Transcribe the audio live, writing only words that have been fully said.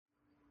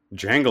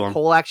Jangle 'em.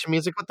 Whole action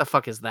music. What the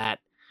fuck is that?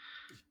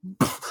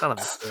 Son of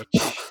a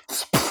bitch.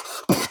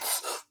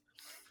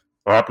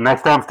 Up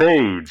next on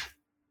stage,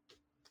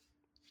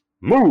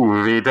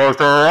 Movie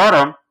Toaster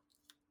Adam.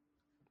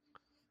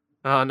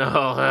 Oh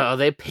no!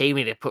 They pay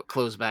me to put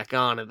clothes back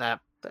on at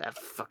that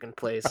fucking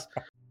place.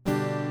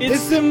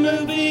 It's the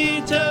Movie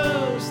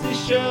Toaster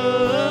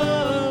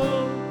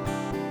Show,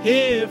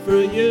 here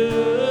for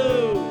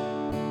you.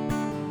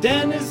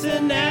 Dennis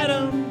and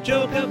Adam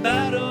joke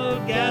about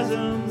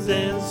orgasms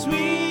and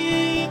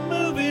sweet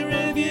movie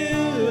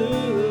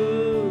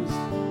reviews.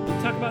 We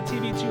talk about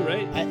TV too,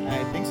 right?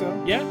 I think so.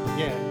 Yeah?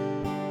 Yeah.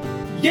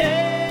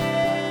 Yeah!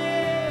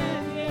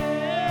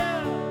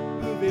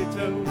 Movie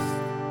Toast.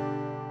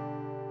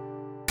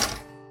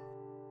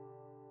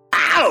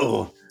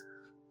 Ow!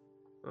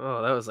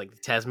 Oh, that was like the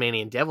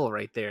Tasmanian Devil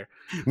right there.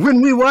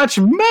 When we watch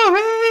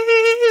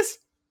movies!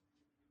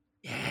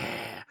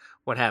 Yeah.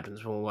 What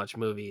happens when we watch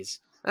movies?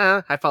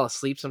 I fall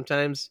asleep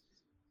sometimes.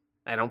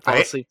 I don't fall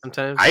asleep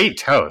sometimes. I eat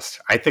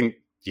toast. I think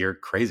you're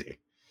crazy.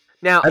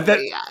 Now,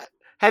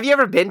 have you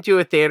ever been to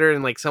a theater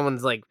and like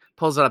someone's like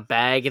pulls out a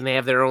bag and they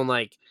have their own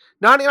like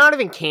not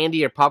even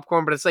candy or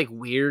popcorn, but it's like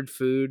weird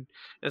food.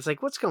 And it's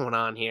like, what's going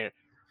on here?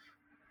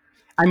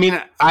 I mean,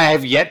 I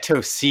have yet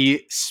to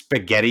see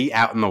spaghetti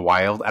out in the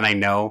wild, and I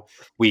know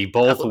we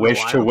both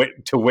wish to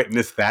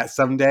witness that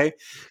someday.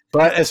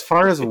 But as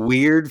far as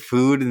weird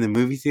food in the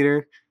movie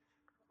theater,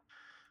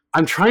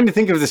 I'm trying to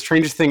think of the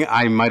strangest thing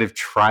I might have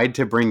tried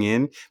to bring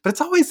in, but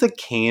it's always like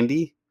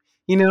candy.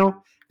 You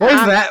know, why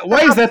is that?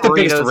 Why is that the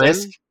biggest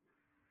risk?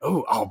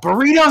 Oh,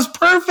 burritos,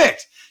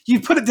 perfect.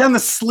 You put it down the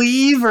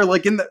sleeve or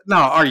like in the. No,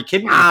 are you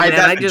kidding me?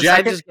 I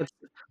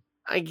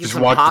get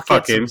some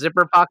pockets, some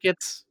zipper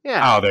pockets.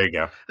 Yeah. Oh, there you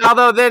go.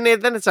 Although then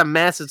it's a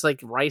mess. It's like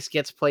rice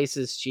gets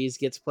places, cheese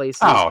gets places.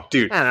 Oh,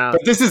 dude.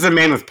 But this is a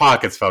man with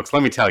pockets, folks.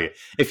 Let me tell you.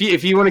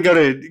 If you want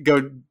to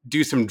go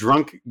do some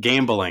drunk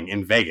gambling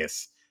in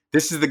Vegas,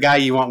 this is the guy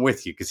you want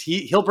with you because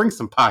he'll bring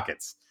some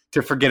pockets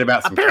to forget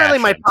about some Apparently,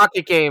 cash my in.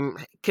 pocket game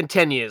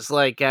continues.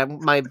 Like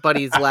my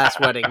buddy's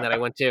last wedding that I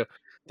went to.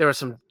 There were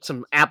some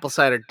apple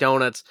cider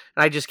donuts,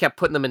 and I just kept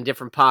putting them in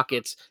different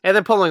pockets, and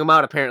then pulling them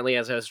out, apparently,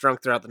 as I was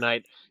drunk throughout the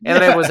night. And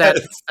then I was at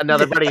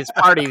another buddy's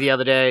party the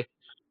other day,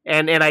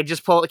 and I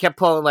just kept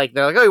pulling, like,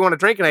 they're like, oh, you want a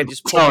drink? And I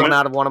just pulled one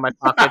out of one of my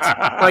pockets.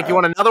 Like, you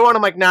want another one?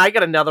 I'm like, nah, I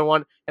got another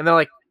one. And they're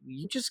like,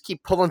 you just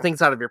keep pulling things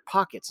out of your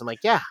pockets. I'm like,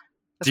 yeah.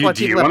 Do you want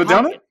a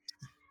donut?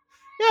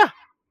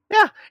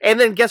 Yeah. And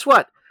then guess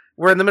what?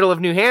 We're in the middle of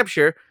New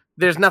Hampshire.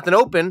 There's nothing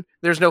open.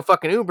 There's no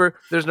fucking Uber.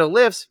 There's no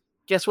lifts.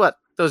 Guess what?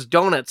 Those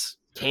donuts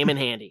came in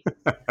handy.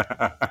 There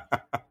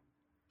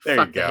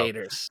Fuck you go. the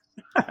haters.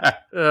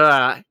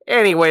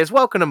 Anyways,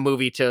 welcome to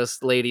Movie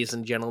Toast, ladies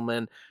and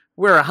gentlemen.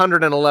 We're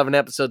 111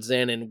 episodes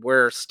in, and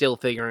we're still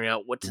figuring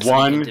out what to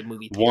sneak into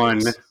movie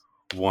theaters.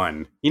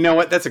 One. You know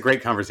what? That's a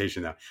great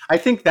conversation, though. I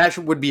think that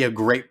would be a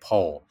great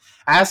poll.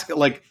 Ask,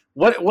 like,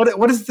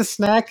 what is the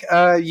snack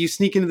you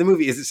sneak into the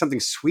movie? Is it something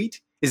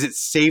sweet? Is it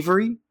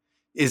savory?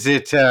 Is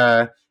it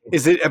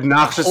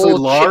obnoxiously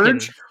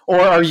large? Chicken.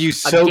 Or are you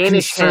so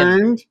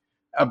concerned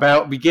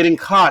about getting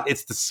caught?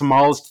 It's the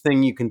smallest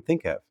thing you can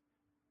think of.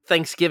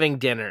 Thanksgiving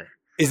dinner.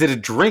 Is it a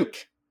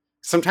drink?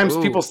 Sometimes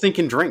people sneak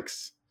in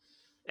drinks.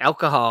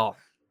 Alcohol.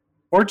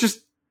 Or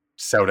just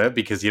soda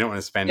because you don't want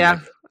to spend Yeah.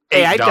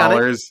 like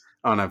 $8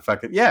 on a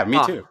fucking... Yeah,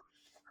 me too.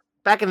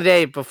 Back in the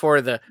day,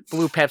 before the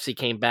Blue Pepsi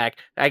came back,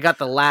 I got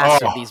the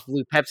last of these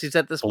Blue Pepsis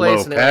at this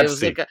place, and it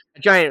was like a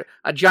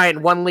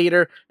giant 1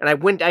 liter. And I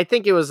went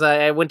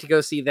to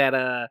go see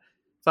that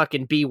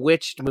fucking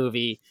Bewitched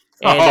movie,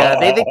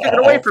 and they took it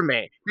away from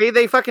me.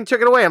 They fucking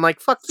took it away. I'm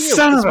like, fuck you,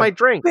 it's my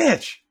drink.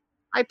 Bitch.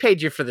 I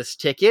paid you for this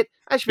ticket.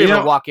 I should be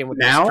able to walk in with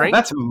this drink.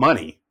 That's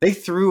money. They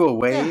threw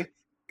away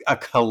a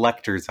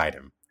collector's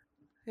item.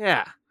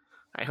 Yeah.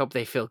 I hope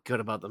they feel good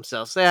about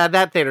themselves. Yeah,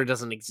 that theater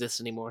doesn't exist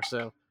anymore,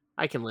 so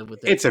I can live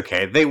with it. It's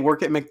okay. They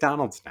work at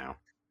McDonald's now.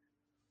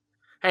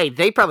 Hey,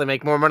 they probably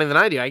make more money than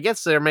I do. I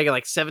guess they're making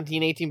like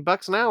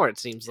 $17-18 an hour, it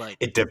seems like.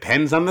 It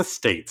depends on the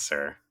state,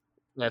 sir.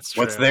 That's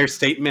true. What's their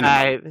state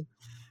minimum?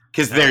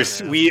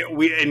 Because we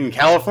in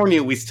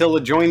California, we still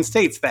adjoin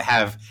states that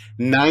have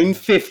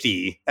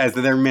 $9.50 as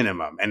their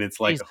minimum, and it's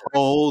like,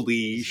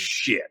 holy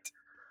shit.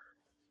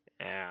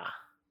 Yeah.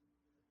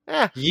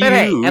 But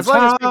hey, as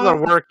long as people are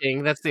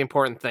working, that's the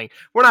important thing.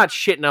 We're not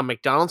shitting on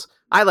McDonald's.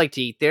 I like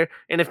to eat there,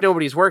 and if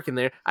nobody's working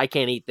there, I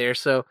can't eat there.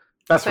 So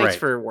thanks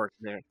for working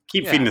there.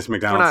 Keep feeding us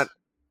McDonald's.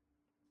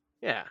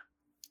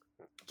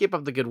 Keep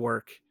up the good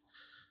work.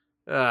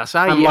 So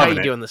how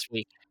you doing this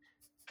week?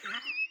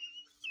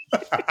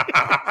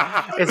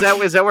 Is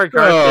that where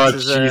Garth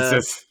is?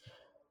 Jesus!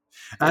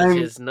 I'm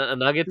his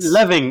nuggets.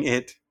 Loving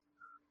it.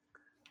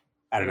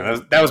 I don't know.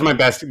 That was my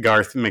best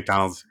Garth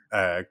McDonald's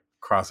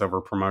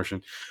crossover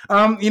promotion.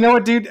 You know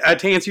what, dude?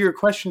 To answer your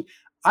question,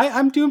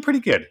 I'm doing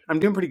pretty good.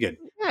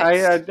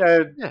 Nice.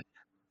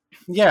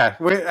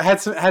 We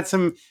had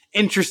some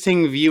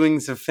interesting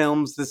viewings of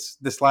films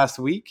this last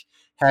week.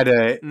 Had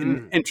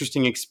an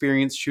interesting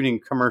experience shooting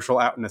commercial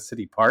out in a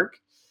city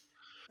park.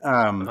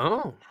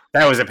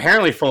 That was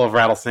apparently full of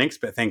rattlesnakes,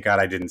 but thank God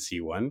I didn't see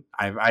one.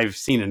 I've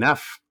seen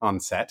enough on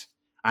set.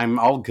 I'm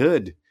all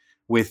good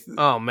with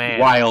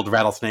wild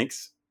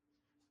rattlesnakes.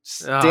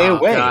 Stay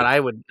away. God, I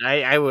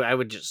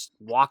would just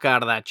walk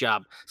out of that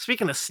job.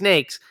 Speaking of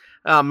snakes,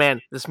 oh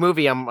man, this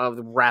movie I'm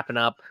wrapping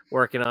up,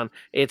 working on.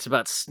 It's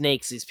about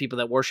snakes. These people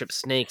that worship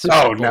snakes.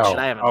 Oh no!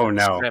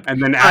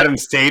 And then Adam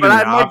stayed in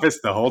the office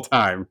the whole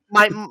time.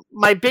 My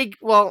big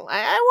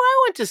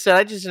I went to set.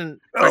 I just didn't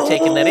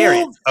partake in that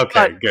area.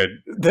 Okay,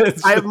 good.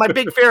 My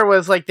big fear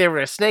was like there were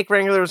a snake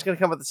wrangler was going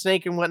to come with a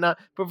snake and whatnot.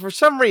 But for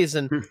some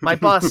reason, my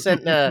boss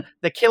sent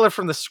the killer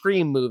from the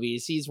Scream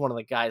movies. He's one of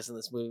the guys in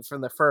this movie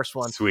from the first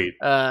one. Sweet.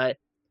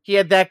 He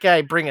had that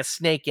guy bring a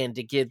snake in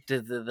to give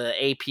to the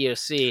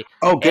APOC.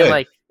 Oh, good. And,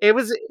 like it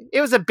was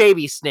a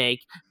baby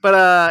snake, but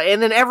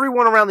and then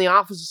everyone around the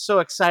office was so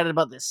excited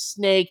about this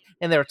snake,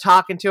 and they were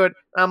talking to it.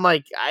 I'm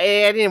like,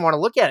 I didn't want to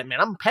look at it,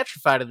 man. I'm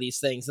petrified of these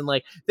things, and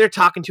like they're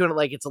talking to it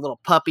like it's a little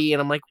puppy,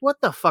 and I'm like,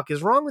 what the fuck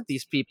is wrong with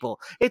these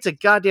people? It's a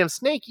goddamn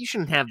snake. You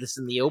shouldn't have this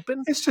in the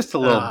open. It's just a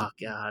little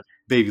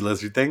baby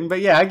lizard thing, but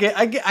yeah,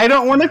 I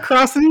don't want to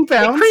cross any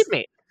bounds. They creep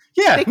me.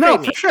 Yeah, no,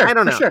 for sure. I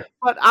don't know, sure.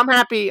 But I'm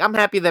happy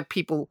that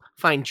people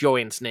find joy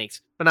in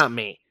snakes, but not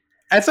me.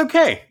 That's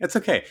okay. It's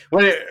okay.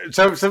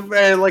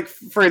 Like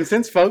for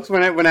instance, folks,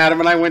 when Adam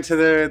and I went to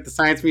the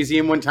Science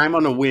Museum one time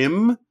on a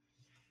whim,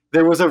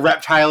 there was a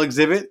reptile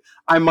exhibit.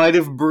 I might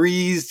have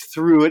breezed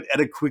through it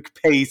at a quick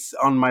pace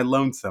on my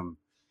lonesome,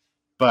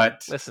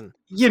 but listen,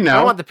 you know, I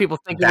don't want the people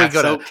thinking we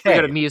go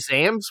to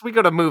museums. We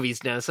go to movies,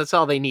 Dennis. That's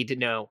all they need to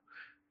know.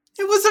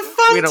 It was a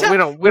fun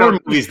time. We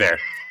don't movies there.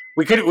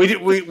 We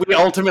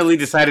ultimately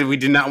decided we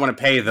did not want to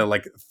pay the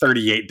like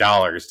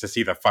 $38 to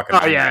see the fucking.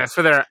 Oh yeah,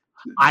 for their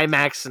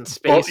IMAX in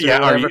space.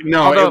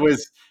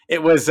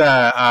 It was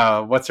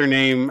what's her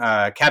name?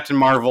 Captain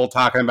Marvel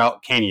talking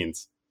about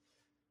canyons.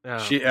 Oh.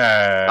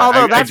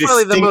 Although that's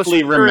really the most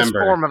purest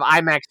form of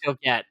IMAX you'll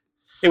get.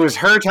 It was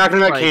her talking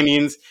about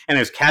canyons, and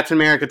it was Captain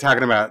America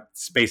talking about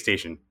Space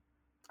Station.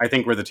 I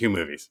think were the two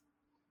movies.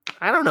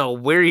 I don't know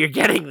where you're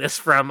getting this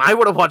from. I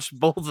would have watched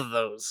both of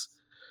those.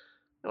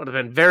 It would have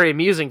been very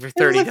amusing for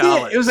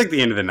 $30. It was like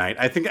the end of the night.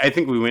 I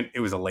think we went.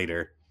 It was a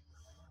later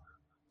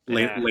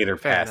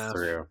pass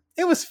through.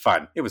 It was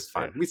fun. Yeah.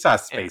 We saw a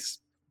space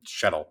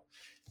shuttle.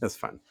 It was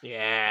fun.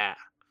 Yeah,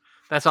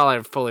 that's all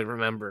I fully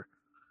remember.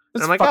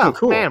 And I'm like, oh,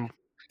 cool. Man,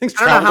 I don't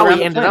know how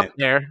we ended up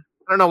there.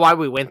 I don't know why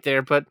we went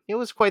there, but it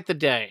was quite the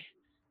day.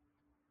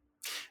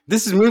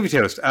 This is Movie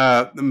Toast,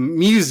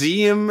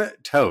 museum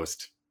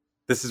toast.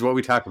 This is what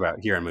we talk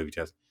about here on Movie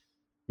Toast.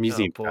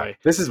 Museum. Oh, boy.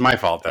 This is my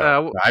fault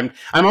though. I'm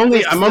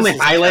only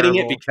highlighting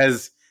it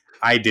because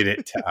I did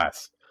it to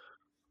us.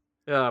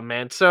 Oh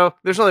man. So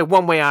there's only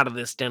one way out of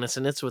this, Dennis,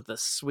 and it's with a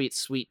sweet,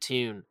 sweet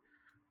tune.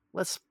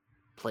 Let's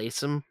play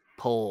some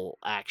poll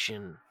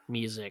action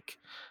music.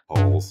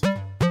 Polls.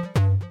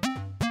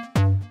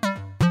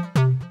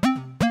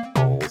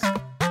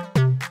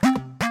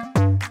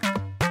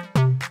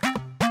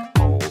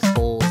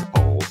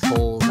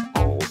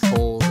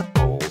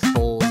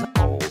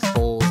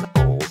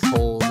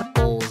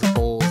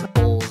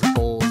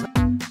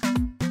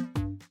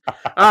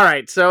 All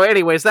right. So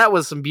anyways, that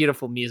was some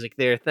beautiful music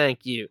there.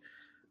 Thank you.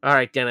 All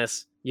right,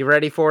 Dennis, you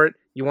ready for it?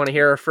 You want to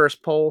hear our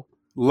first poll?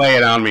 Lay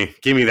it on me.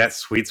 Give me that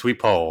sweet, sweet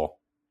poll.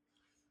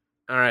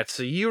 All right.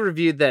 So you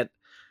reviewed that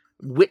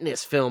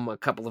Witness film a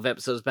couple of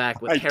episodes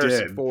back with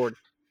Harrison Ford.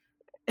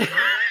 What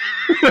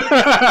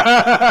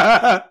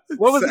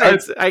was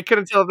that? I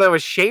couldn't tell if that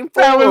was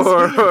shameful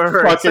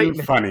or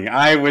fucking funny.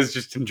 I was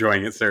just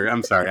enjoying it, sir.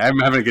 I'm sorry. I'm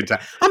having a good time.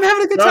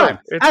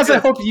 As good. I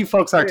hope you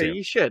folks are too.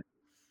 You should.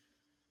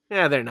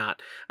 Yeah, they're not.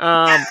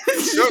 I'll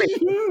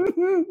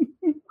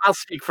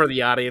speak for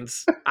the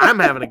audience. I'm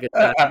having a good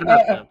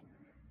time.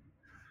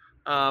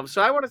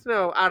 So I wanted to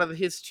know, out of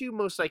his two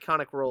most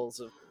iconic roles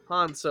of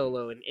Han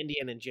Solo and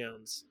Indiana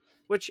Jones,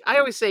 which I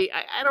always say,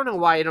 I don't know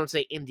why I don't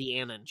say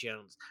Indiana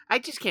Jones. I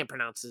just can't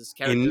pronounce his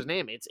character's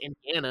name. It's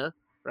Indiana,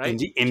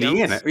 right?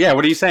 Indiana. Jones? Yeah,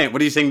 what are you saying?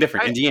 What are you saying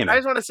different? Indiana. I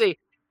just want to say,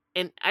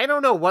 and I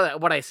don't know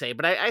what I say,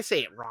 but I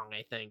say it wrong,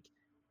 I think.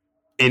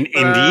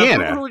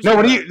 Indiana.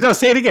 No,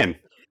 say it again.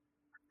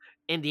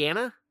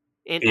 Indiana?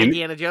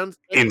 Indiana Jones?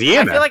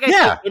 Indiana. I feel like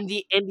I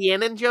say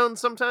Indiana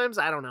Jones sometimes.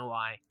 I don't know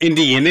why.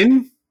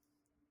 Indianan?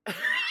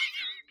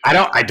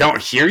 I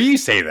don't hear you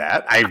say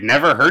that. I've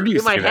never heard you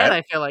say that. In my head,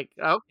 I feel like,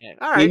 okay.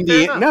 All right.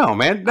 No,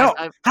 man. No.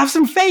 Have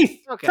some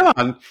faith. Okay. Come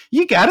on.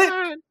 You got it.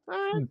 All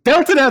right.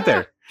 Belt it out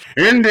there.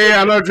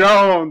 Indiana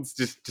Jones.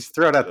 Just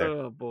throw it out there.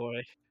 Oh,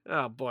 boy.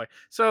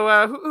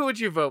 So who would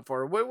you vote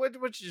for?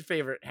 What's your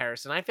favorite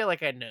Harrison? I feel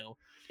like I know.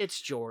 It's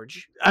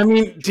George. I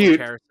mean, dude,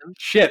 Harrison.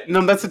 Shit.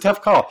 No, that's a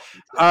tough call.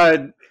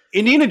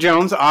 Indiana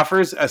Jones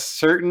offers a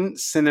certain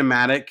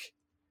cinematic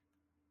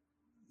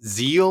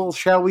zeal,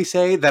 shall we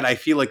say, that I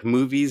feel like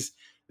movies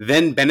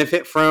then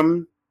benefit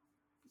from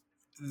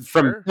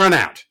run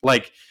out.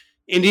 Like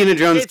Indiana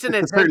Jones, it's an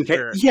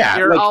adventure.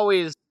 You're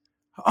always.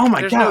 Oh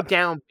my god! There's no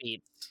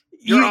downbeats.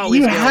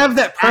 You have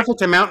that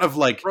perfect amount of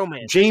like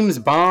romance. James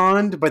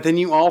Bond, but then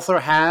you also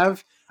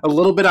have a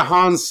little bit of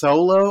Han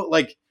Solo.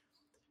 Like,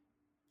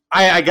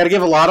 I got to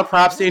give a lot of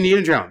props to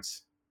Indiana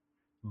Jones.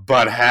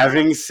 But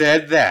having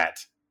said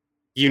that,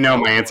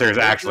 my answer is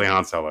actually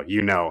Han Solo.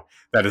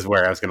 That is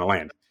where I was going to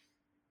land.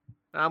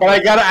 But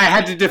I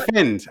had to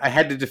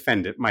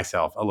defend it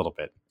myself a little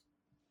bit.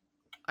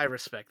 I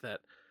respect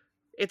that.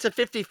 It's a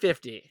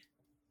 50-50.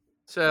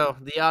 So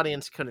the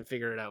audience couldn't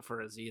figure it out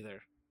for us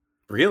either.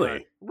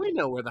 Really? But we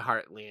know where the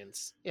heart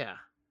leans. Yeah.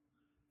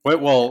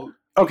 Well,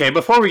 okay,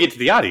 before we get to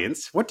the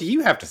audience, what do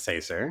you have to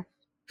say, sir?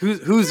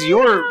 Who's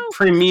your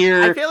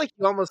premier? I feel like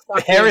you almost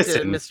talked into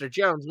Mr.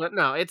 Jones, but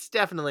no, it's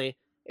definitely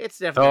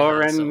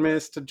Thor and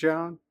Mr.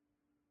 Jones.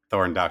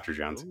 Thor and Dr.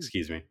 Jones,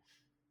 excuse me.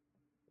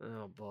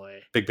 Oh boy.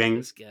 Big Bang.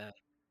 This guy.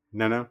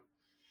 No.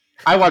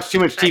 I watch too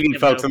much TV,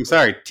 folks. I'm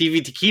sorry. TV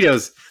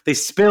taquitos, they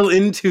spill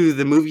into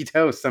the movie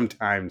toast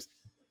sometimes.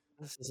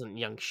 This isn't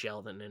young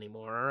Sheldon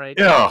anymore, all right?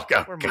 Oh,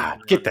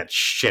 God. Get that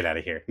shit out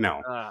of here.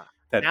 No.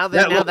 That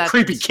little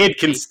creepy kid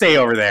can stay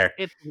over there.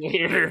 It's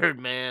weird,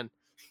 man.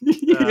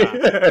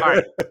 All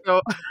right.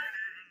 So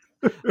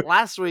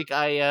last week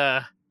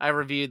I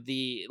reviewed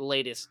the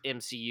latest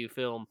MCU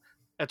film,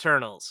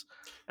 Eternals,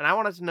 and I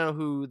wanted to know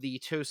who the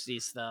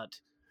Toasties thought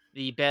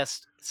the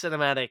best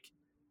cinematic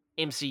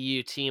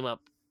MCU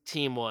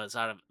team was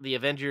out of the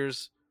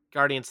Avengers,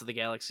 Guardians of the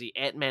Galaxy,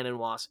 Ant-Man and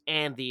Wasp,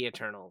 and the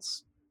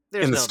Eternals.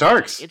 There's the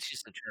Starks. It's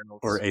just Eternals.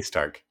 Or a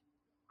Stark.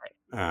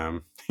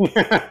 Right.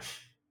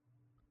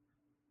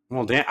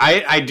 Well, Dan,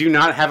 I do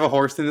not have a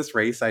horse in this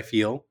race, I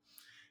feel.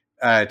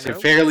 To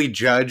fairly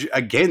judge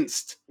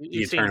against the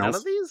Eternals. Seen none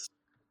of these?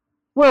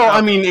 Well,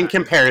 I mean, in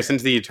comparison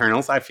to the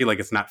Eternals, I feel like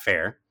it's not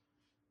fair.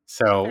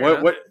 So,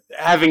 what?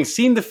 Having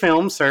seen the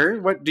film, sir,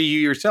 what do you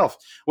yourself?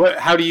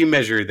 How do you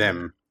measure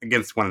them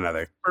against one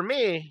another? For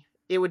me,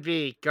 it would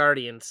be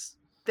Guardians,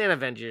 then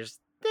Avengers,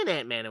 then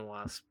Ant-Man and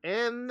Wasp,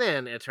 and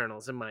then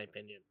Eternals, in my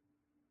opinion.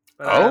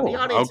 But, the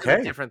audience has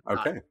a different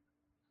thought. Okay.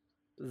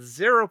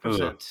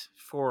 0%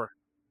 for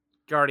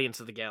Guardians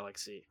of the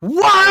Galaxy.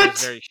 What? I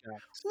was very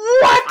shocked.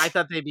 What? I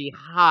thought they'd be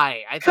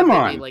high. I thought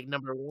they'd be like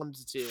number 1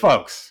 to 2.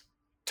 Folks,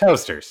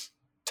 toasties.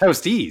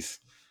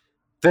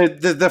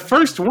 The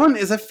first one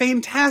is a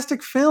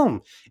fantastic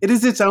film. It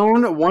is its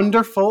own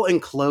wonderful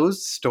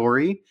enclosed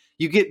story.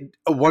 You get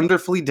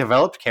wonderfully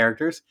developed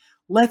characters.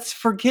 Let's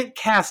forget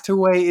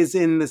Castaway is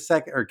in the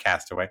second, or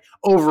Castaway,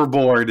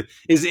 Overboard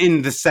is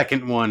in the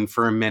second one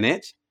for a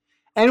minute.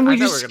 And we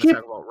just going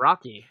to talk about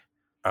Rocky.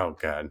 Oh,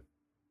 God.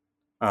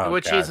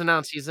 Which he's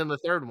announced he's in the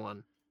third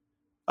one.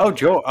 Oh,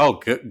 Joe. Oh,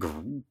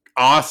 good.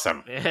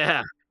 Awesome.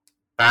 Yeah.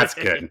 That's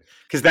good.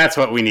 Because that's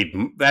what we need.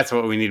 That's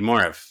what we need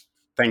more of,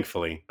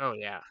 thankfully. Oh,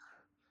 yeah.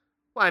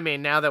 Well, I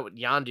mean, now that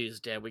Yondu's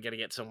dead, we got to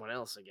get someone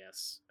else, I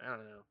guess. I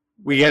don't know.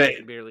 We get it. I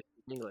can barely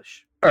speak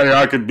English. Hey,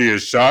 I could be a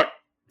shark.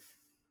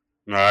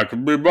 I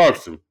could be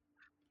boxing.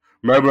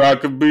 Maybe I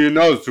could be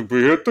another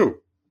superhero, too.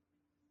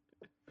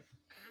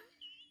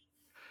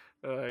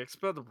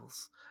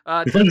 Expendables.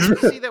 Did you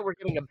see that we're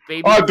getting a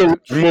baby? I do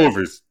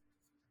movies.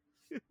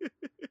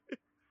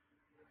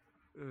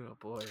 Oh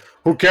boy.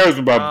 Who cares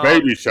about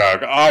Baby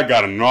Shark? I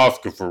got an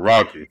Oscar for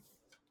Rocky.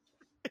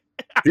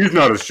 He's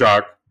not a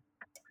shark.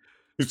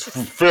 He's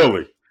from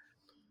Philly.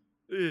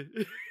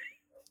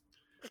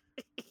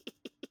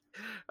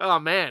 Oh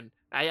man.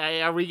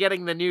 Are we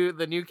getting the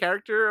new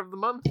character of the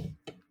month?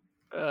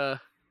 I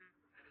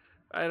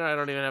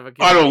don't even have a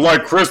I don't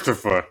like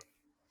Christopher.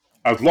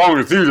 As long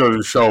as he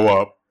doesn't show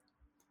up.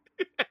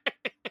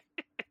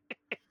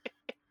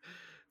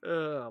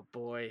 Oh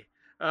boy!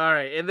 All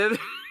right, and then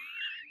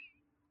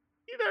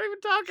you're not even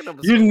talking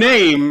about your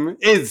name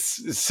is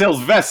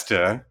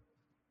Sylvester.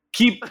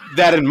 Keep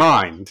that in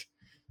mind.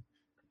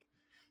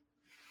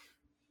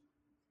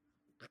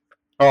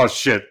 Oh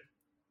shit!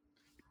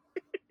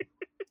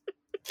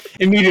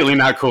 Immediately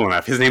not cool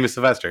enough. His name is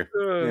Sylvester.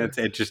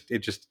 It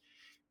just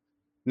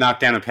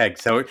knocked down a peg.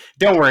 So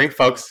don't worry,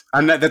 folks.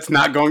 That's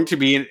not going to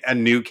be a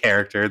new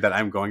character that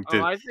I'm going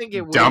to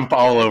dump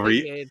all over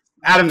you.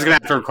 Adam's going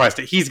to have to request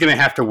it. He's going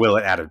to have to will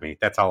it out of me.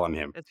 That's all on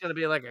him. It's going to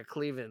be like a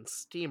Cleveland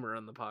Steamer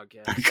on the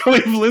podcast.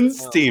 Cleveland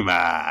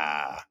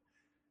Steamer.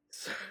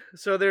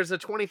 So there's a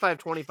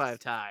 25-25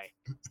 tie.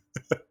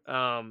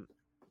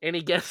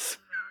 Any guess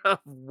of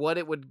what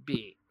it would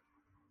be?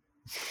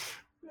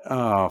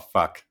 Oh,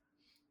 fuck.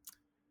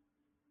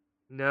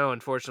 No,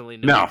 unfortunately,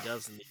 no.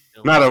 Doesn't.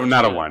 Not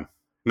a one.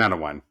 Not a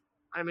one.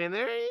 I mean,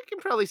 there you can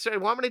probably search.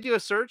 Want me to do a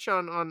search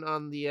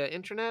on the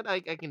internet?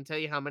 I can tell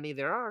you how many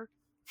there are.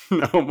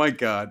 Oh my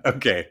god.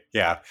 Okay.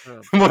 Yeah.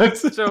 So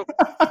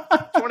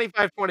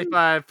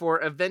 25-25 for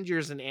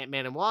Avengers and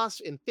Ant-Man and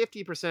Wasp, and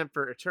 50%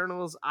 for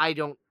Eternals. I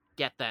don't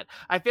get that.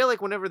 I feel like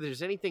whenever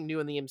there's anything new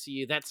in the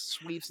MCU, that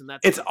sweeps and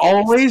that's. It's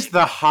always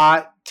the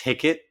hot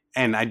ticket,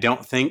 and I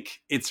don't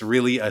think it's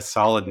really a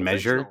solid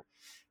measure.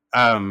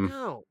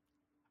 No.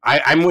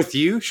 I'm with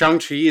you.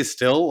 Shang-Chi is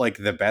still like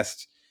the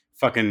best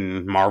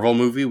fucking Marvel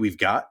movie we've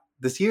got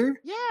this year.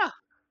 Yeah.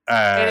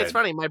 And it's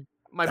funny.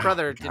 my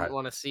brother didn't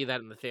want to see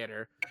that in the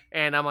theater,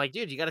 and I'm like,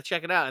 dude, you got to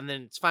check it out. And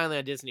then it's finally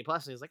on Disney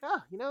Plus, and he's like,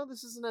 oh,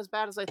 this isn't as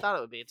bad as I thought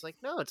it would be. It's like,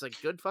 no, it's a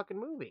good fucking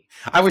movie.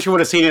 I wish you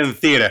would have seen it in the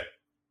theater.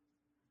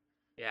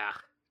 Yeah.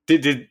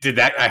 Did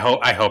that? I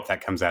hope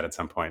that comes out at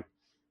some point.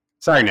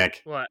 Sorry,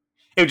 Nick. What?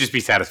 It would just be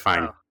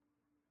satisfying. Oh.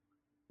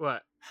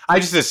 What? I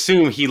just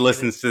assume he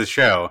listens to the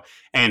show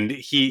and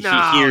he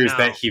hears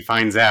that he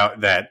finds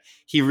out that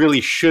he really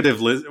should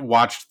have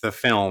watched the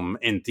film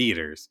in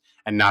theaters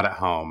and not at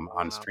home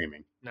on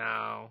streaming.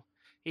 No,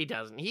 he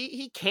doesn't.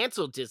 He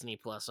canceled Disney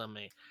Plus on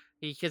me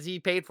because he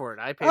paid for it.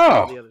 I paid for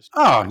all the other stuff.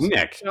 Oh,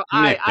 Nick. So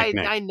Nick.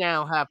 I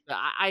now have to.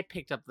 I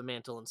picked up the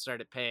mantle and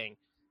started paying,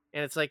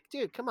 and it's like,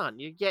 dude, come on,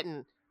 you're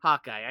getting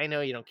Hawkeye. I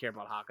know you don't care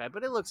about Hawkeye,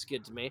 but it looks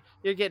good to me.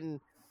 You're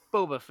getting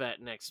Boba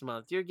Fett next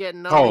month. You're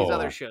getting all these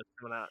other shows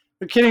coming out.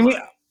 You're kidding me?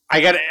 I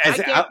get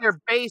their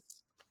base.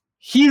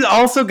 He's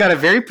also got a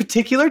very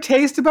particular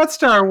taste about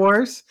Star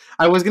Wars.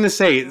 I was going to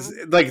say,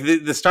 like,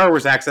 the Star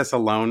Wars access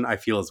alone, I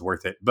feel is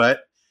worth it.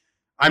 But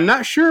I'm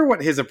not sure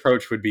what his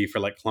approach would be for,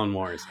 like, Clone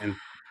Wars and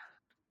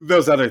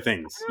those other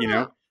things,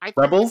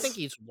 Rebels? I think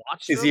he's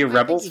watched Is he a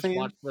Rebels fan?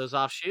 Watched those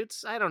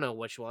offshoots. I don't know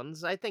which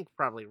ones. I think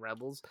probably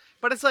Rebels.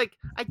 But it's like,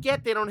 I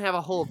get they don't have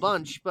a whole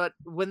bunch, but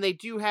when they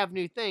do have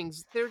new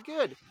things, they're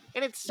good.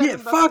 And it's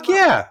fuck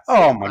yeah!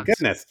 Oh my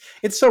goodness,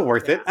 it's so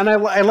worth it. And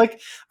I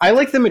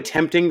like them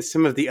attempting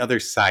some of the other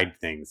side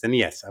things. And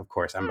yes, of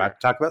course, I'm about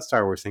to talk about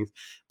Star Wars things,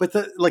 but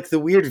the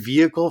weird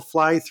vehicle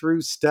fly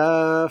through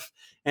stuff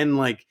and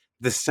like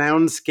the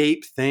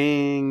soundscape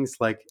things,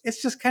 like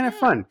it's just kind of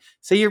fun.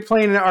 Say you're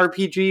playing an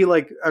RPG,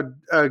 like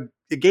a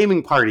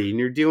gaming party, and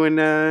you're doing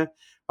a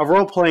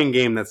role playing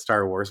game that's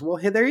Star Wars. Well,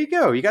 hey, there you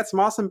go. You got some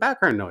awesome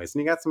background noise,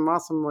 and you got some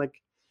awesome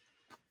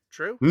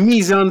true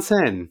mise en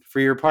scène for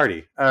your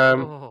party.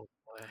 Boy.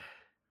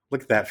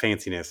 Look at that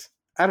fanciness.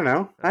 I don't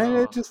know.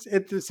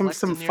 It's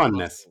some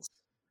funness.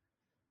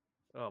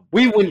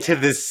 We went to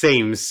the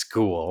same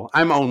school.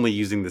 I'm only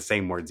using the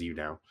same words you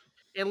know.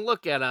 And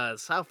look at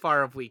us. How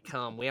far have we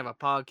come? We have a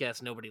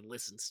podcast nobody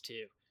listens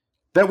to.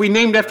 That we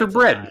named after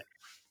bread.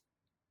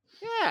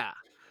 Yeah.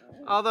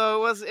 Although it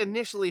was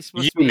initially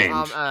supposed to be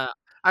I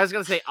was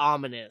going to say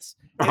ominous.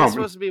 It's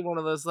supposed to be one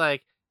of those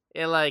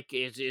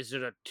is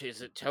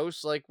it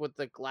toast like with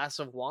the glass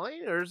of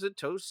wine, or is it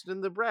toast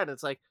in the bread?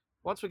 It's like,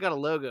 once we got a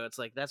logo, it's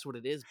like, that's what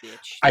it is,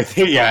 bitch. I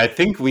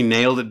think we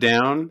nailed it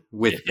down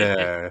with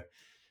the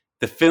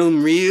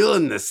film reel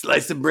and the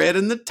slice of bread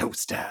and the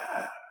toaster.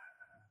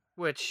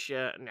 Which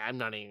I'm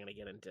not even gonna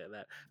get into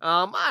that.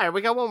 All right,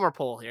 we got one more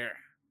poll here.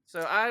 So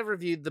I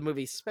reviewed the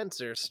movie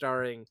Spencer,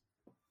 starring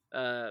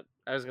I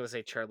was gonna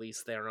say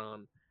Charlize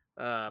Theron,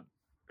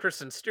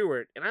 Kristen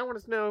Stewart, and I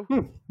wanted to know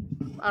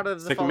out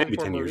of the following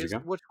 4 movies,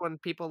 which one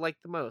people like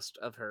the most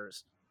of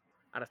hers.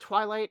 Out of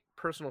Twilight,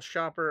 Personal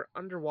Shopper,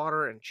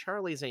 Underwater, and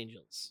Charlie's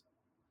Angels.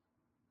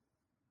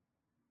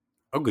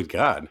 Oh, good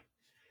God.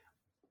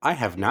 I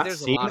have not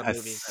seen a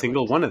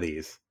single one of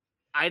these.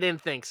 I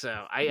didn't think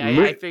so.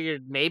 I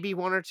figured maybe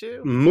 1 or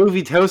 2.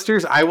 Movie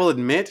toasters, I will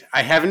admit,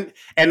 I haven't,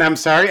 and I'm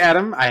sorry,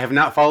 Adam, I have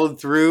not followed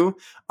through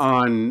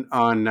on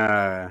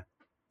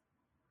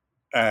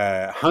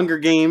Hunger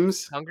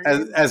Games,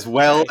 as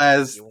well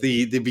as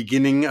the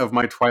beginning of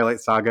my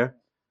Twilight saga.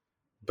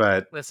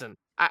 But listen,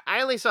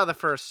 I only saw the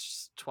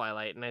first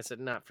Twilight, and I said,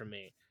 not for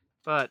me.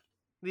 But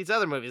these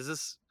other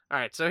movies, all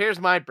right, so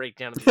here's my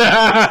breakdown of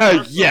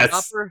the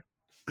yes.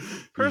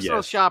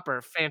 Personal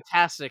Shopper,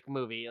 fantastic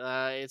movie.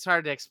 It's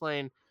hard to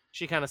explain.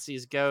 She kind of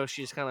sees ghosts.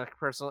 She's kind of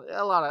personal.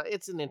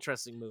 It's an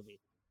interesting movie.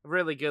 A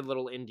really good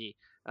little indie.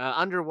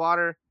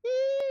 Underwater,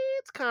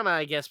 it's kind of,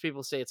 I guess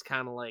people say it's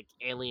kind of like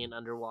Alien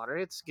Underwater.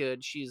 It's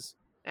good.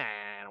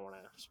 I don't want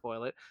to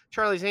spoil it.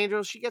 Charlie's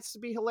Angels, she gets to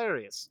be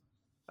hilarious.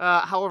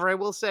 However, I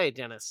will say,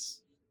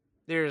 Dennis,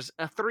 there's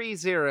a 3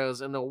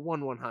 zeros and a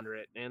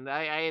 100, and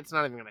it's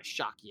not even going to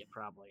shock you,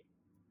 probably.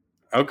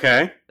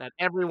 Okay. That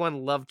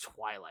everyone loved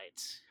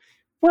Twilight.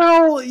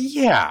 Well,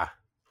 yeah.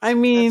 I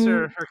mean,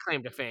 that's her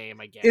claim to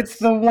fame, I guess. It's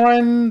the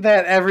one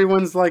that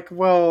everyone's like,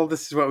 well,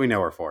 this is what we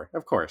know her for.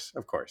 Of course.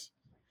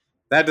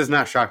 That does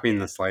not shock me in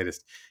the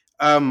slightest.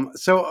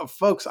 So,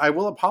 folks, I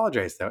will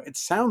apologize, though. It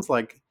sounds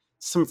like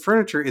some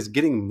furniture is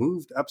getting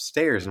moved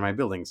upstairs in my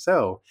building.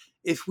 So,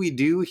 if we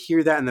do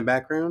hear that in the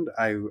background,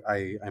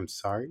 I'm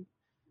sorry.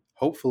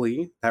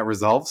 Hopefully, that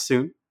resolves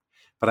soon.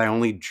 But I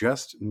only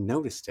just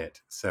noticed it.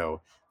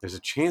 So, there's a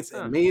chance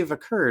it may have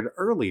occurred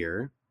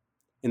earlier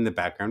in the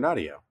background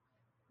audio.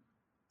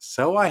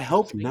 So I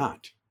hope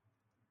not.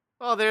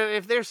 Well,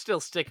 if they're still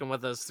sticking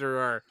with us through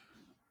our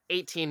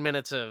 18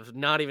 minutes of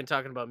not even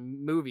talking about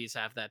movies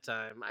half that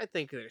time, I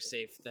think they're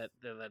safe.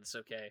 That's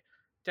okay.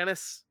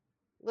 Dennis,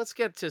 let's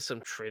get to some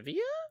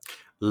trivia.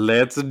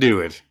 Let's do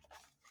it.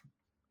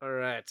 All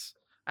right.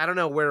 I don't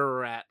know where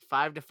we're at.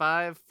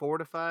 5-5,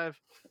 4-5.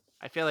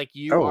 I feel like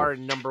you are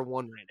number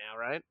 1 right now,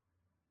 right?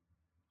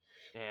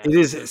 Yeah, it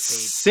is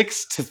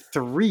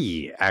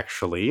 6-3,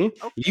 actually.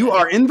 Okay. You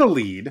are in the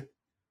lead,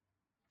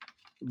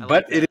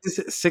 but it is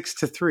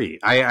 6-3.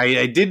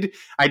 I did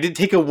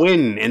take a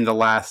win in the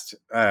last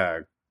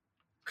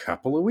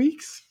couple of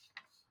weeks.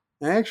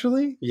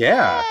 Actually,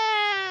 yeah.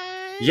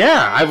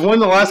 Yeah, I've won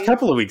the last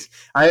couple of weeks.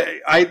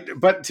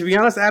 But to be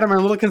honest, Adam, I'm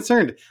a little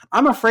concerned.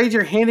 I'm afraid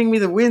you're handing me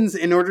the wins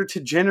in order to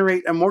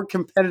generate a more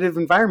competitive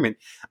environment.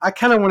 I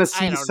kind of want to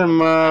see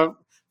some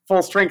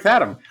full strength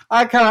Adam.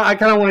 I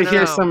kind of want to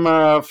hear some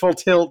full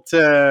tilt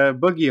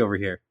Boogie over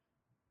here.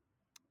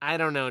 I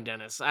don't know,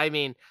 Dennis. I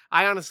mean,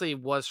 I honestly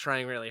was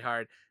trying really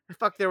hard.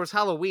 Fuck, there was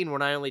Halloween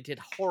when I only did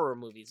horror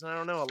movies, and I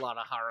don't know a lot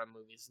of horror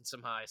movies, and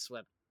somehow I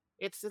swept.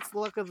 It's the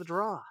luck of the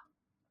draw.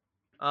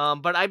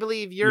 But I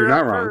believe you're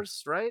not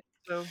first, right?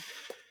 So,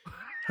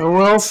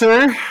 well,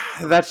 sir,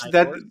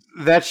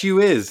 that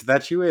you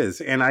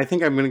is, and I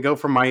think I'm going to go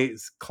for my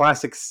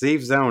classic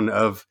safe zone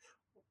of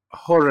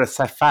horror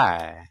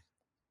sci-fi.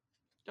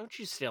 Don't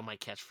you steal my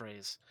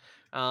catchphrase?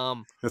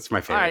 That's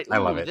my favorite. Right, I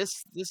love it.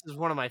 This is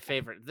one of my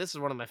favorite. This is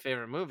one of my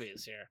favorite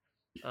movies here.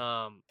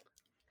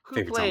 Who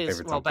favorite plays?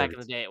 Song, well, back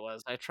favorites. in the day, it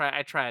was. I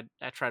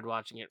tried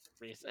watching it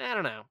recently. I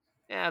don't know.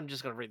 Yeah, I'm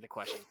just gonna read the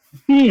question.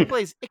 Hmm. Who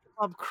plays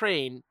Ichabod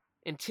Crane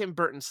in Tim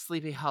Burton's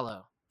Sleepy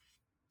Hollow?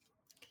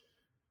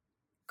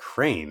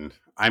 Crane.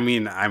 I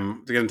mean,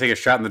 I'm going to take a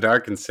shot in the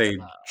dark and say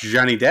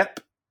Johnny Depp.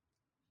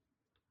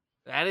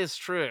 That is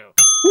true.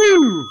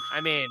 Woo!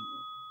 I mean,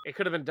 it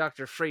could have been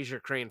Dr. Fraser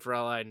Crane for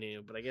all I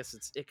knew, but I guess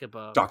it's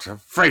Ichabod. Dr.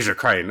 Fraser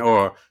Crane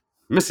or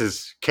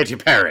Mrs. Katy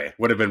Perry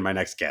would have been my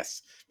next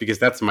guess, because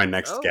that's my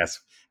next guess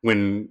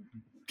when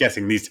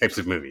guessing these types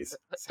of movies.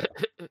 So.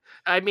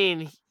 I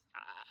mean,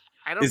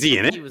 I don't Is he think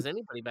in it? He was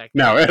anybody back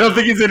then. No, I don't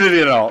think he's in it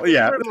at all.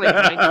 Yeah. Certainly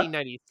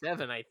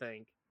 1997, I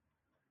think.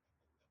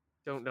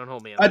 Don't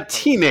hold me on a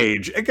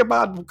teenage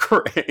Ichabod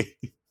Crane.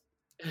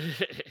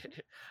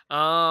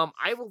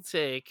 I will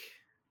take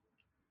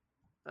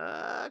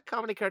a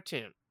comedy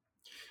cartoon.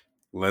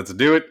 Let's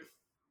do it.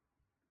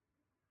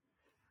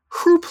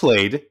 Who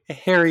played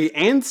Harry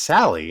and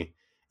Sally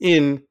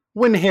in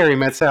When Harry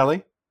Met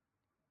Sally?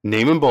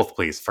 Name them both,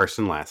 please, first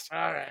and last.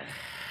 All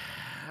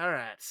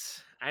right.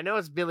 I know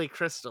it's Billy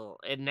Crystal,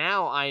 and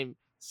now I'm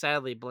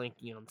sadly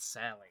blanking on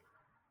Sally.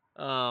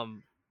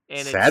 And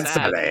it's sad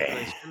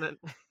Sally.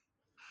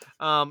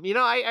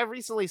 I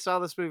recently saw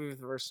this movie for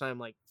the first time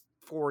like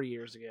 4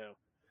 years ago.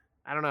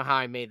 I don't know how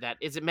I made that.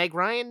 Is it Meg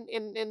Ryan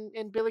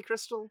in Billy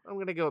Crystal? I'm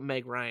gonna go with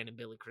Meg Ryan and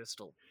Billy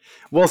Crystal.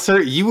 Well,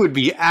 sir, you would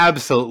be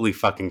absolutely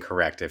fucking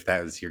correct if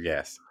that was your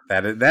guess.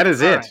 That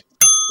is it. Right.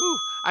 Ooh,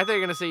 I thought you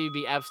were gonna say you'd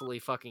be absolutely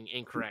fucking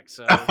incorrect.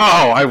 So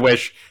I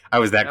wish I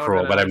was that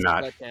cruel, but I'm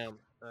not.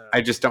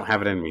 I just don't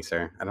have it in me,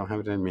 sir. I don't have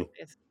it in me.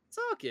 It's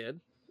all good.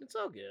 It's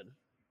all good.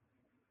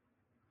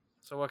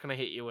 So what can I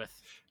hit you with?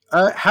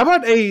 How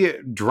about a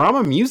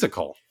drama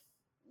musical?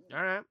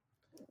 All right.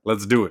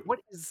 Let's do it.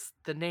 What is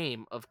the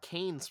name of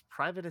Kane's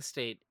private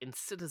estate in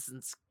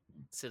Citizen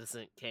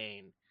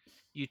Kane?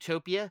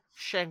 Utopia,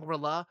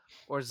 Shangri-La,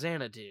 or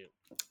Xanadu?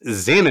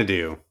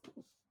 Xanadu.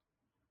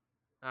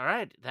 All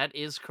right, that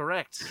is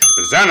correct.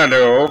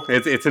 Xanadu.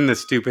 It's in the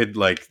stupid,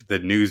 like, the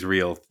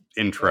newsreel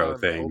intro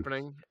thing.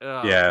 Opening.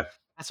 Yeah.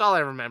 That's all I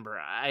remember.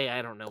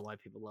 I don't know why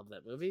people love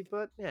that movie,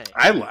 but yeah.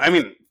 I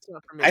mean,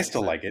 I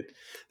still like it.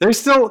 There's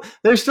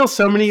still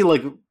so many,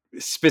 like,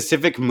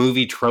 specific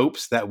movie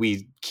tropes that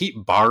we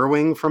keep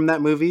borrowing from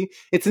that movie.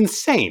 It's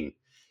insane.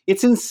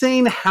 It's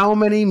insane how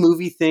many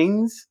movie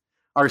things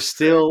are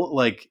still,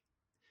 like,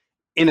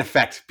 in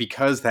effect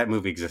because that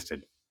movie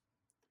existed.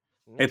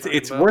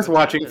 It's worth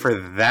watching for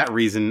that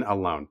reason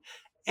alone.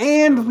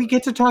 And we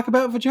get to talk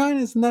about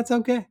vaginas, and that's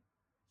okay.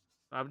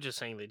 I'm just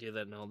saying they do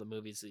that in all the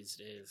movies these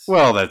days.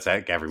 Well, that's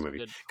like every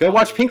movie. Go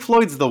watch Pink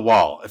Floyd's The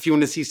Wall if you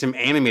want to see some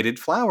animated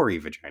flowery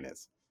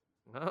vaginas.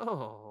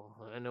 Oh,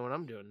 I know what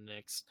I'm doing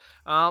next.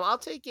 I'll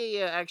take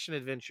a action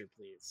adventure,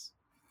 please.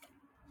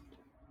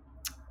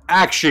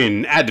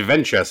 Action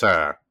adventure,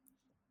 sir.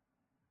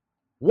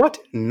 What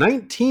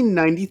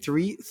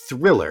 1993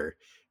 thriller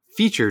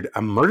featured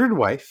a murdered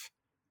wife,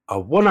 a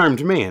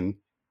one-armed man,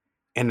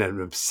 and an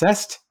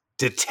obsessed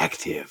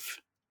detective?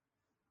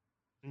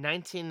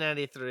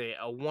 1993,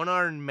 a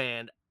one-armed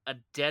man, a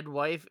dead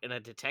wife, and a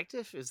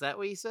detective? Is that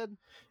what you said?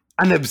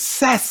 An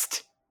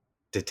obsessed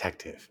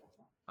detective.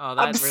 Oh,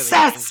 that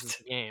obsessed! Really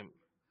the game.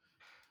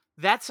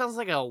 That sounds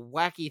like a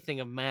wacky thing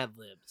of Mad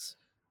Libs.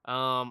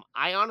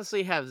 I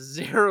honestly have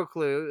zero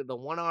clue. The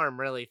one arm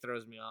really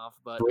throws me off,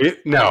 but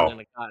no.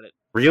 I got it.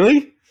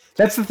 Really?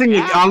 That's the thing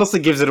that honestly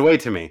gives it away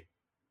to me.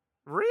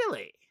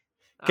 Really?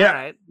 All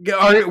right.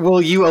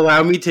 Will you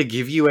allow me to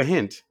give you a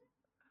hint?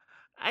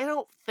 I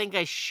don't think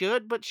I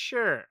should, but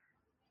sure.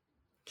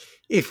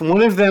 If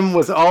one of them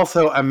was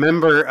also a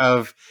member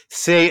of,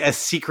 say, a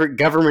secret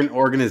government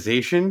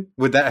organization,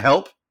 would that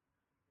help?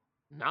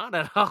 Not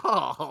at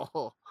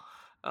all.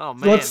 Oh,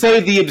 man. Let's say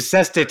the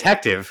obsessed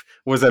detective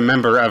was a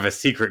member of a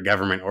secret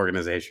government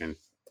organization.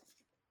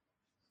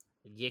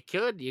 You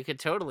could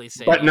totally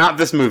say but that. Not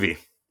this movie.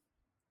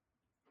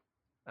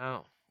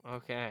 Oh,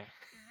 okay.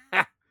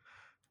 All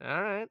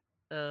right.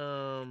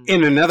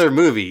 In another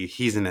movie,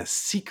 he's in a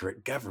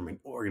secret government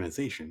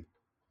organization.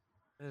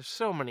 There's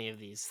so many of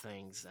these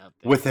things out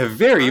there. With a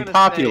very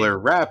popular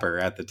rapper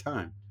at the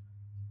time.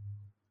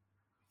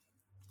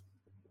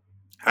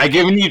 I've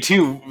given you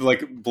 2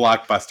 like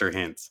blockbuster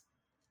hints.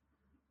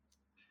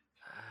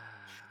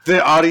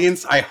 The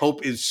audience, I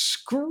hope, is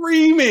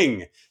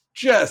screaming,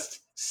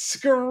 just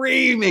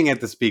screaming at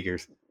the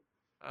speakers.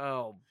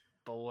 Oh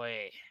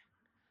boy.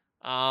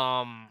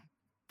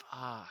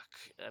 Fuck.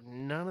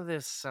 None of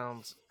this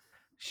sounds.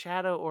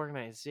 Shadow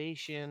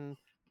Organization,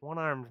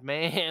 One-Armed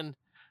Man,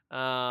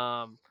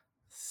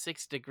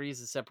 6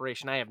 Degrees of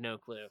Separation. I have no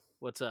clue.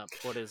 What's up?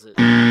 What is it?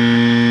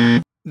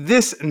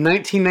 This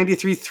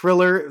 1993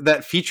 thriller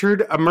that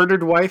featured a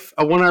murdered wife,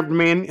 a one-armed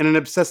man, and an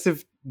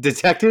obsessive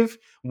detective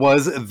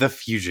was The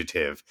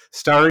Fugitive,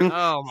 starring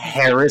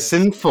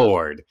Harrison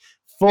Ford.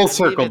 Full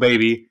circle,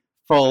 baby.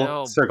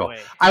 Full circle. Boy.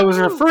 I was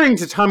referring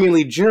to Tommy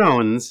Lee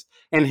Jones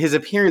and his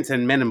appearance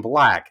in Men in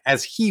Black,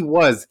 as he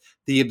was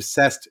the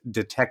obsessed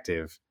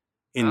detective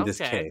in this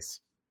case.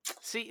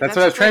 See, that's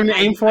what I was trying to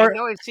aim for. I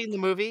know I've seen the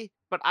movie,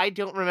 but I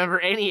don't remember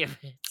any of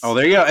it. Oh,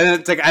 there you go. And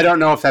it's like, I don't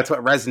know if that's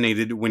what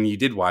resonated when you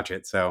did watch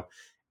it. So,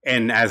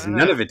 and as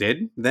none of it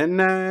did, then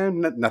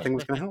nothing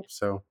was going to help.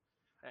 So,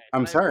 right,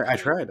 I'm sorry. I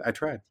tried.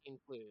 18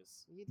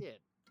 clues. You did.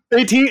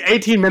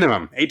 18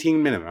 minimum.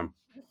 18 minimum.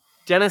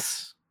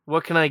 Dennis,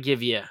 what can I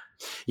give you?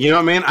 You know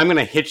what, man? I'm going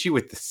to hit you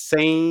with the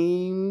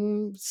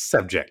same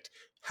subject.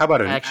 How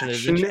about an action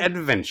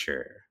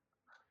adventure?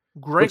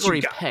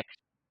 Gregory Peck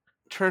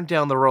turned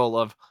down the role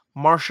of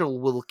Marshall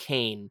Will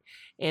Kane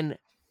in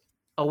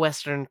a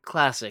Western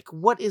classic.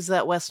 What is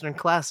that Western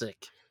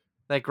classic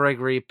that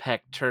Gregory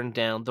Peck turned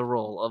down the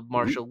role of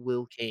Marshall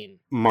Will Kane?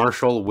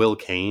 Marshall Will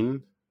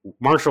Kane?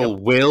 Marshall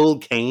Will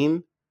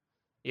Kane?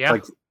 Yeah.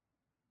 Like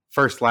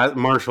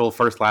Marshall,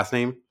 first last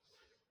name?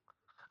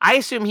 I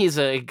assume he's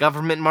a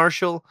government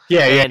marshal.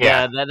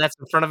 Yeah. That's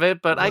in front of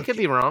it, but I could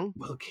be wrong.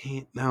 Will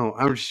Kane? No,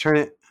 I'm just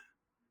trying to...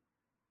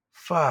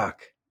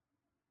 Fuck.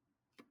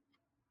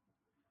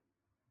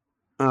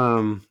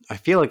 I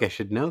feel like I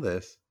should know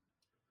this.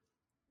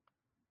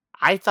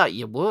 I thought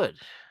you would.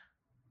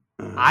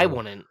 I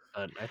wouldn't,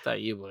 but I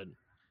thought you would.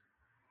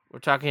 We're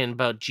talking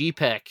about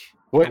G-Peck,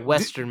 a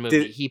Western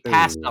movie. He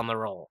passed on the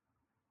role.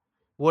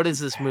 What is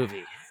this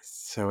movie?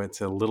 So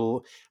it's a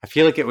little... I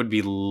feel like it would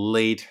be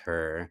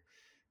later.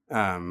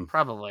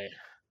 Probably.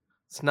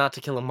 It's not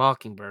To Kill a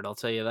Mockingbird, I'll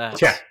tell you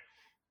that. Yeah.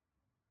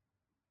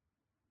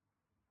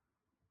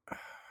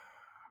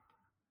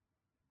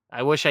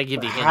 I wish I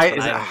give you hints.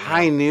 Is it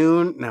High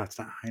Noon? No, it's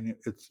not High Noon.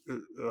 It's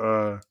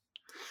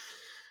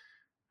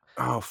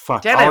oh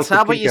fuck. Dennis,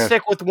 how about you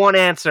stick with one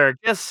answer?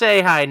 Just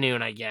say High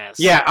Noon, I guess.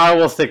 Yeah, I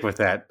will stick with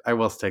that.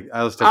 I'll stick.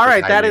 All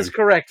right, that is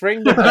correct.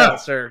 Ring the bell,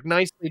 sir.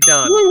 Nicely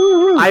done.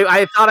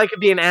 I thought I could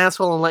be an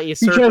asshole and let you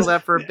circle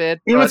that for a bit.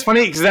 You know what's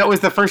funny? Because that was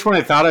the first one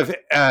I thought of.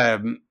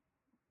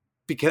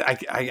 Because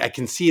I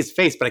can see his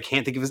face, but I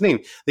can't think of his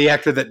name. The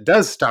actor that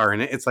does star in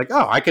it, it's like,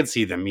 oh, I could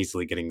see them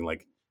easily getting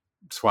like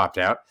swapped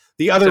out.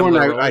 The other one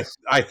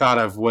I thought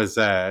of was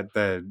the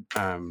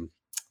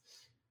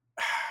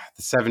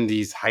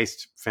 70s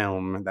heist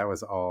film that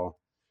was all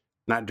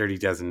not Dirty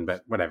Dozen,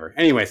 but whatever.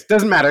 Anyways,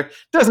 doesn't matter.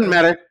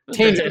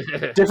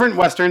 Tangent, different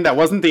Western. That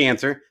wasn't the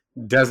answer.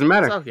 Doesn't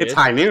matter. It's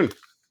High Noon.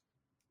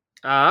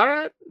 All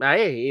right.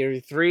 Hey, you're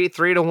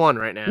 3-1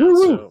 right now.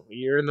 Woo-hoo. So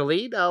you're in the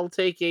lead. I'll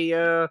take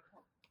a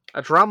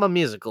drama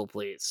musical,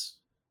 please.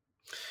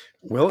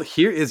 Well,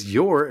 here is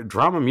your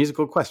drama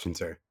musical question,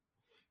 sir.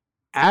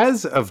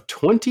 As of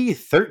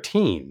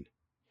 2013,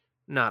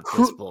 not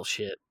this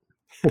bullshit.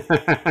 You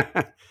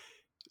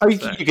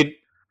could,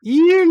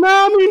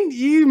 I mean,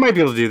 you might be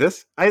able to do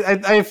this.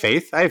 I have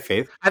faith. I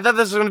thought this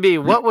was going to be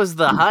what was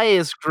the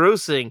highest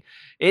grossing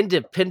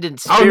independent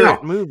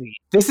spirit movie.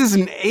 This is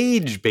an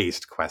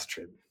age-based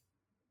question.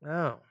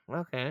 Oh,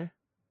 okay.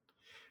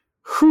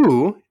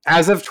 Who,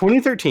 as of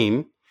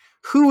 2013,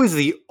 who is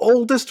the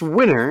oldest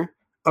winner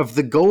of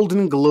the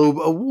Golden Globe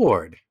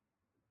Award?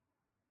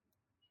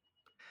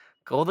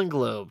 Golden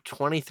Globe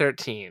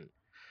 2013.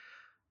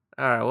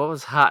 All right, what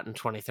was hot in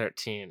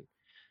 2013?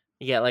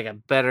 You got like a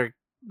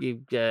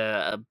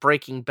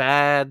Breaking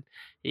Bad.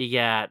 You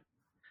got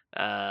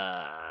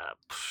I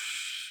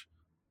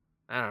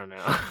don't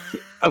know.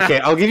 Okay,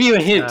 I'll give you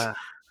a hint.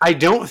 I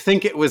don't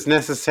think it was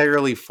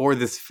necessarily for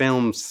this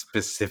film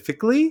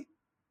specifically.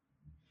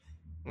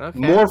 Okay.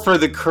 More for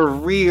the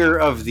career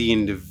of the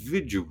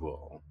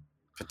individual,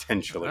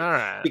 potentially. All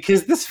right.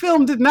 Because this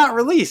film did not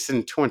release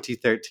in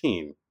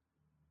 2013.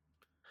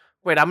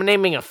 Wait, I'm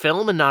naming a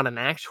film and not an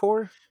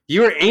actor?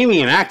 You were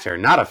aiming an actor,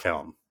 not a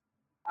film.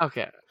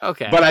 Okay.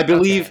 But I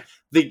believe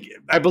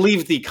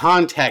the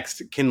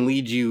context can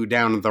lead you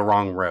down the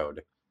wrong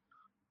road.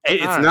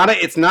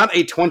 It's not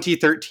a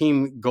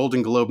 2013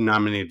 Golden Globe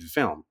nominated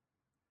film.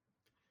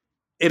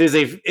 It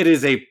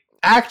is a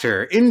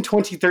actor in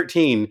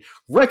 2013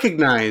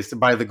 recognized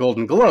by the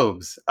Golden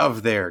Globes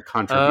of their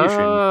contribution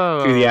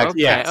to the act. Okay,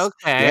 yes.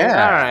 Okay.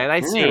 Yeah. All right. I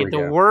see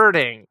the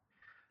wording.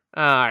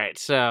 All right.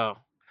 So, all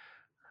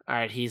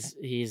right. He's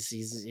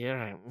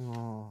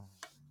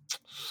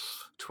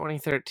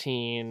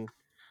 2013.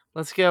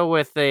 Let's go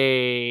with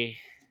the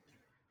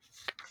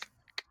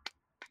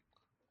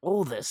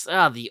oldest.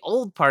 The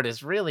old part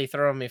is really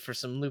throwing me for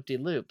some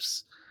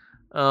loop-de-loops.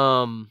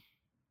 And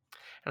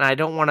I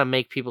don't want to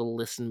make people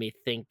listen to me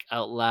think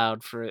out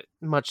loud for it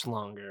much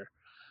longer.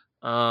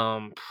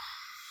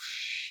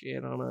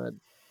 Shit on a.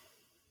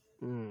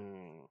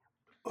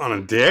 On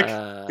a dick?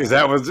 Is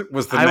that was the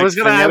I next was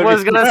gonna thing I out of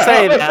was your- gonna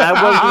say that. I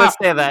was gonna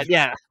say that.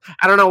 Yeah.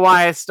 I don't know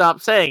why I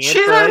stopped saying it,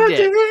 Shit but on I a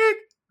did. dick!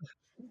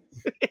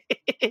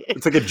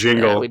 It's like a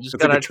jingle. we just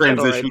It's got like a our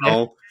jingle right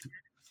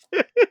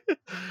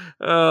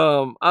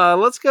transitional.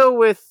 Let's go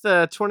with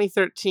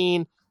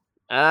 2013.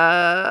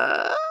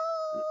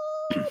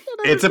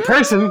 It's a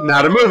person,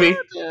 not a movie.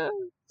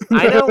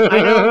 I know.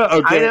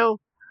 Okay. I know.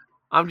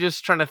 I'm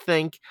just trying to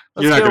think.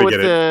 Let's You're not go gonna with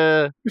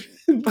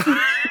get the.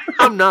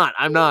 I'm not.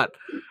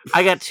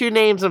 I got two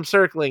names I'm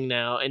circling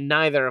now, and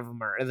neither of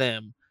them are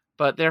them,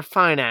 but they're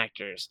fine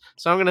actors.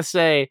 So I'm gonna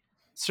say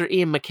Sir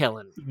Ian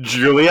McKellen.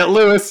 Juliette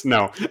Lewis.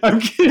 No, I'm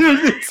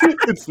kidding.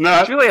 It's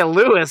not. Juliette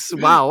Lewis.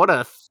 Wow, what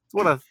a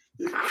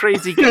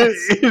crazy guess.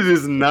 It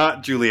is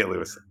not Juliette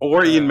Lewis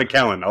or Ian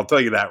McKellen. I'll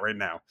tell you that right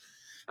now.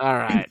 All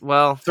right.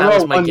 Well, that Throw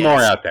was my one guess.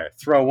 more out there.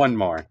 Throw one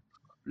more.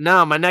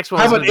 No, my next one.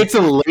 How was about gonna it's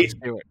a be lady?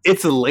 Stewart.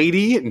 It's a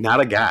lady, not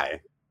a guy.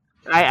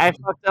 I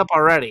fucked up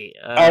already.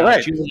 All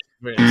right. Juliette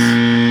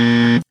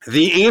Lewis.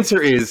 The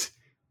answer is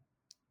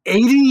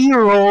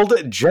 80-year-old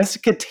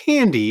Jessica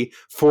Tandy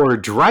for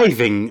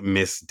Driving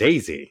Miss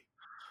Daisy.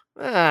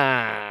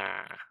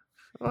 Wow.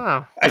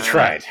 I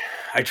tried.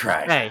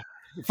 Hey,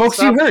 Folks,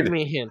 stop you heard. giving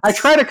me hints. I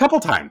tried a couple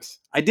times.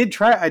 I did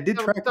try a Don't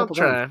couple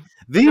try. times.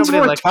 These Nobody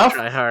were likes to tough.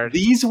 try hard.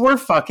 These were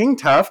fucking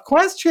tough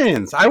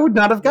questions. I would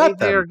not have got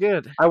They are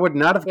them. good. I would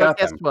not have Well, got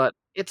guess them. what?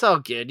 It's all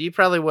good. You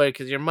probably would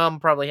because your mom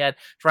probably had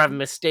Driving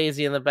Miss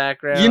Daisy in the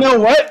background. You know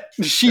what?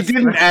 She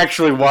didn't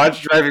actually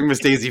watch Driving Miss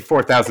Daisy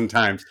 4,000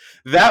 times.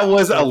 That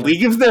was A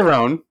League of Their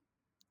Own.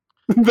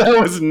 That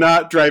was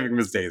not Driving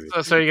Miss Daisy.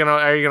 So are you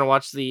gonna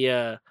watch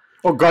the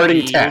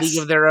Guarding the Tess.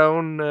 League of Their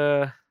Own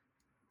new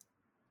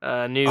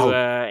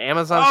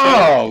Amazon show?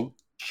 Oh,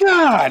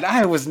 God.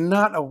 I was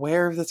not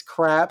aware of this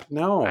crap.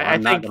 No, I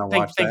I'm not going to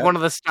watch think that. one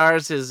of the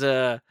stars is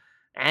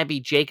Abby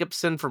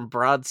Jacobson from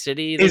Broad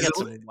City. They Is- got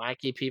some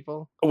wacky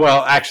people.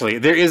 Well, actually,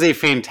 there is a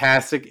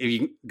fantastic, if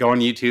you go on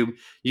YouTube,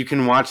 you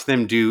can watch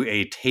them do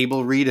a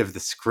table read of the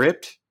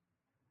script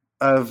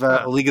of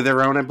A League of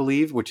Their Own, I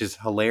believe, which is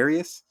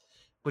hilarious.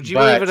 Would you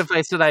But- believe it if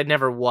I said I'd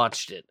never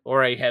watched it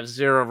or I have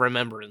zero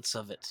remembrance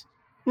of it?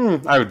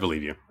 I would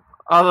believe you.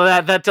 Although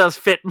that does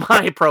fit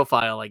my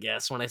profile, I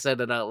guess, when I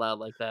said it out loud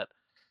like that.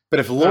 But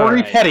if Lori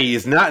right. Petty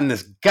is not in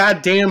this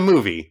goddamn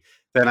movie,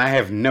 then I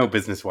have no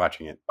business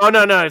watching it. Oh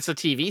no, it's a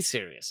TV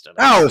series. dumbass.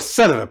 Oh,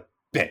 son of a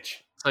bitch.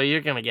 So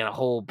you're gonna get a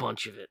whole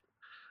bunch of it.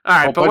 All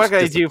right, Whole but what bunch can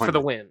I of do for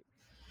the win?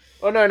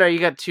 Oh no, you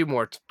got two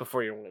more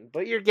before your win,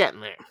 but you're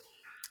getting there.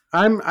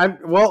 I'm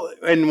well,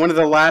 in one of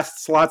the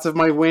last slots of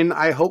my win,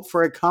 I hope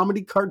for a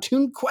comedy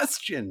cartoon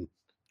question.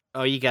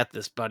 Oh, you got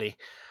this, buddy.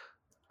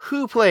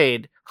 Who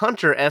played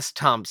Hunter S.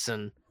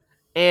 Thompson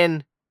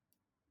in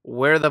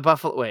Where the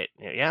Buffalo? Wait,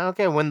 yeah,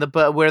 okay.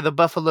 Where the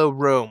Buffalo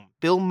Roam?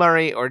 Bill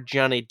Murray or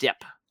Johnny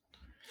Depp?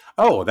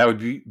 Oh, that would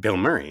be Bill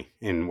Murray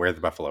in Where the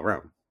Buffalo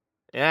Roam.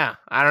 Yeah,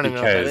 I don't even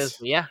know what that Because- is.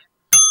 But yeah,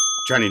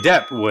 Johnny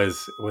Depp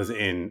was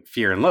in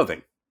Fear and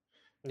Loathing.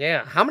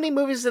 yeah. How many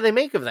movies did they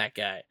make of that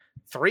guy?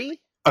 3?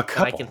 A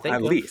couple, can think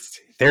at of. least.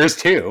 There's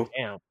 2.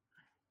 Damn.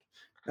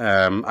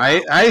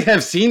 I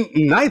have seen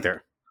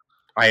neither.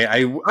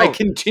 I Oh.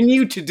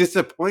 continue to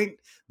disappoint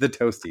the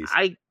toasties.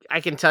 I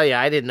can tell you,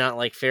 I did not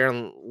like Fear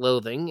and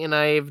Loathing, and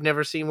I've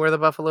never seen Where the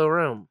Buffalo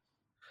Roam.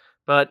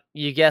 But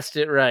you guessed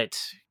it right.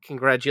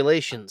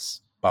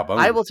 Congratulations. Ba-boom.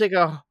 I will take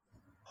a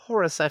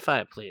horror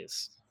sci-fi,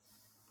 please.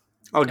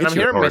 I'll And get I'm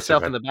you a hearing horror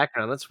myself sci-fi. in the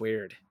background. That's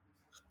weird.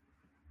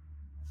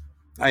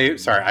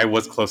 Sorry, I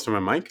was close to my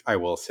mic. I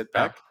will sit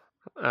back.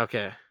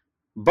 Okay.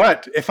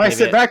 But if I Maybe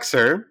sit I- back,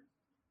 sir,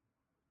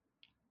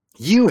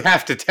 you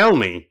have to tell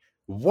me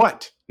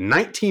what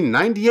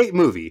 1998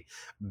 movie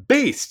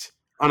based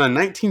on a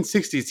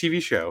 1960s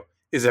TV show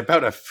is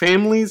about a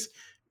family's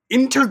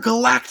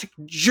intergalactic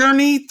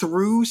journey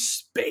through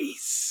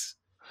space.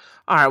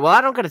 All right. Well,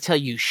 I don't got to tell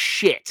you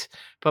shit,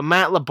 but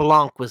Matt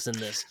LeBlanc was in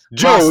this.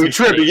 Joey Boston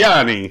Space.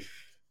 Tribbiani.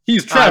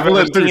 He's I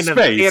remember traveling through seeing it in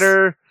the space.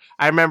 theater.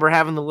 I remember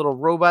having the little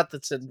robot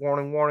that said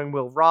 "Warning, warning,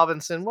 Will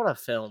Robinson." What a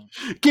film!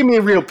 Give me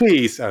a real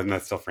piece. Oh,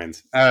 that's still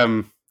Friends.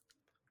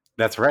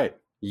 That's right.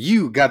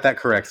 You got that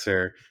correct,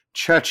 sir.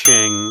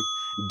 Cha-ching.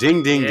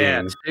 Ding, ding,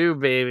 Yeah, ding. 2,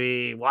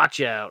 baby.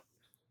 Watch out.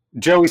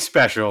 Joey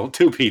Special,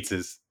 2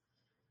 pizzas.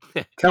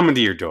 Coming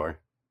to your door.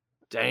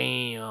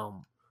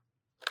 Damn.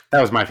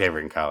 That was my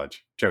favorite in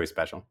college. Joey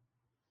Special.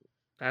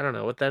 I don't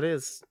know what that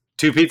is.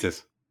 2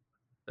 pizzas.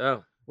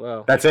 Oh,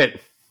 well, That's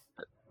it.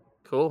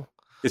 cool.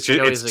 It's just,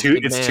 Joey's it's a two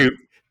big it's man.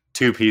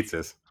 two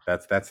pizzas.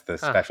 That's the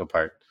Huh. special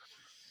part.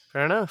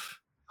 Fair enough.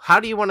 How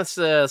do you want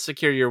to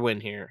secure your win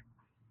here?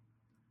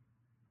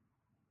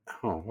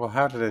 Oh, well,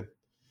 how did it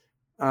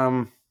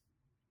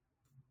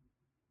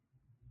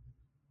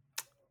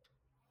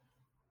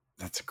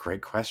That's a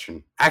great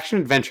question. Action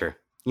adventure.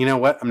 You know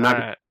what? All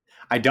right.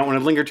 I don't want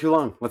to linger too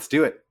long. Let's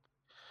do it.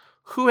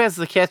 Who has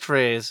the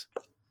catchphrase,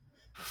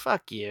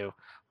 "Fuck you"?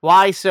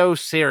 Why so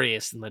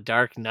serious in the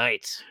Dark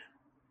Knight?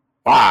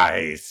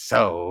 Why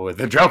so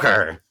the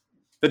Joker?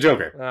 The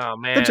Joker. Oh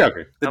man, The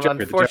Joker. The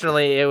Joker.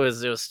 Unfortunately, it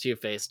was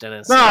Two-Face,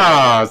 Dennis.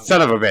 Oh,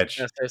 son of a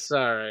bitch! I'm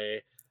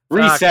sorry.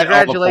 Reset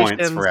all the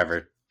points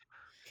forever.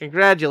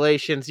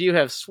 Congratulations, you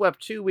have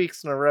swept 2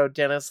 weeks in a row,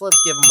 Dennis. Let's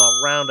give him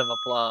a round of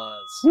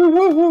applause. Woo,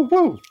 woo, woo,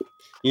 woo.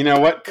 You know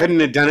what?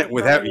 Couldn't have done it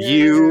without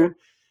you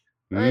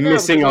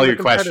missing all your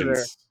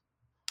questions.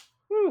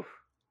 Whew.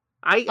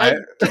 I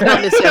did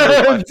not miss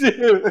every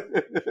question.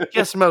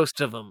 Just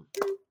most of them.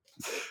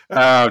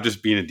 Oh,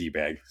 just being a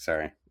D-bag.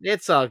 Sorry.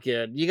 It's all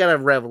good. You gotta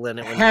revel in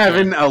it.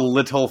 Having a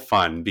little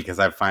fun because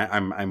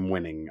I'm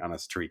winning on a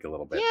streak a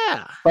little bit.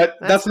 Yeah, but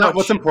that's not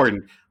what's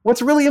important.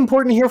 What's really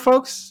important here,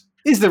 folks,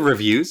 is the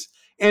reviews.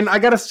 And I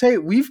gotta say,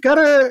 we got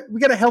a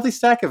healthy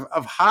stack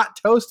of hot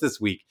toast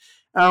this week.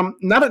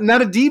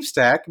 Not a deep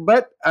stack,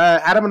 but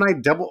Adam and I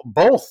double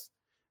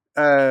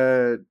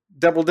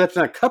dipped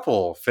in a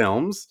couple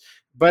films.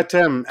 But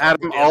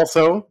Adam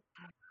also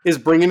is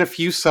bringing a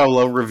few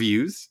solo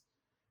reviews,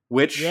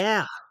 which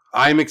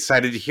I'm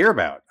excited to hear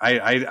about.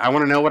 I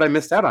want to know what I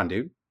missed out on,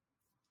 dude.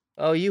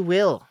 Oh, you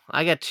will.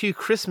 I got 2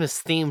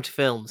 Christmas-themed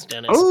films,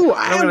 Dennis. Oh,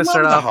 I'm going to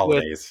start off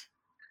holidays.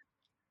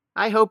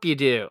 I hope you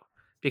do,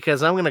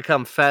 because I'm going to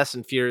come fast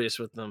and furious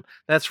with them.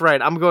 That's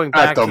right. I'm going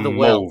back to the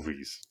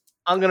movies.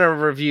 I'm going to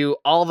review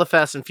all the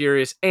Fast and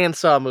Furious and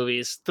Saw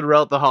movies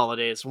throughout the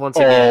holidays once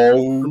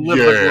again. Live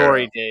the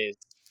glory days.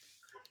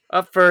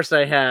 Up first,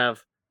 I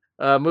have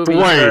a movie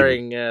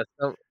starring...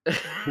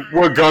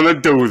 We're going to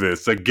do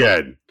this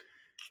again.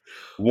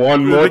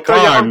 One more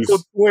time,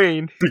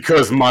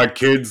 because my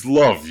kids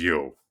love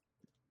you.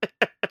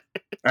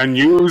 And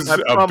use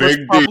a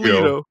big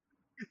deal.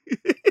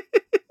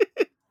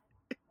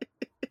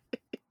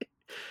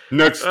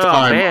 Next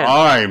time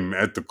I'm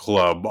at the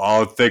club,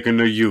 I'll take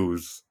a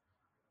use.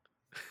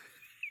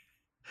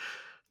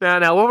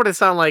 Now, what would it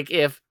sound like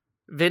if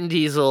Vin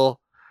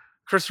Diesel,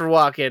 Christopher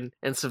Walken,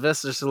 and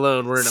Sylvester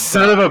Stallone were in a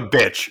Son of a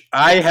bitch.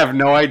 I have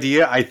no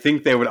idea. I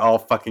think they would all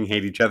fucking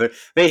hate each other.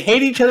 They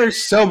hate each other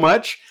so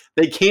much,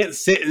 they can't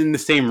sit in the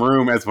same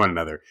room as one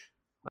another.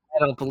 I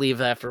don't believe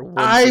that for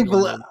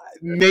one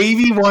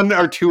maybe 1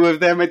 or 2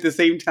 of them at the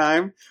same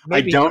time.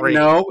 Maybe I don't 3.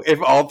 Know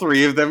if all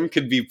 3 of them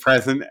could be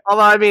present.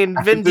 Although, I mean,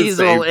 Vin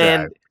Diesel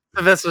and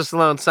Sylvester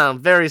Stallone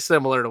sound very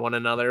similar to one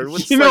another.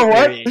 You know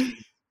what?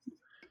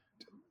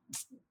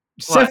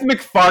 Seth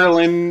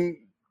MacFarlane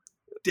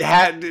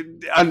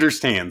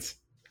understands.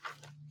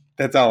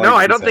 That's all. No,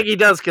 I don't think he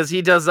does, because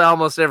he does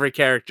almost every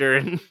character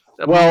in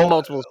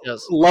multiple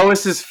shows.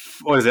 Lois's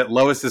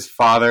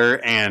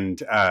father and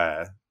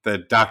the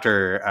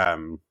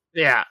doctor.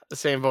 Yeah, the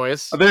same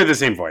voice. Oh, they're the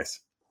same voice.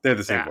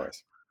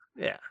 voice.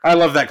 Yeah. I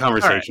love that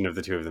conversation of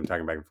the 2 of them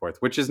talking back and forth,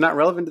 which is not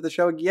relevant to the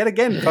show yet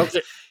again, folks.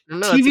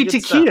 TV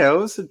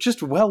taquitos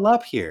just well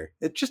up here.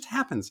 It just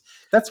happens.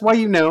 That's why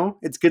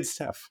it's good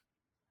stuff.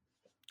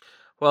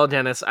 Well,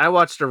 Dennis, I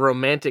watched a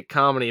romantic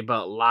comedy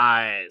about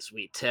lies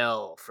we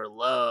tell for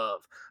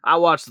love. I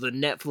watched the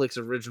Netflix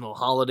original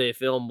holiday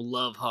film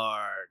Love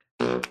Hard.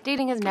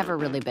 Dating has never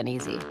really been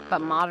easy,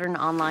 but modern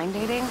online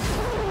dating,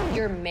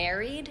 you're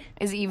married,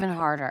 is even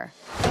harder.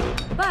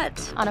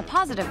 But on a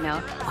positive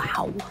note,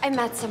 wow, I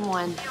met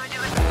someone.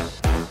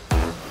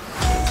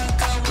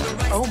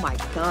 Oh my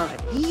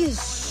God, he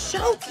is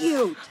so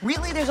cute.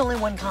 Really, there's only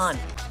one con.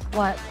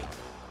 What?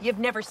 You've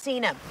never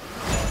seen him.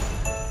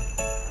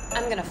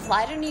 I'm gonna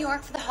fly to New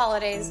York for the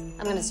holidays,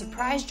 I'm gonna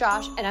surprise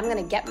Josh, and I'm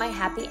gonna get my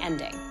happy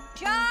ending.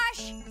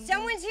 Josh,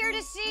 someone's here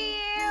to see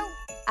you.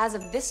 As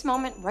of this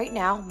moment right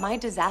now, my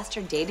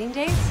disaster dating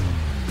days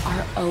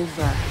are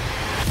over.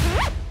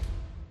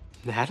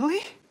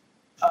 Natalie?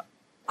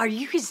 Are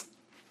you his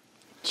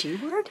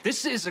G-word?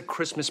 This is a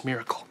Christmas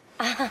miracle.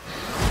 Look,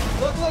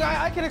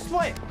 I can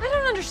explain. I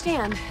don't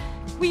understand.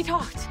 We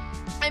talked.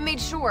 I made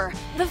sure.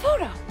 The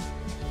photo.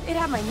 It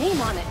had my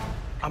name on it.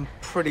 I'm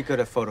pretty good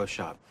at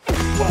Photoshop.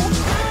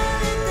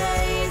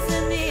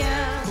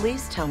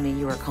 Please tell me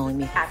you are calling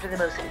me after the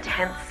most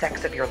intense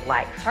sex of your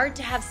life. Hard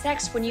to have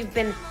sex when you've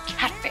been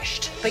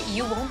catfished, but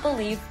you won't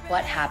believe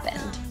what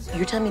happened.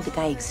 You're telling me the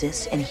guy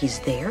exists and he's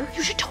there?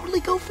 You should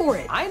totally go for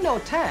it. I know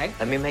Tag.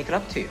 Let me make it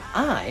up to you.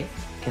 I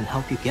can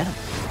help you get him.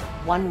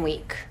 1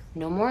 week.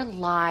 No more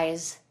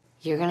lies.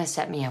 You're gonna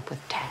set me up with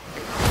Tag.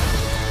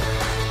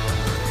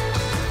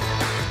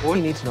 What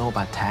you need to know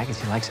about Tag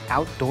is he likes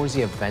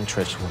outdoorsy,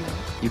 adventurous women.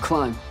 You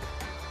climb.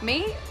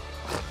 Me?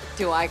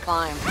 Do I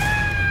climb?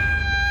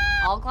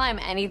 I'll climb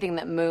anything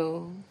that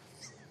moves.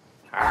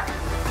 You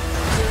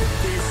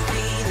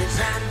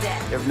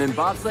ever been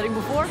bobsledding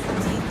before?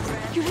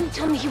 You didn't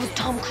tell me he was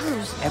Tom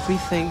Cruise.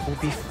 Everything will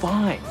be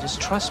fine. Just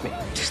trust me.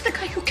 Just the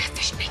guy who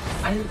catfished me.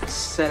 I didn't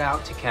set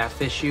out to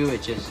catfish you.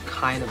 It just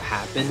kind of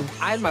happened.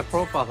 I had my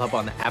profile up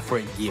on the app for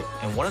a year,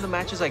 and one of the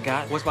matches I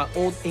got was my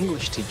old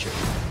English teacher.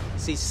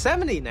 She's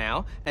 70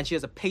 now, and she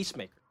has a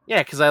pacemaker.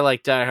 Yeah, because I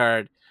like Die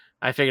Hard.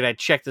 I figured I'd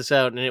check this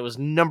out, and it was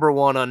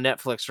 #1 on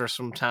Netflix for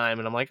some time,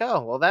 and I'm like,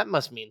 oh, well, that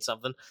must mean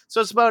something.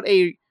 So it's about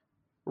a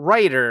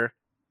writer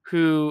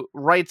who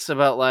writes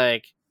about,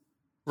 like,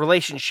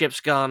 relationships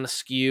gone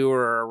askew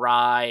or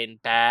awry,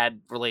 and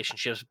bad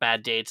relationships,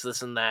 bad dates,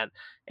 this and that.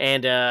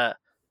 And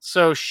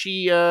so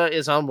she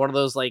is on one of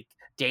those like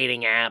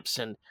dating apps,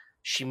 and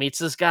she meets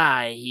this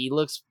guy. He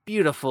looks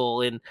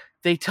beautiful, and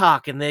they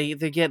talk, and they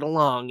get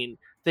along, and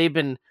they've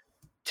been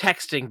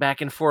texting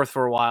back and forth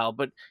for a while,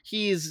 but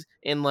he's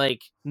in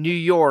like New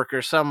York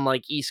or some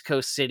like East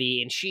Coast city,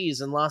 and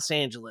she's in Los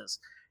Angeles.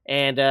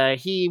 And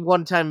he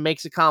one time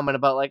makes a comment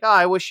about like, "Oh,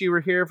 I wish you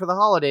were here for the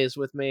holidays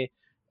with me."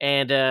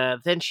 And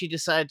then she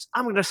decides,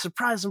 "I'm going to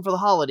surprise him for the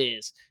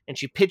holidays." And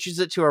she pitches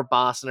it to her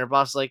boss, and her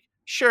boss is like,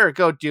 "Sure,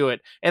 go do it."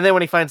 And then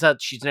when he finds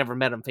out she's never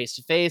met him face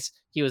to face,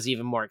 he was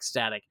even more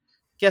ecstatic.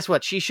 Guess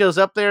what? She shows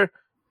up there,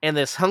 and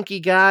this hunky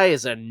guy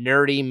is a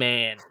nerdy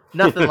man.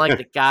 Nothing like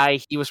the guy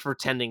he was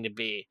pretending to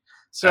be.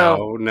 So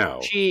oh, no.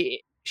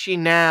 She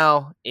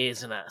now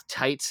is in a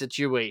tight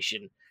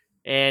situation.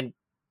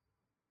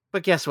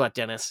 But guess what,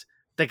 Dennis?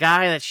 The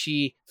guy that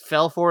she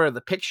fell for in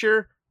the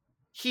picture,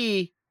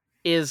 he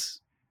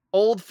is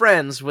old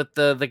friends with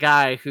the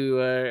guy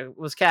who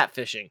was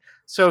catfishing.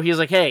 So he's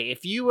like, "Hey,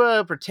 if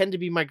you pretend to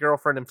be my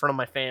girlfriend in front of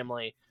my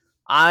family,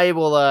 I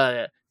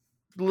will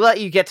let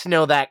you get to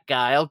know that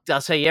guy. I'll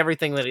tell you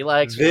everything that he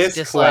likes, this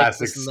dislikes,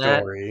 classic this and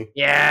story.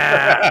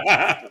 That."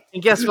 Yeah.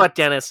 And guess what,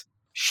 Dennis?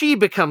 She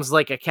becomes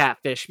like a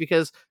catfish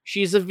because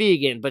she's a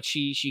vegan, but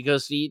she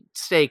goes to eat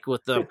steak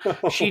with them.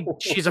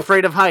 She's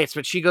afraid of heights,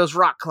 but she goes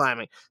rock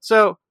climbing.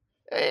 So,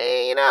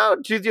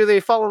 do they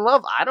fall in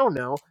love? I don't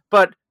know.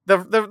 But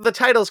the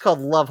title is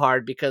called Love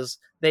Hard because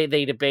they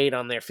debate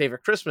on their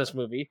favorite Christmas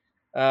movie.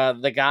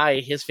 The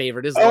guy, his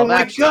favorite is Love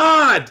Actually. Oh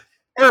my God!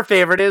 Her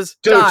favorite is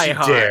Don't Die you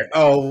Hard. dare!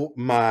 Oh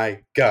my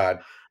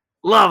God!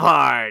 Love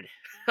Hard.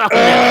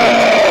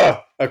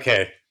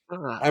 Okay,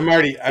 I'm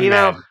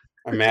mad.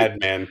 I'm mad,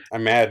 man.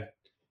 I'm mad.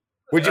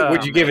 Would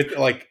you give it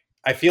like?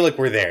 I feel like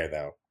we're there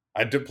though.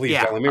 Please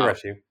don't let me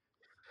rush you.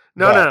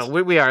 No.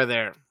 We are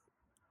there.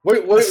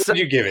 What would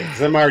you give it?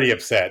 Because I'm already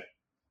upset.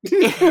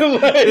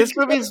 This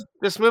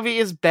movie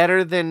is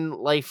better than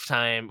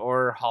Lifetime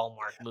or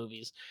Hallmark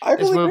movies.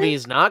 This movie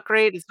is not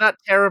great. It's not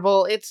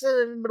terrible. It's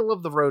a middle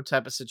of the road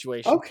type of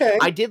situation. Okay.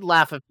 I did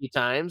laugh a few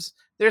times.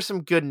 There's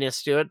some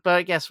goodness to it,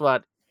 but guess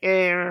what?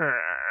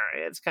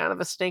 It's kind of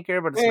a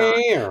stinker, but it's not.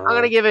 I'm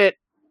gonna give it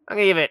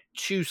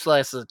 2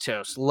 slices of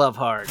toast. Love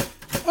Hard.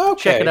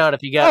 Okay. Check it out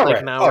if you got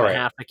an hour and a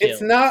half to kill.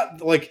 It's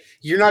not like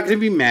you're not going to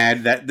be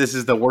mad that this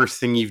is the worst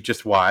thing you've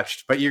just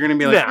watched, but you're going to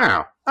be like,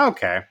 "Oh,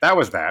 okay, that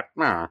was that."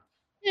 Oh.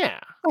 Yeah.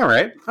 All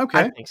right. Okay.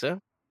 I think so.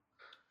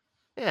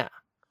 Yeah.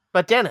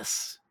 But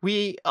Dennis,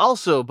 we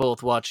also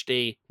both watched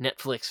a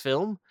Netflix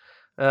film.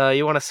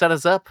 You want to set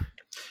us up?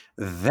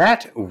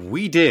 That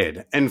we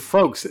did. And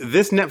folks,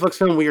 this Netflix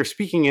film we are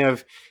speaking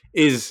of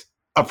is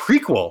a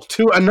prequel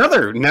to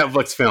another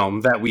Netflix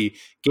film that we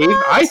gave,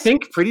 I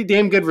think, pretty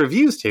damn good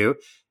reviews to.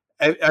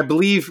 I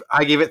believe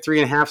I gave it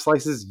 3.5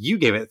 slices. You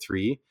gave it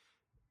 3.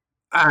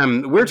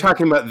 We're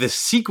talking about the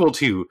sequel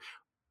to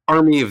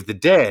Army of the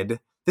Dead.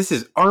 This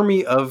is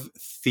Army of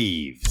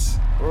Thieves.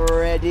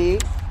 Ready,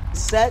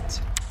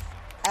 set,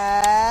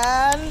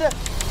 and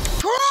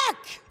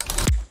crack!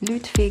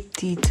 Ludwig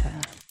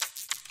Dieter,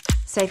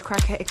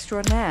 safecracker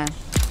extraordinaire.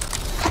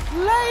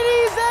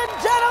 Ladies and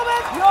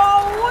gentlemen, your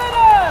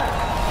winner!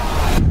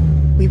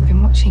 We've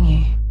been watching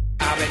you.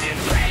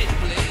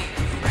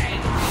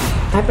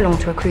 I belong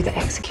to a crew that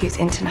executes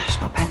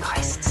international bank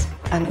heists,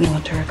 and we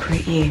want to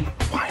recruit you.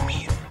 Why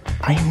me?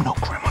 I am no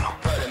criminal.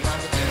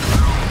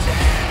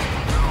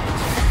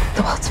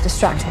 The world's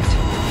distracted.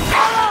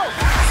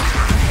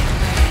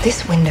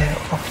 This window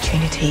of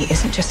opportunity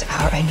isn't just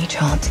our only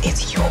chance,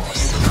 it's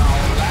yours.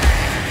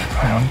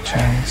 My only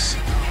chance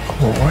of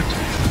what?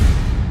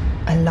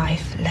 A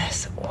life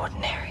less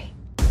ordinary.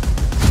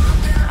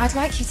 I'd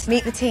like you to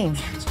meet the team.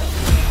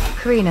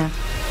 Karina,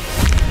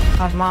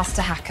 our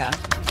master hacker.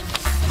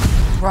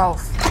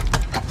 Rolf,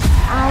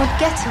 our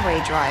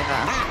getaway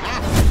driver.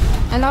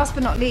 And last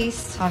but not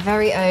least, our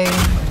very own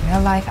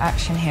real-life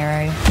action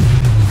hero,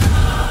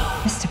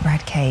 Mr.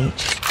 Brad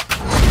Cage.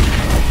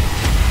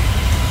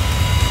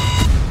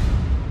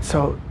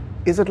 So,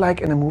 is it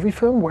like in a movie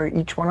film where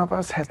each one of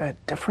us has a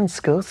different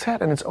skill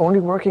set and it's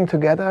only working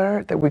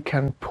together that we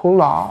can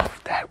pull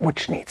off that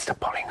which needs the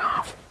pulling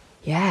off?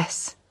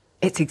 Yes,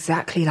 it's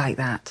exactly like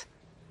that.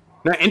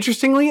 Now,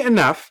 interestingly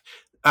enough,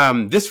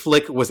 this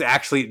flick was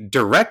actually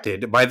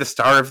directed by the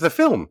star of the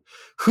film,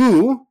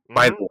 who,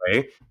 by the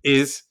way,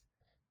 is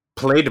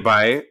played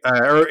by,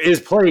 or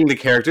is playing the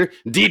character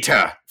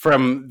Dieter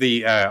from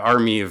the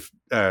Army of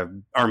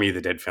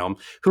the Dead film,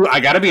 who, I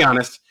gotta be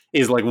honest,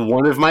 is like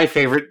one of my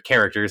favorite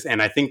characters,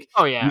 and I think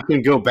you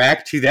can go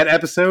back to that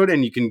episode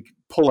and you can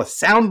pull a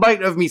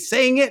soundbite of me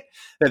saying it,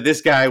 that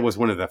this guy was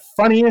one of the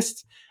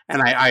funniest,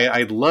 and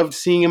I loved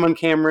seeing him on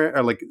camera,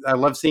 or like I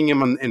love seeing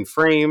him in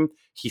frame.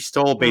 He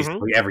stole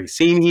basically every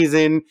scene he's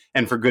in,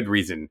 and for good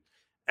reason.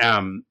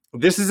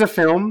 This is a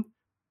film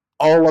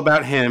all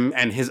about him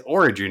and his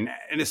origin,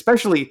 and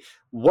especially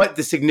what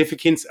the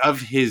significance of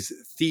his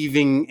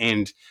thieving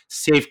and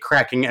safe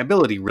cracking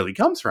ability really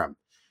comes from.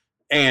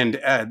 And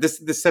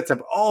this sets up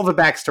all the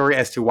backstory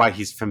as to why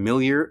he's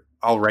familiar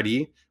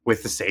already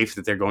with the safe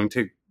that they're going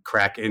to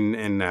crack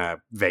in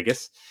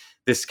Vegas.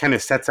 This kind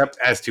of sets up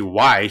as to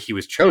why he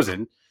was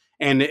chosen.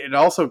 And it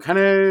also kind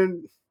of,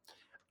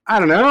 I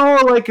don't know,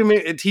 like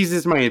it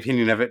teases my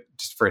opinion of it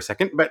just for a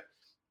second. But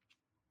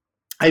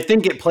I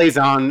think it plays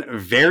on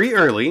very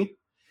early.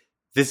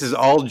 This is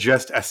all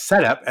just a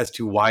setup as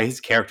to why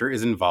his character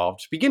is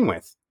involved to begin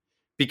with.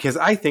 Because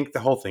I think the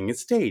whole thing is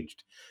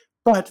staged.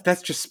 But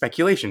that's just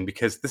speculation,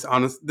 because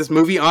this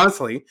movie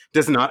honestly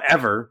does not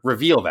ever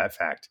reveal that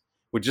fact,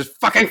 which is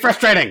fucking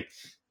frustrating.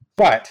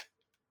 But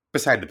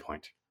beside the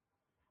point,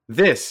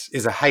 this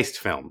is a heist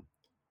film.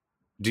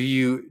 Do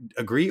you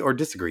agree or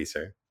disagree,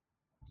 sir?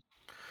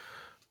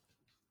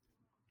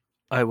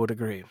 I would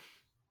agree.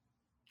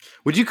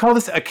 Would you call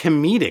this a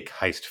comedic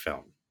heist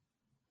film?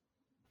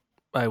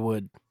 I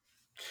would.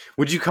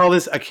 Would you call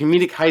this a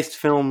comedic heist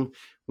film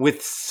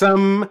with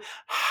some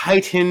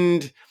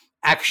heightened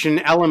action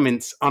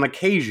elements on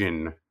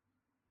occasion?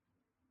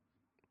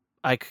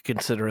 I could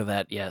consider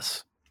that,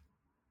 yes.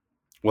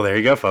 Well, there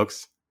you go,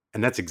 folks.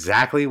 And that's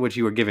exactly what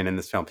you were given in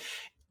this film.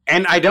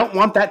 And I don't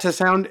want that to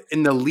sound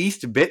in the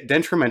least bit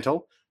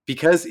detrimental,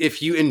 because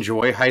if you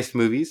enjoy heist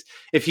movies,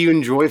 if you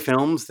enjoy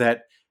films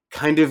that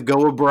kind of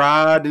go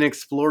abroad and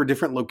explore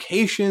different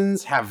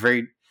locations, have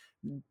very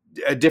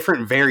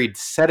different varied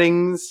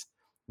settings,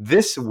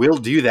 this will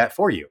do that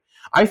for you.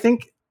 I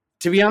think,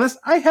 to be honest,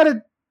 I had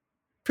a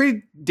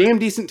pretty damn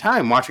decent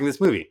time watching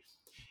this movie.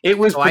 It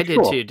was I did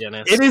cool. too,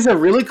 Dennis. It is a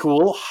really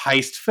cool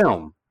heist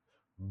film,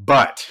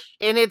 but...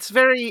 And it's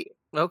very...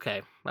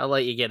 Okay, I'll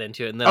let you get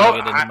into it, and then I'll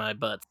get into my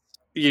butts.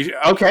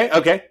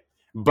 Okay.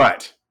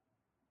 But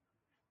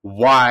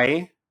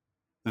why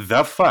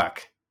the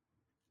fuck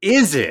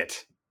is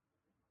it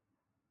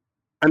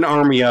an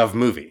Army of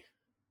movie?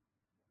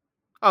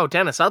 Oh,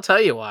 Dennis, I'll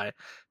tell you why.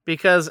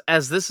 Because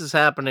as this is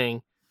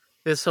happening,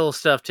 this whole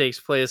stuff takes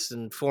place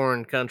in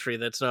foreign country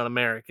that's not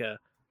America.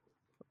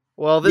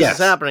 Well, this is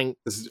happening.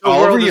 This is the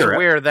all world over is Europe.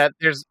 aware that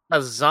there's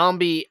a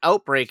zombie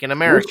outbreak in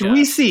America,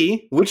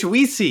 which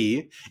we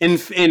see in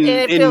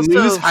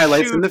news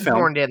highlights in the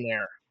film. In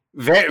there.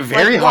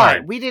 Very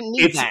hard. We didn't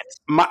need that.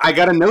 I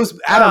got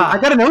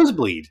a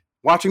nosebleed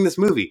watching this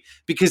movie,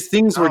 because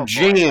things were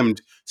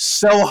jammed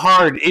so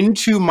hard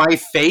into my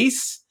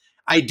face.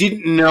 I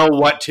didn't know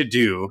what to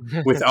do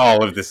with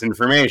all of this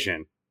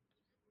information.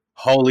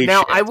 Holy shit.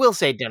 Now, I will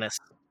say, Dennis,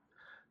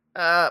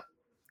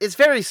 it's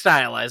very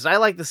stylized. I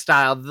like the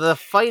style. The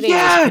fighting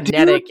is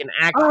kinetic and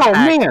action-packed. Oh,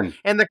 man.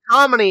 And the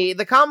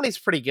comedy's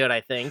pretty good,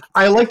 I think.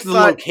 I liked the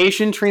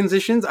location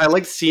transitions. I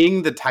liked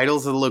seeing the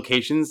titles of the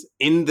locations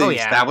in the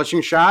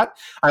establishing shot.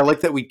 I like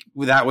that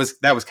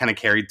that was kind of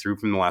carried through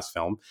from the last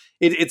film.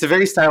 It's a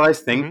very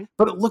stylized thing,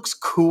 but it looks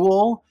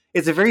cool.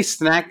 It's a very It's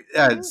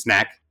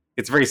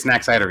very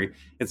Snack Snydery.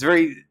 It's a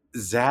very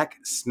Zack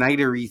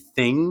Snydery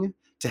thing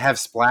to have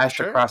splashed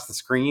across the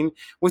screen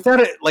without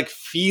it like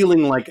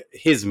feeling like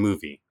his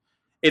movie.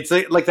 It's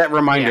like that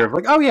reminder of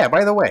like, oh yeah,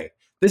 by the way,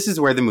 this is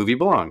where the movie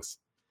belongs.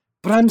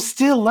 But I'm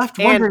still left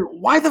wondering,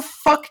 why the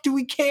fuck do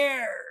we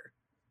care?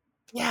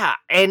 Yeah,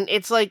 and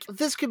it's like,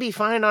 this could be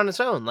fine on its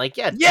own. Like,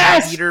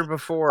 Peter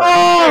before.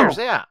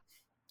 I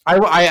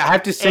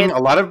have to sing a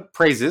lot of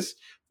praises.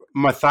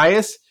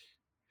 Matthias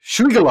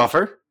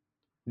Schweighöfer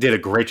did a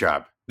great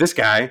job. This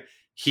guy,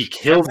 he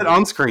killed it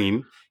on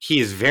screen. He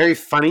is very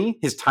funny.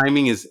 His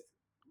timing is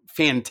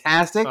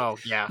fantastic. Oh,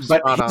 yeah.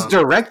 But his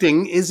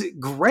directing is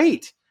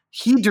great.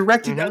 He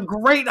directed a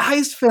great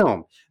heist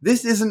film.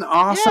 This is an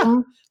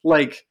awesome,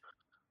 like,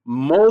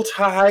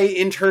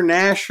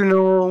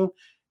 multi-international,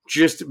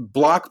 just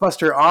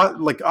blockbuster,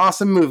 like,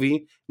 awesome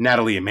movie.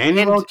 Natalie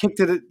Emmanuel kicked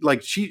it.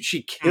 Like,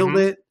 she killed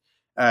it.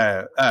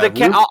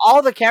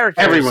 All the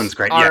characters everyone's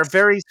great. Are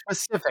very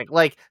specific.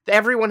 Like,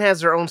 everyone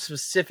has their own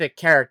specific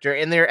character,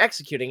 and they're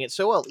executing it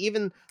so well.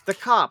 Even the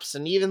cops,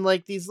 and even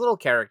like these little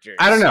characters.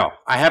 I don't know.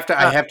 I have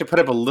to put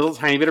up a little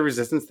tiny bit of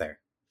resistance there.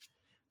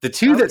 The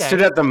two that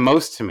stood out the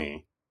most to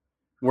me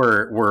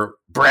were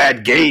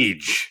Brad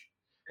Gage.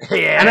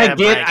 Yeah, and I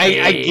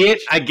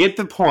get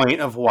the point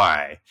of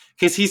why,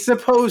 because he's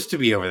supposed to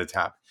be over the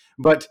top,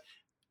 but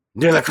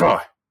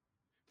Delacroix,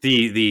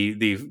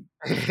 the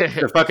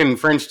fucking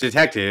French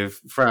detective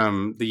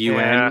from the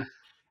UN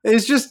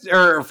is just,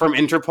 or from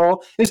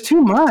Interpol, is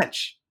too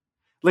much.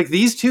 Like,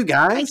 these two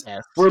guys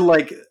were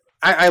like,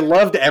 I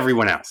loved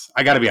everyone else.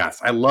 I gotta be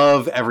honest. I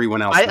love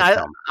everyone else in this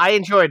film. I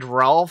enjoyed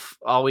Ralph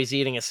always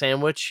eating a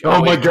sandwich.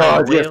 Oh my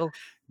god, yes.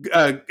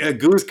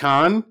 Goose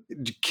Khan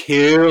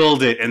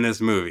killed it in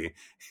this movie.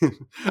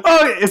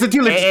 Oh, it's a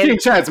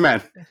two-legged chance,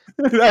 man.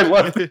 I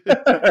love it.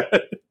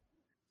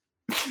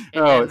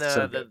 It's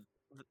so good.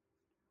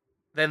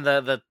 Then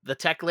the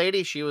tech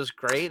lady, she was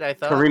great, I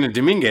thought. Karina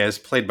Dominguez,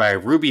 played by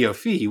Ruby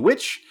O'Fee,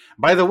 which,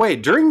 by the way,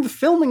 during the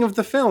filming of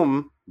the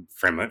film,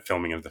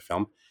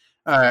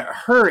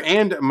 her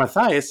and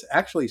Matthias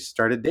actually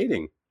started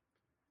dating.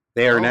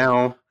 They are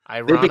now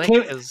ironic.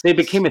 They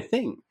became a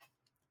thing.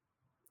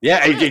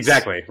 Yeah,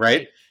 exactly,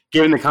 right?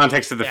 Given the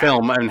context of the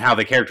film and how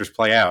the characters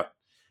play out.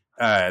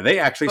 they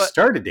actually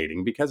started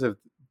dating because of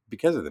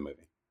the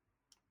movie.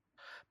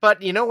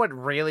 But you know what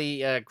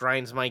really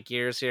grinds my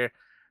gears here?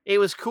 It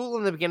was cool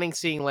in the beginning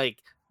seeing like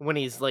when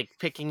he's like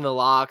picking the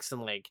locks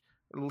and like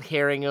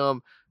hearing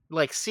them,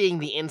 like seeing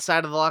the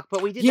inside of the lock.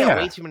 But we did that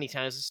way too many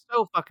times. It's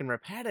so fucking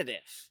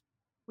repetitive.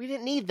 We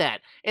didn't need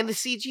that, and the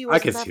CG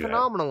wasn't that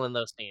phenomenal in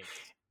those scenes.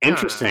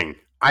 Interesting.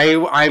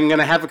 I'm going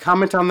to have a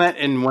comment on that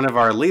in one of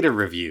our later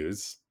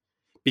reviews,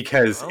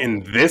 because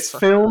in this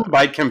film,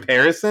 by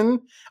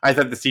comparison, I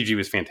thought the CG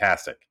was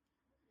fantastic.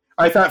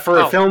 I thought for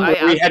a film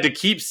where we had to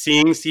keep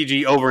seeing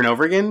CG over and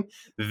over again,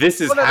 this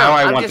is how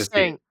I want to see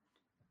it.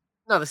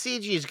 No, the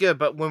CG is good,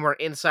 but when we're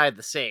inside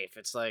the safe,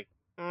 it's like,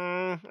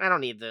 I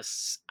don't need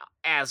this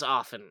as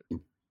often.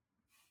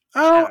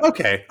 Oh,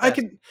 okay. I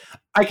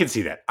can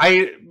see that.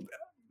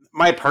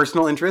 My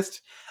personal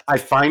interest, I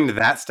find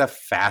that stuff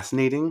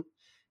fascinating.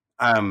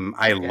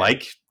 I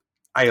like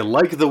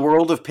the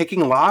world of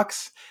picking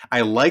locks.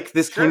 I like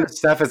this kind of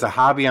stuff as a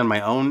hobby on my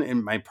own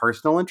in my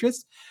personal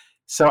interest.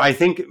 So I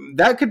think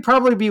that could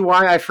probably be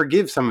why I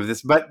forgive some of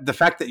this. But the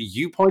fact that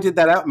you pointed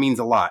that out means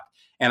a lot.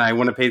 And I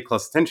want to pay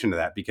close attention to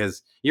that,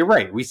 because you're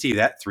right. We see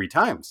that 3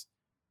 times,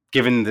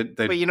 given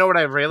but you know what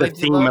I really the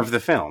theme of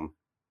the film.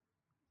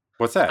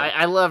 What's that?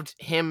 I loved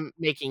him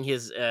making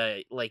his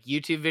like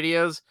YouTube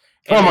videos.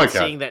 And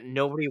seeing that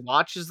nobody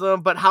watches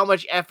them, but how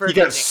much effort he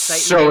got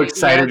so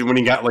excited when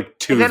he got like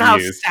 2 views. And then how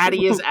sad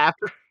he is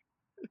after.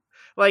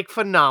 Like,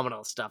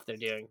 phenomenal stuff they're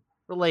doing.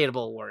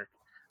 Relatable work.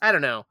 I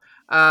don't know.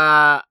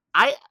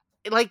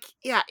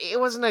 It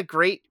wasn't a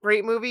great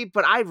movie,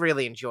 but I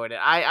really enjoyed it.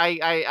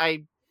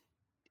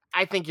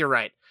 I think you're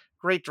right.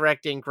 Great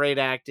directing, great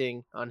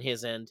acting on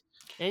his end.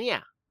 And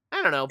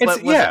I don't know,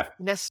 but was it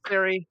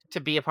necessary to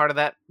be a part of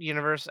that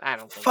universe? I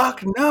don't think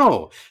so.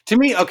 No. To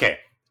me, okay,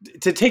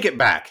 to take it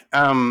back,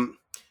 what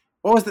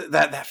was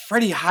that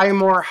Freddie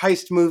Highmore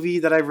heist movie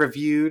that I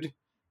reviewed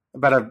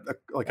about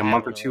a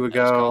month or 2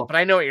 ago? But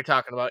I know what you're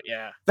talking about,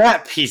 yeah.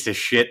 That piece of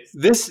shit.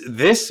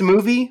 This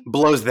movie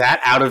blows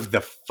that out of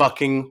the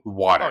fucking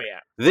water. Oh,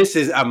 yeah. This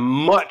is a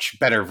much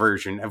better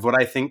version of what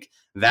I think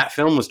that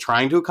film was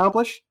trying to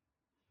accomplish.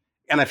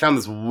 And I found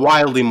this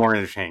wildly more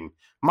entertaining.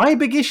 My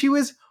big issue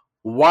is,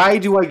 why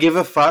do I give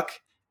a fuck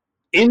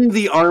in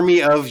the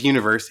Army of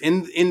universe,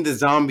 in the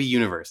zombie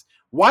universe?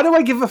 Why do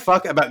I give a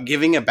fuck about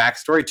giving a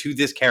backstory to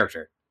this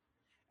character?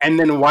 And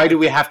then why do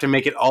we have to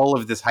make it all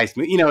of this heist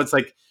movie? You know, it's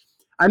like,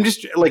 I'm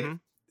just like,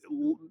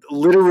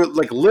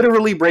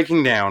 literally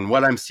breaking down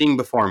what I'm seeing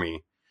before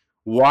me.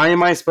 Why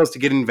am I supposed to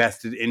get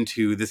invested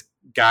into this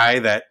guy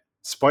that,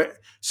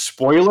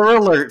 spoiler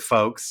alert,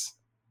 folks.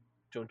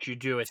 Don't you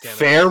do it, Dennis.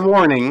 Fair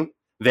warning.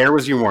 There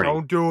was your warning.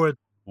 Don't do it.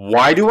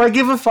 Why do I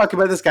give a fuck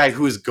about this guy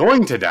who is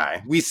going to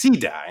die? We see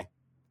die.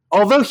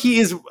 Although he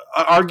is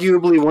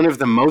arguably one of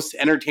the most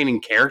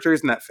entertaining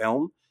characters in that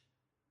film.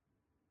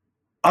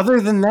 Other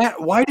than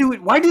that, why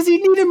does he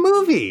need a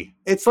movie?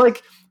 It's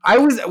like, I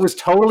was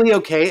totally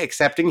okay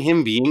accepting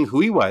him being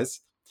who he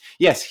was.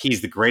 Yes,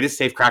 he's the greatest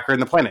safecracker in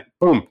the planet.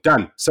 Boom,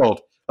 done,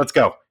 sold. Let's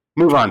go.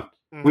 Move on.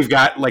 We've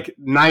got like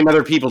 9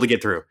 other people to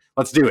get through.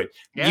 Let's do it.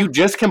 Yeah. You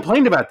just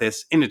complained about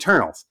this in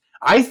Eternals.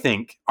 I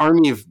think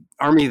Army of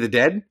the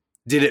Dead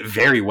did it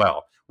very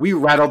well. We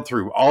rattled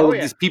through all of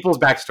these people's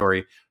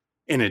backstory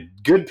in a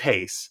good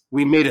pace.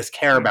 We made us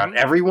care about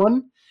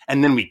everyone,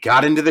 and then we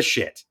got into the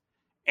shit.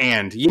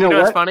 And you know what?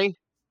 What's funny?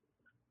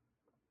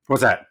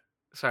 What's that?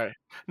 Sorry.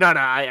 No,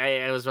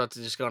 I was about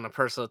to just go on a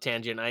personal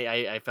tangent.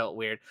 I felt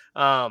weird.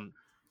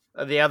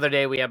 The other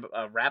day we had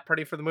a rap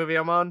party for the movie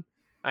I'm on.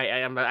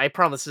 I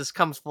promise this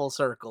comes full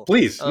circle.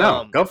 Please,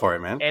 no, go for it,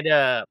 man.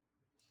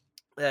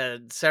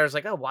 And Sarah's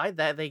like, "Oh, why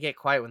that they get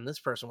quiet when this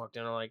person walked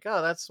in?" I'm like,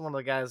 "Oh, that's one of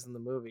the guys in the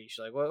movie." She's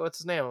like, "What's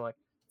his name?" I'm like,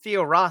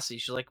 "Theo Rossi."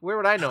 She's like, "Where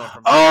would I know him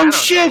from?" Oh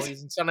shit!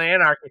 He's in Son of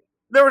Anarchy.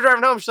 They were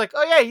driving home. She's like,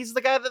 "Oh yeah, he's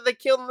the guy that they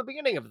killed in the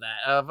beginning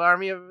of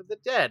Army of the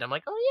Dead." I'm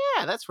like, "Oh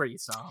yeah, that's where you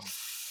saw him."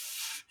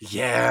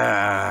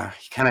 Yeah,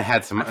 he kind of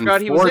had some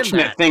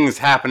unfortunate things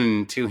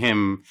happen to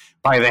him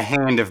by the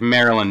hand of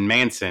Marilyn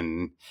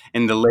Manson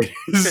in the later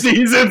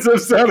seasons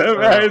of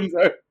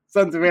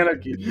Sons of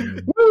Anarchy.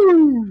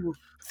 Woo!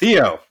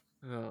 Theo,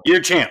 you're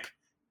a champ.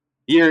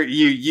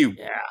 You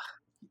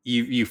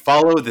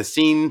follow the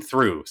scene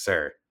through,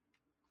 sir.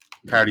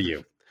 Proud of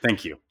you.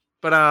 Thank you.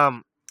 But I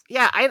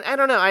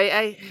don't know.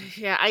 I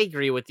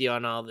agree with you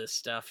on all this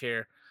stuff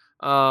here.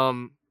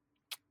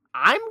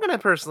 I'm going to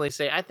personally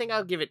say, I think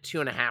I'll give it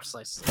 2.5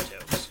 slices of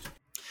toast.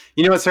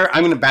 You know what, sir?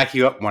 I'm going to back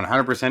you up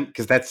 100%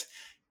 because that's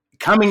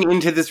coming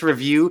into this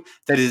review.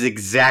 That is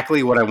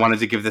exactly what I wanted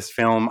to give this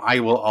film.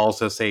 I will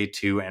also say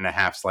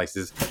 2.5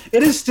 slices.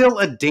 It is still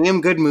a damn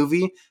good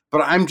movie,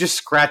 but I'm just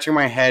scratching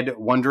my head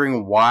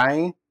wondering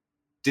why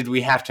did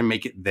we have to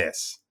make it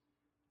this?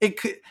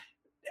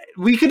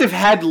 We could have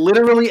had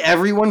literally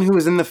everyone who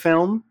was in the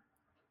film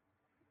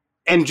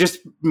and just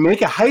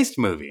make a heist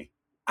movie.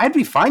 I'd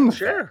be fine with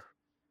that.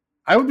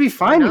 I would be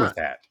fine with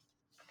that.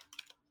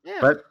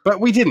 Yeah. But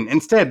we didn't.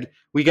 Instead,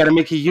 we got to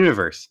make a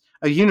universe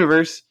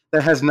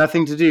that has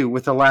nothing to do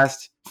with the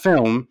last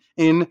film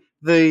in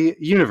the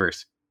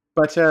universe.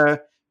 But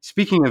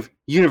speaking of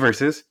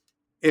universes,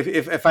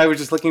 if I was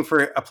just looking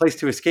for a place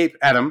to escape,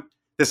 Adam,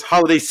 this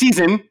holiday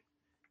season,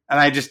 and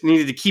I just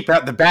needed to keep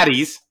out the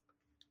baddies,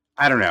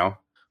 I don't know.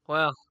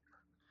 Well,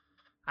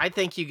 I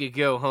think you could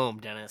go home,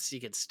 Dennis. You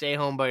could stay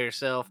home by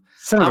yourself.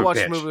 Son of I a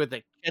watched bitch. a movie with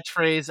a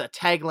catchphrase, a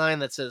tagline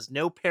that says,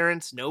 "No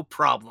parents, no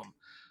problem."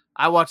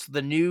 I watched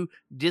the new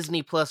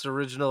Disney Plus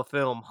original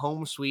film,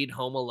 Home Sweet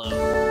Home Alone.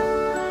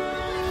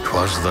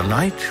 'Twas the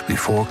night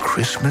before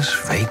Christmas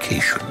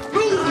vacation.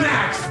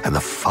 And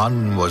the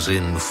fun was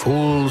in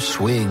full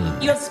swing.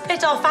 You have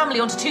split our family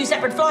onto 2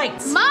 separate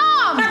flights.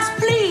 Mom! Max,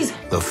 please!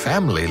 The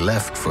family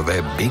left for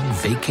their big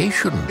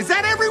vacation. Is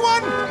that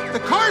everyone? The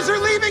cars are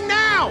leaving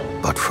now!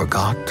 But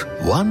forgot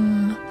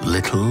one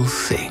little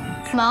thing.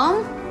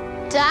 Mom?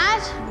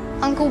 Dad?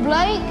 Uncle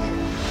Blake?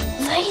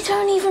 They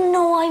don't even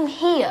know I'm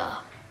here.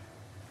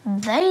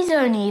 They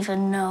don't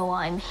even know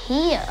I'm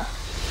here.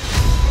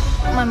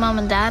 My mum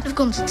and dad have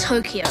gone to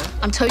Tokyo.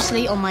 I'm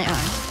totally on my own.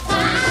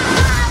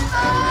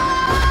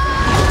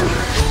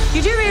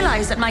 You do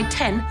realise that my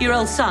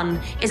 10-year-old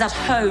son is at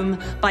home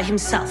by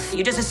himself.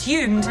 You just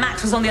assumed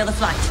Max was on the other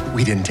flight.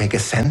 We didn't take a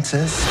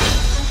census.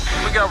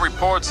 We got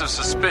reports of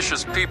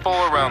suspicious people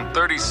around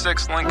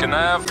 36 Lincoln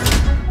Ave.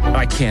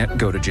 I can't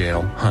go to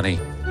jail, honey.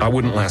 I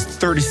wouldn't last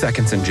 30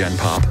 seconds in Gen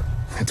Pop.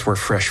 It's where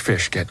fresh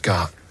fish get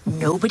got.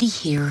 Nobody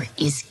here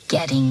is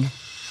getting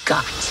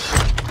got.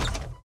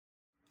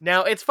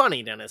 Now, it's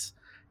funny, Dennis.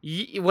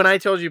 When I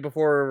told you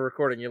before we were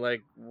recording, you're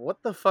like,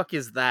 what the fuck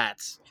is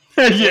that?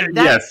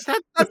 Yes.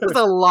 That's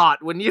a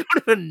lot when you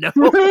don't even know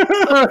what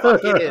the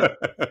fuck it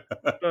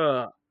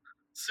is.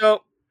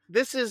 So,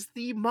 this is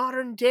the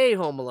modern day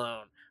Home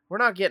Alone. We're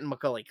not getting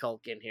Macaulay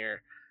Culkin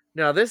here.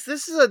 No, this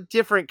is a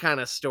different kind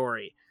of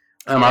story.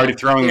 I'm already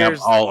throwing up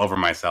all over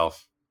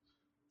myself.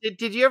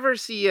 Did you ever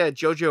see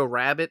Jojo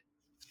Rabbit?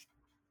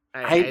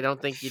 I don't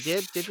think you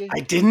did you? I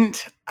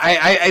didn't.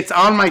 It's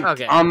on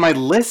my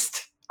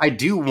list. I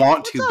do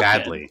want to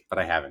badly, but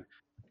I haven't.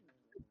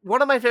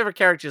 One of my favorite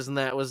characters in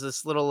that was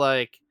this little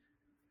boy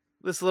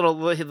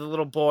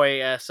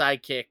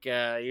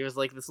sidekick. He was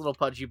like this little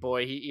pudgy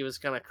boy. He was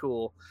kind of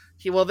cool.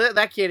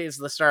 That kid is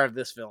the star of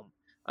this film.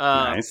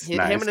 Nice.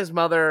 Him and his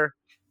mother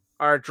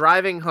are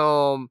driving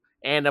home,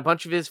 and a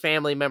bunch of his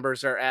family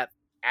members are at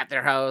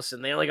their house,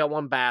 and they only got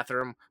one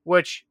bathroom,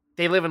 which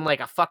they live in like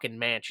a fucking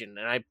mansion,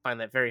 and I find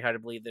that very hard to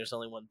believe there's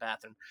only one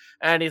bathroom.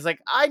 And he's like,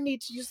 I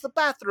need to use the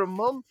bathroom,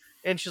 Mom.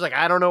 And she's like,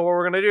 I don't know what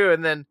we're going to do.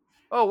 And then,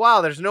 oh,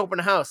 wow, there's an open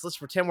house. Let's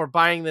pretend we're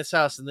buying this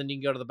house, and then you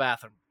can go to the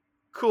bathroom.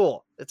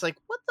 Cool. It's like,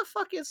 what the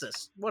fuck is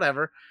this?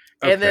 Whatever.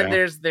 Okay. And then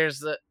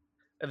there's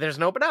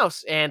an open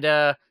house,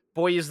 and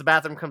boy uses the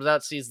bathroom, comes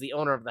out, sees the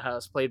owner of the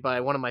house, played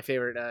by one of my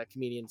favorite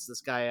comedians,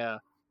 this guy,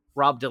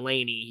 Rob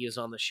Delaney. He was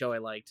on the show I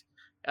liked.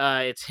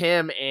 It's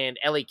him and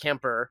Ellie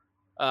Kemper.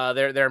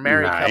 They're a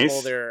married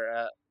couple.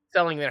 They're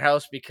selling their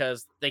house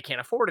because they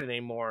can't afford it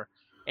anymore.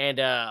 And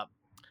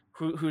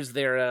who's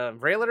their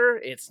realtor?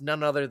 It's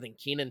none other than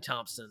Kenan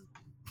Thompson.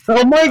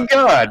 Oh my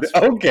god!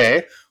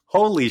 Okay,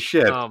 holy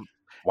shit!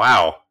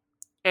 Wow.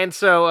 And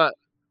so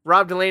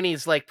Rob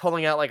Delaney's like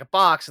pulling out like a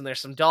box, and there's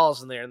some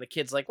dolls in there, and the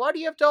kid's like, "Why do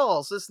you have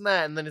dolls? This and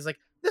that." And then he's like,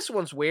 "This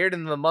one's weird."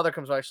 And the mother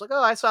comes by, she's like,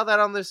 "Oh, I saw that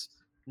on this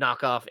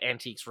knockoff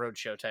Antiques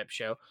Roadshow type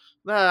show,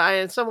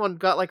 and someone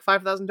got like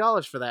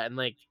 $5,000 for that." And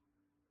like,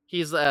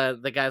 he's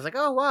the guy's like,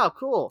 "Oh wow,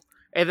 cool."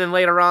 And then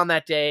later on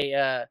that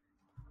day,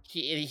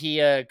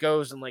 he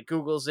goes and like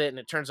Googles it, and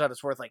it turns out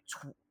it's worth like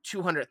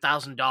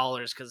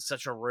 $200,000 because it's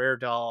such a rare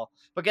doll.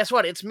 But guess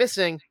what? It's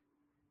missing,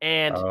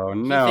 and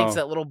he thinks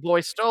that little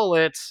boy stole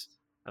it.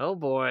 Oh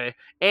boy!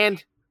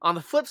 And on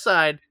the flip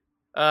side,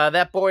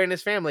 that boy and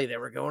his family, they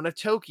were going to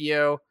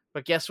Tokyo,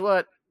 but guess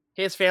what?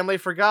 His family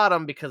forgot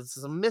him because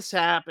it's a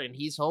mishap, and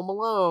he's home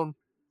alone.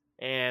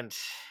 And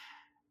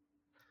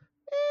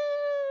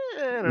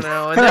I don't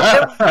know.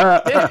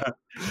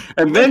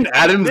 And then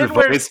Adam's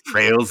voice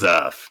trails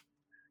off.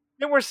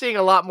 Then we're seeing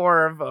a lot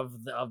more of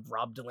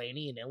Rob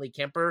Delaney and Ellie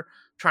Kemper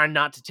trying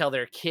not to tell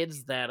their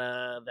kids that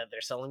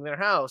they're selling their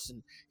house,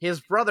 and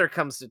his brother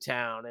comes to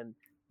town, and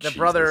the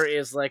brother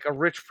is like a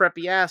rich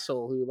preppy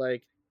asshole who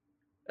like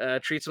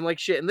treats him like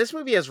shit. And this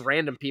movie has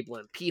random people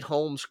in: Pete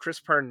Holmes, Chris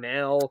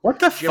Parnell, what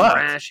the Jim fuck?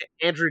 Rash,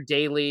 Andrew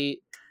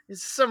Daly.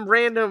 It's some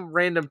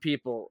random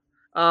people.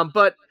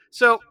 But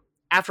so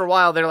after a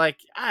while, they're like,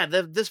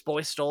 this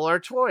boy stole our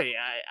toy.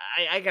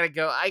 I gotta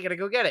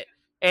go get it.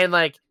 And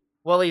like,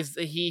 well,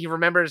 he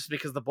remembers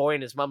because the boy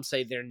and his mom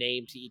say their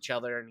name to each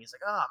other, and he's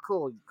like, oh,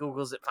 cool. He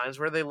Googles it, finds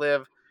where they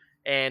live,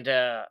 and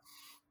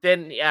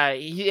then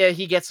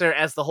he gets there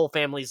as the whole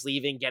family's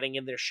leaving, getting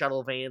in their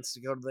shuttle vans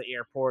to go to the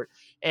airport,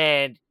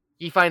 and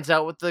he finds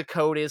out what the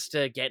code is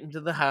to get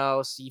into the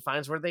house. He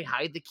finds where they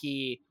hide the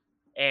key,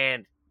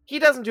 and he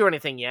doesn't do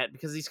anything yet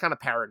because he's kind of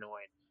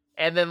paranoid.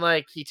 And then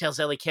like he tells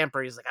Ellie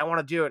Kemper, he's like, I want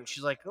to do it, and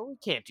she's like, oh, we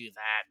can't do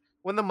that.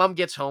 When the mom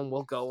gets home,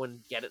 we'll go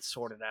and get it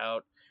sorted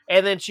out.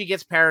 And then she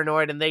gets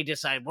paranoid, and they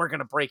decide we're going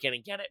to break in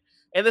and get it.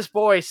 And this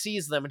boy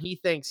sees them, and he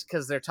thinks,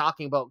 because they're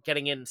talking about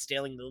getting in and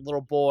stealing the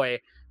little boy,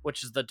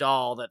 which is the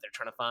doll that they're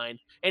trying to find,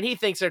 and he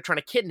thinks they're trying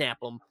to kidnap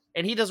him.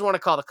 and he doesn't want to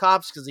call the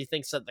cops because he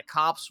thinks that the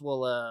cops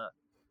will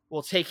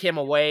take him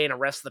away and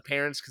arrest the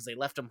parents because they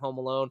left him home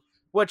alone.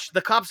 Which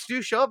the cops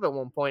do show up at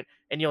one point,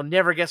 and you'll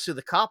never guess who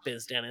the cop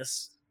is,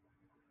 Dennis,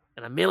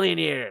 in a million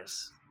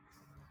years.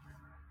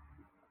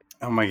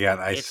 Oh my god!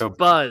 It's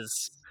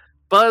Buzz.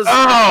 Buzz.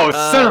 Oh,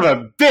 son of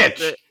a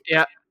bitch!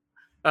 Yeah.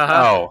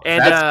 Oh,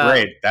 and, that's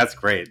great. That's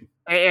great.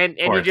 And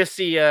you just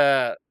see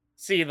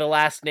the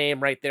last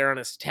name right there on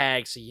his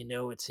tag, so you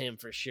know it's him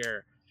for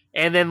sure.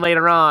 And then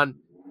later on,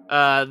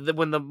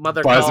 when the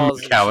mother Buzz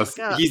calls,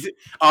 McAllister, he's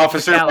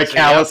Officer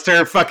McAllister.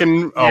 Yeah.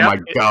 Fucking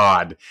my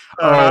god!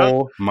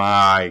 Oh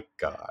my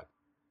god!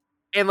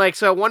 And like,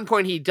 so at one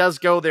point he does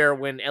go there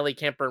when Ellie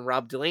Kemper and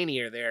Rob Delaney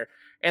are there,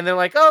 and they're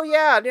like, "Oh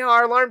yeah,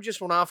 our alarm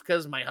just went off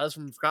because my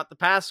husband forgot the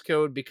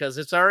passcode because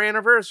it's our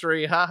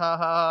anniversary." Ha ha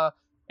ha!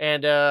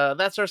 And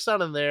that's our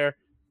son in there.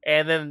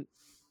 And then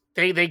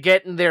they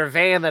get in their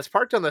van that's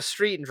parked on the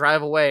street and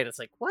drive away. And it's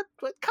like, what?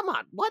 Come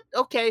on, what?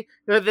 Okay.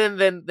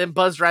 And then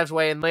Buzz drives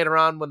away. And later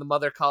on, when the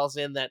mother calls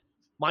in that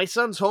my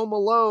son's home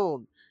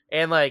alone,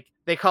 and like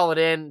they call it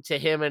in to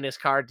him in his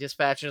car,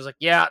 dispatch, and is like,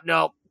 yeah,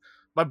 no,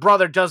 my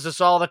brother does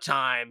this all the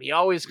time. He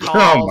always calls.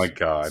 Oh my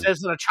god! Says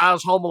that a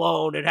child's home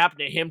alone. It happened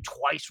to him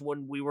twice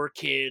when we were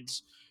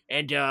kids.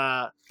 And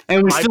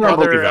we still don't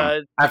believe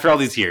him after all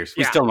these years.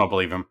 We still don't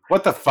believe him.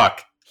 What the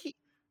fuck?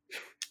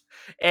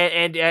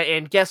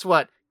 And guess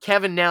what?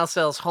 Kevin now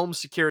sells home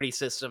security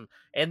system,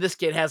 and this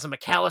kid has a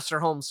McAllister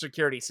home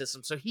security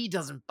system, so he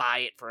doesn't buy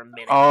it for a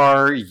minute.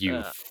 Are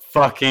you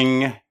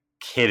fucking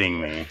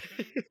kidding me?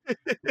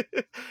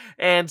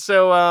 And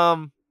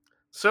so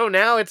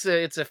now it's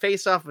a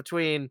face off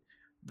between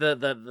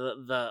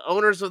the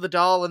owners of the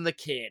doll and the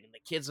kid, and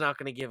the kid's not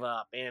going to give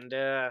up, and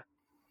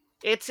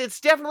it's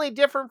definitely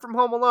different from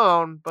Home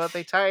Alone, but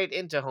they tie it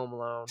into Home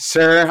Alone.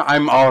 Sir,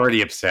 I'm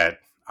already upset.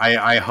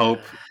 I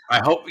hope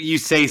you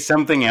say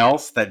something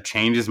else that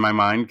changes my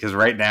mind, because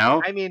right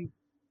now, I mean,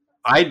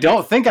 I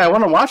don't think I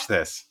want to watch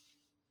this.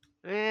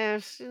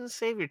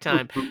 Save your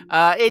time.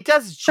 It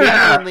does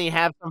genuinely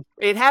have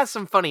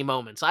some funny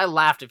moments. I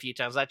laughed a few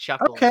times. I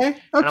chuckled. Okay.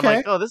 And I'm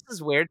like, oh, this is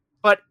weird.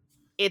 But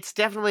it's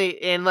definitely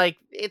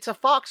it's a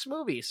Fox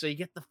movie, so you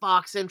get the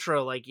Fox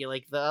intro like you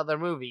like the other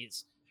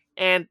movies.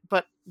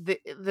 But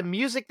the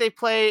music they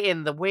play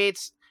and the way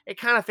it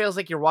kind of feels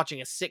like you're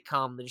watching a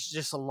sitcom that's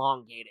just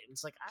elongated.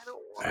 It's like, I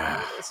don't want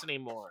to do this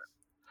anymore.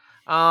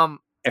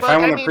 If I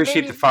want to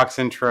appreciate the Fox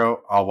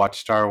intro, I'll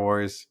watch Star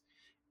Wars.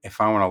 If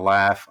I want to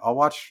laugh, I'll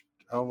watch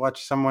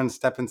someone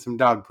step in some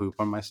dog poop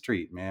on my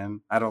street,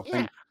 man. I don't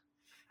think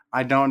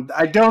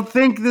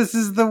this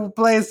is the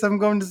place I'm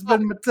going to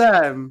spend my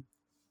time.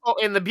 Oh,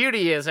 and the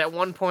beauty is at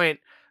one point,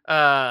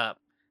 the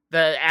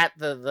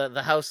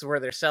house where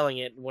they're selling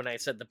it, when I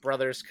said the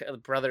brothers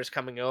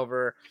coming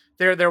over,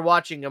 they're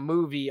watching a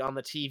movie on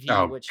the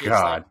TV, which is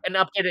like an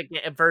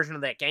updated version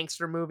of that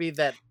gangster movie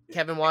that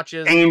Kevin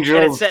watches.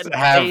 Angels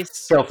have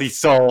filthy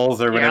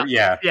souls or whatever.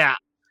 Yeah.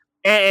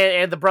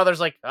 And the brother's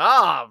like,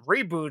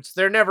 reboots,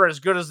 they're never as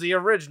good as the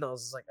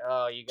originals. It's like,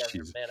 oh, you guys are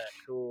meta.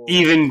 Cool.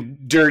 Even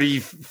dirty,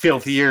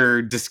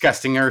 filthier,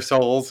 disgustinger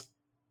souls.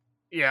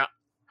 Yeah.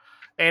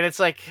 And it's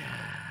like,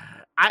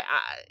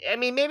 I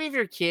mean, maybe if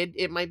you're a kid,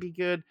 it might be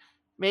good.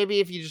 Maybe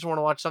if you just want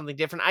to watch something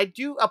different. I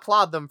do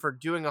applaud them for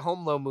doing a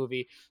Home Alone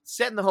movie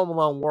set in the Home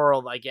Alone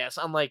world, I guess,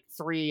 unlike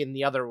 3 and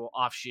the other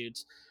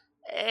offshoots.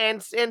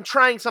 And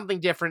trying something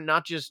different,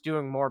 not just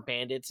doing more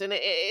bandits. And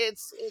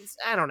it's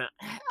I don't know.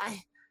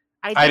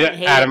 I didn't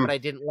hate it, but I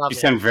didn't love it.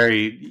 You sound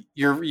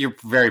you're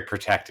very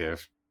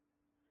protective.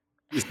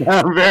 You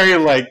sound very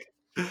like,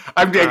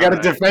 I gotta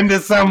defend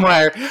it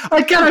somewhere.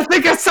 I gotta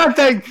think of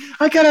something.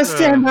 I gotta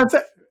stand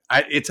outside.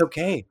 It's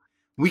okay.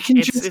 We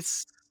can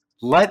just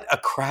let a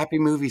crappy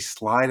movie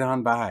slide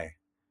on by.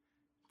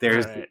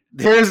 There's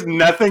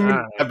nothing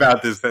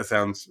about this that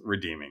sounds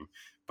redeeming.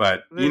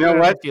 But you know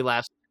what?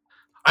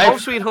 Home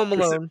Sweet Home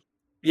Alone.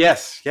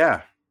 Yes,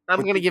 yeah.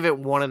 I'm going to give it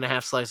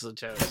 1.5 slices of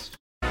toast.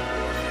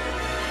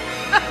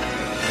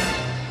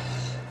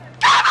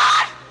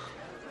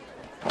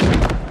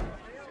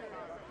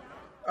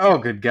 Oh,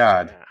 good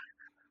God.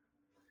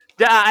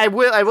 I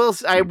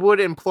would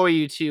implore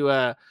you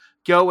to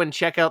go and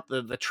check out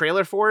the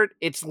trailer for it.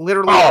 It's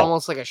literally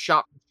almost like a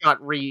shot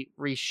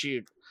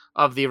reshoot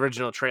of the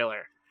original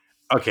trailer.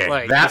 Okay,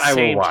 like, that I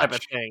will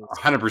watch.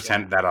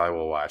 100% that I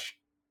will watch.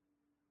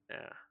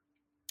 Yeah.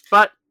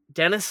 But,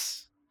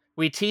 Dennis,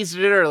 we teased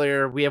it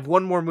earlier. We have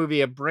one more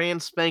movie, a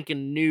brand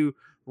spanking new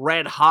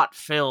red hot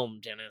film,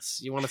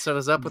 Dennis. You want to set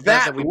us up with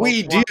that?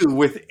 We do,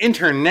 with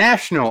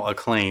international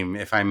acclaim,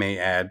 if I may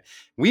add.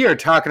 We are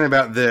talking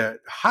about the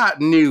hot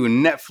new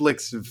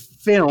Netflix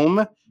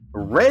film,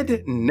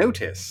 Red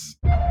Notice.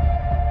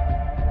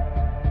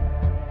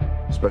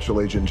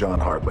 Special Agent John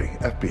Hartley,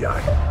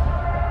 FBI.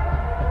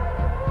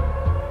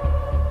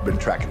 Been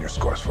tracking your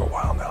scores for a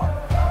while now.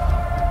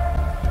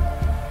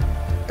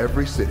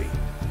 Every city,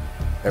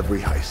 every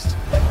heist.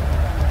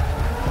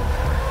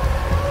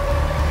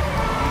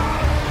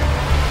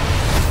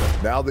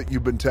 Now that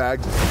you've been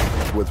tagged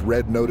with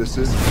red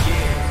notices,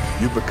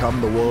 you've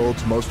become the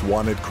world's most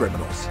wanted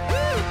criminals.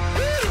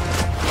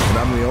 And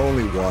I'm the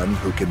only one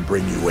who can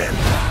bring you in.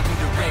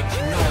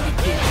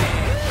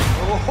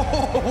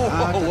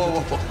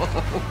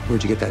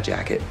 Where'd you get that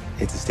jacket?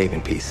 It's a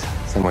statement piece.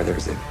 Somewhere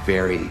there's a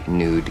very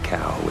nude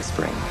cow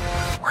whispering,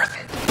 worth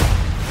it.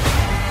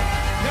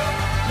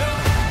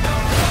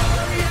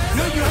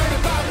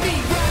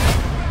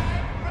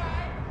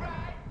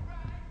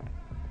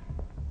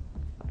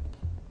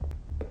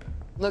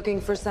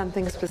 Looking for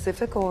something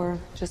specific or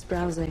just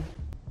browsing?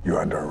 You're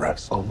under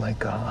arrest. Oh my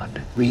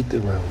God. Read the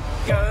room.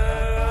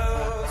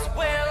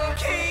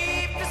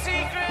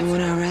 You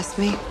want to arrest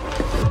me?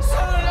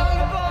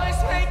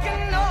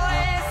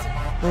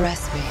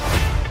 Arrest me.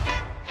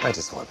 I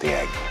just want the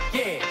egg.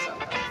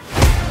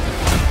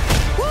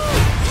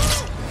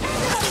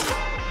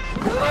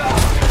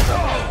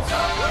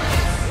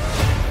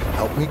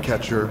 Help me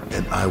catch her,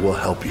 and I will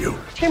help you.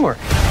 Teamwork.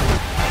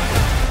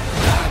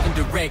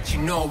 Direct,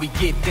 you know we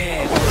get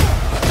down.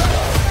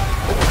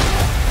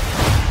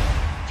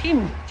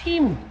 Team.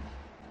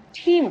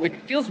 It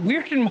feels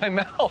weird in my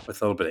mouth.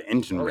 With a little bit of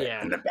engine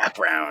in the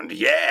background.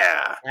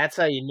 Yeah. That's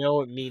how you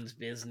know it means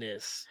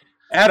business.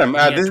 Adam,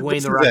 this Dwayne The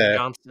is Rock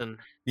Johnson.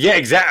 Yeah,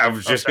 exactly. I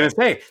was just going to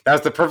say, that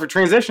was the perfect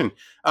transition.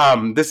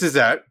 This is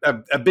a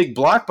big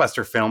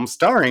blockbuster film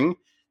starring,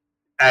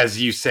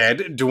 as you said,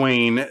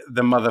 Dwayne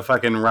the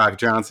motherfucking Rock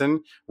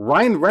Johnson,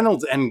 Ryan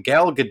Reynolds, and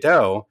Gal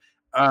Gadot.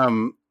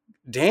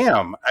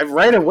 Damn,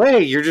 right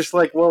away you're just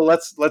like, well,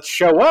 let's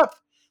show up.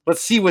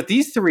 Let's see what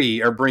these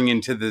three are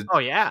bringing to the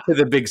to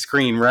the big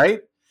screen,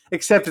 right?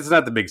 Except it's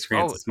not the big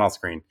screen; it's a small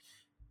screen,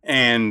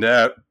 and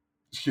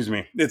excuse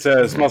me, it's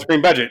a small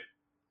screen budget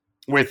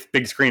with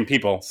big screen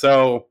people.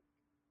 So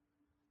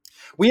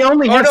we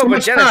only have so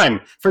much time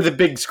for the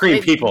big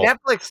screen people.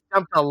 Netflix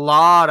dumped a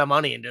lot of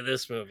money into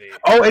this movie.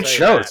 Oh, it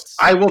shows.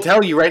 I will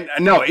tell you right now.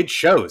 No, it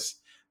shows.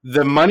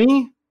 The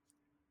money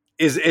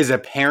is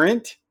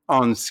apparent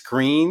on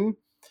screen.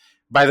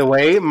 By the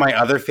way, my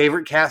other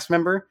favorite cast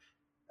member,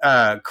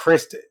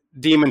 Chris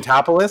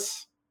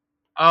Diamantopoulos.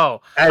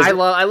 Oh, I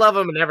love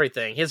him and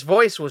everything. His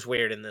voice was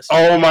weird in this.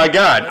 Oh my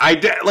God.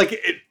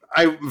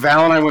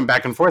 Val and I went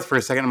back and forth for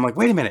a second. I'm like,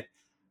 wait a minute.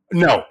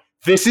 No,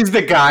 this is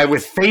the guy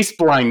with face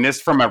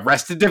blindness from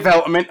Arrested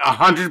Development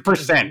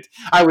 100%.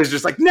 I was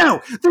just like,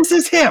 no, this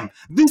is him.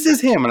 This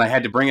is him. And I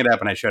had to bring it up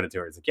and I showed it to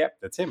her. It's like, yep,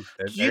 that's him.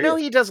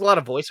 He does a lot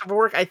of voiceover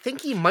work. I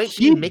think he might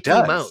be Mickey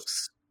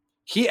Mouse.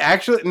 He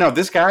actually, no,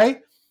 this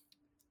guy,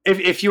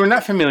 if you are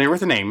not familiar with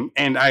the name,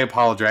 and I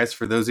apologize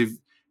for those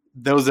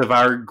of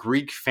our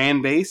Greek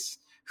fan base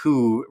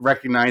who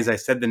recognize I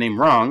said the name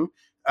wrong,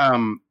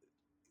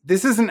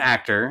 this is an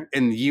actor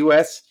in the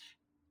U.S.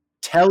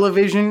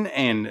 television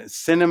and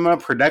cinema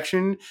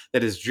production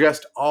that is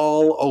just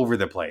all over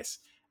the place.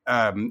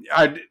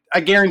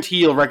 I guarantee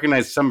you'll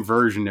recognize some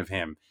version of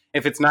him.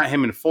 If it's not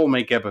him in full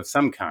makeup of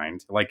some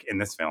kind, like in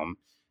this film,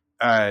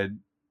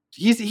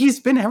 he's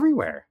been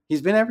everywhere.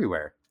 He's been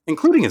everywhere,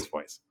 including his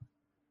voice.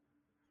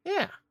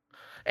 Yeah.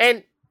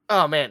 And,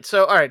 oh man.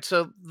 So, all right.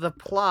 So the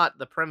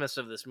premise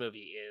of this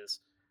movie is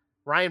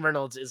Ryan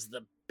Reynolds is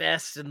the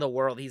best in the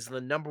world. He's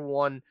the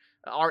 #1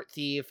 art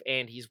thief,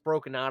 and he's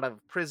broken out of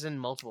prison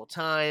multiple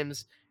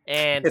times.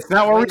 And it's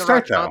not where we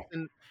start, though.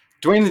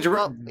 Dwayne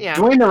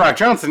the Rock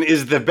Johnson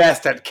is the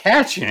best at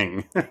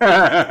catching.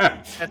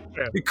 That's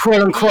true.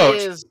 Quote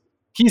unquote.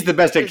 He's the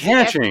best at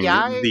catching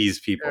these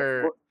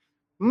people.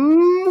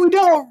 We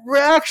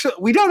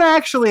don't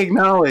actually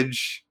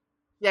acknowledge.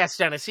 Yes,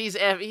 Dennis.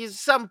 He's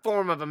some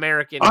form of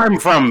American. I'm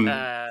from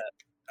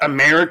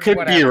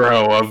American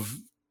Bureau of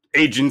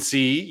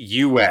Agency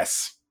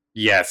U.S.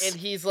 Yes, and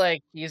he's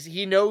like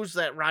he knows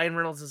that Ryan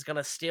Reynolds is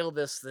gonna steal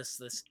this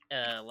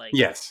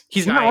yes,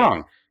 he's not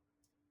wrong.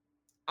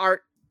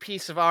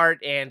 Piece of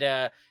art,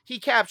 and he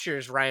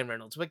captures Ryan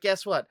Reynolds. But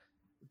guess what?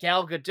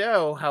 Gal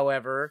Gadot,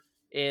 however,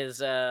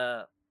 is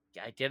I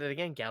did it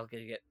again. Gal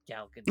Gadot.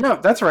 No,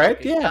 that's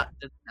right. Yeah.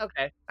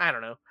 Okay, I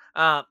don't know.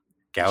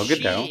 Gal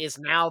Gadot. She is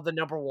now the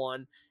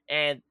 #1,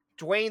 and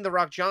Dwayne The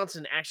Rock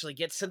Johnson actually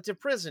gets sent to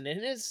prison,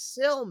 and his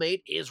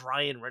cellmate is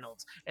Ryan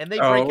Reynolds, and they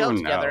break out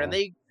together, and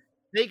they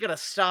gotta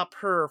stop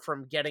her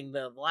from getting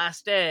the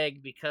last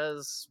egg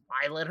because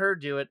I let her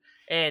do it,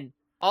 and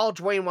all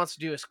Dwayne wants to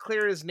do is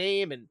clear his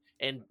name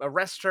and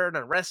arrest her and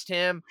arrest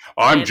him.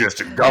 I'm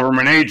just a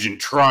government agent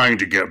trying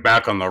to get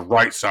back on the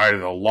right side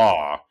of the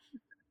law.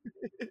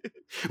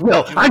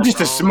 Well, I'm just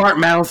a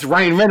smart-mouthed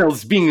Ryan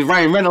Reynolds being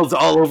Ryan Reynolds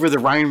all over the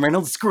Ryan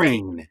Reynolds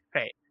screen.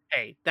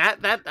 Hey,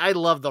 that I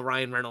love the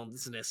Ryan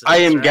Reynolds-ness. I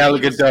am Gal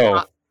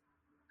Gadot.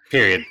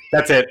 Period.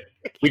 That's it.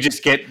 We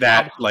just get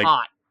that.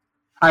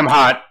 I'm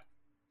hot.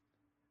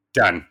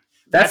 Done.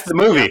 That's the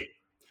movie.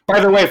 By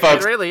the way,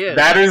 folks, it really is.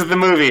 That is the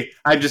movie.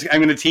 I'm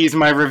going to tease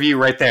my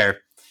review right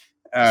there.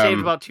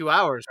 Saved about 2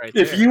 hours right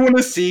there. If you want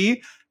to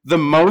see the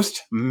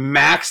most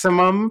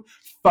maximum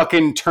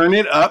fucking turn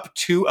it up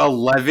to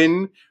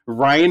 11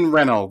 Ryan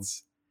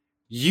Reynolds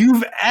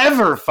you've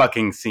ever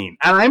fucking seen,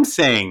 and I'm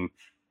saying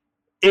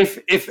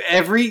if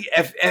every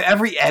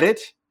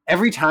edit,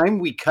 every time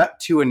we cut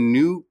to a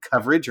new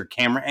coverage or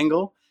camera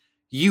angle,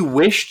 you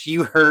wished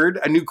you heard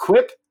a new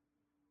quip,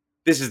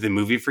 this is the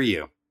movie for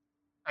you.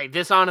 Hey,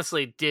 this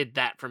honestly did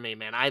that for me,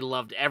 man. I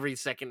loved every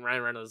second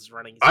Ryan Reynolds was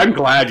running. I'm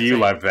glad you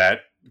loved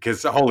that,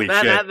 because holy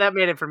shit. That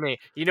made it for me.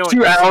 You know what?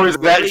 2 hours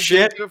of that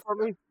shit? Do it for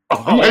me?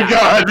 Oh my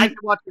God. I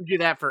could watch him do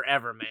that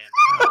forever, man.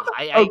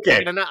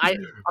 Okay. I'm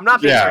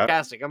not being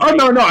sarcastic. No,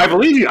 I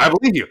believe you.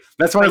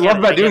 That's what I love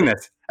about doing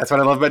this.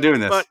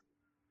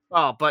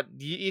 But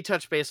you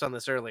touched base on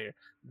this earlier.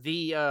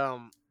 The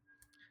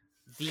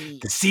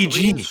CG.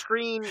 Green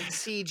screen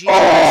CG.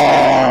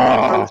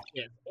 Oh!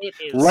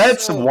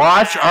 Let's so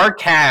watch bad. our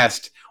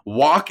cast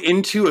walk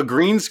into a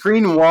green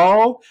screen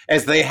wall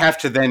as they have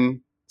to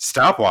then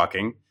stop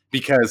walking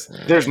because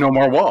there's no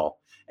more wall.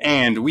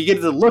 And we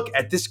get to look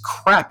at this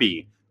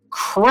crappy,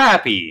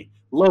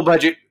 low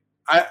budget.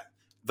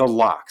 The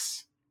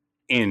locks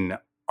in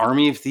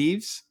Army of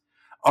Thieves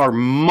are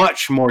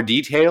much more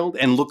detailed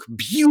and look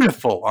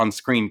beautiful on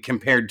screen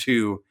compared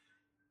to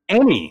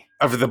any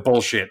of the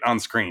bullshit on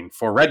screen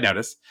for Red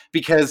Notice,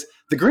 because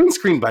the green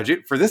screen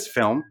budget for this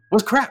film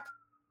was crap.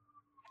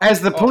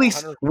 As the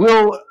police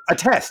will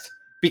attest,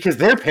 because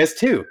they're pissed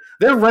too.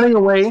 They're running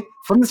away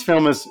from this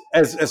film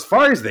as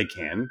far as they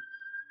can,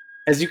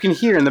 as you can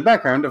hear in the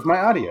background of my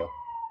audio.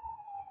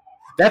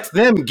 That's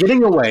them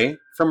getting away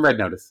from Red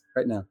Notice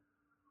right now.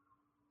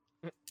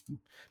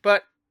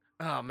 But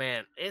oh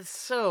man, it's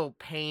so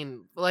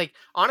pain. Like,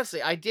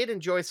 honestly, I did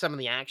enjoy some of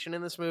the action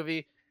in this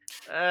movie.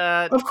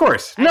 Of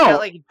course, I felt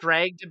like it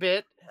dragged a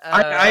bit.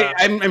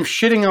 I'm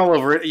shitting all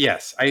over it.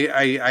 Yes,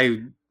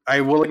 I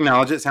will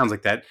acknowledge it. Sounds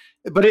like that,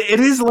 but it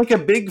is like a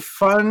big,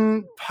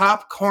 fun,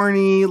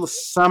 popcorny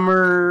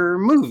summer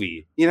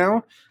movie. You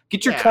know,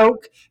 get your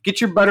Coke,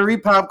 get your buttery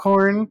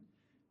popcorn.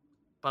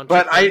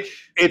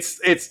 It's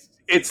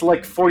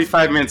like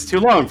 45 minutes too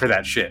long for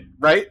that shit,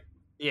 right?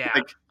 Yeah.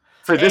 Like,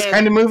 for this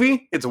kind of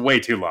movie, it's way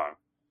too long.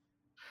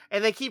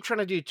 And they keep trying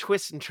to do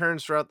twists and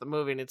turns throughout the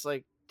movie, and it's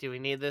like, do we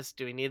need this?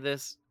 Do we need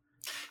this?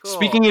 Cool.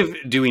 Speaking of,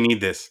 do we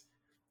need this?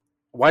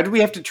 Why do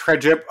we have to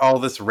trudge up all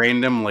this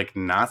random like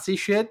Nazi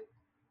shit?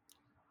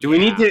 Do we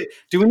need to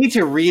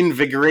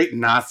reinvigorate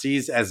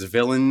Nazis as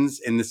villains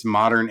in this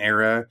modern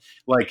era?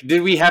 Like,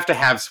 did we have to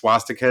have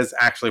swastikas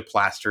actually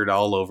plastered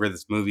all over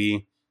this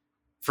movie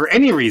for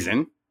any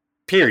reason?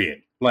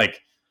 Period.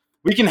 Like,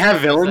 we can have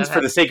villains for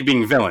the sake of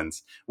being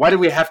villains. Why do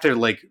we have to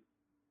like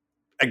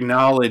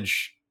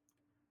acknowledge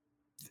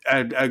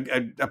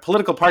a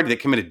political party that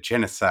committed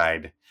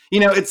genocide?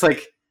 You know, it's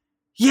like,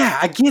 yeah,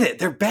 I get it.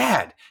 They're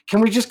bad. Can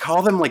we just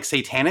call them like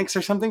satanics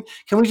or something?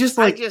 Can we just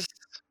like?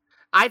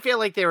 I feel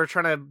like they were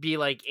trying to be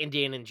like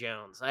Indiana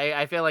Jones.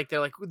 I feel like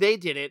they're like, they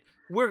did it.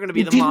 We're going to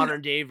be the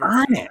modern day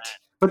version. Earn it,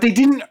 but they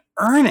didn't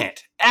earn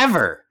it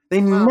ever. They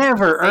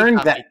never earned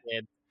that.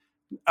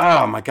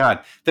 Oh my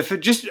God!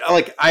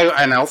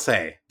 I'll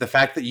say the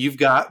fact that you've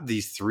got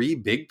these 3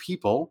 big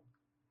people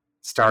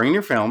starring in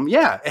your film,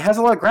 yeah, it has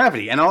a lot of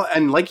gravity,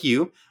 and like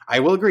you,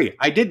 I will agree.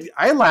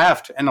 I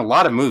laughed in a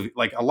lot of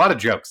a lot of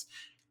jokes,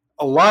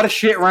 a lot of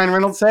shit Ryan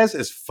Reynolds says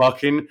is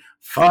fucking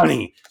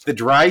funny. The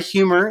dry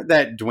humor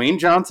that Dwayne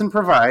Johnson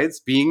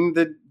provides, being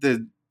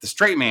the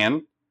straight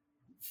man,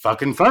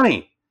 fucking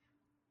funny.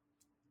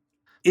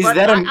 Is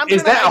that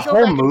a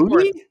whole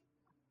movie?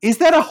 Is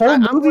that a whole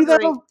movie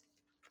though?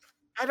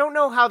 I don't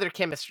know how their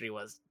chemistry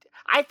was.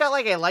 I felt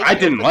like I liked it. I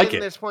didn't like it.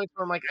 There's points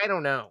where I'm like, I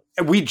don't know.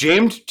 We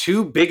jammed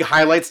 2 big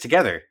highlights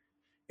together.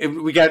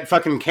 We got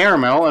fucking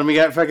caramel and we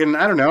got fucking,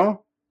 I don't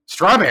know,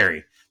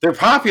 strawberry. They're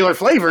popular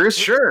flavors,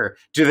 sure.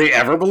 Do they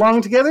ever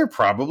belong together?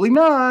 Probably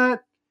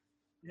not.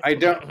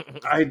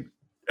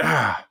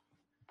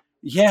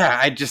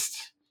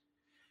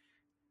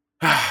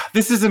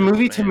 This is a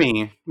movie to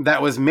me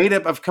that was made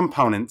up of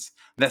components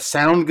that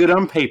sound good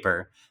on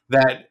paper,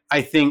 that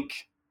I think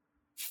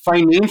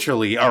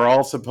financially are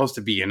all supposed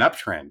to be an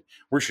uptrend.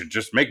 We should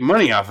just make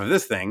money off of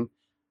this thing.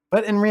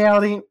 But in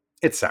reality,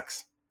 it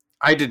sucks.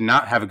 I did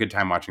not have a good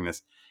time watching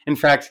this. In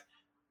fact,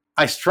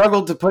 I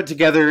struggled to put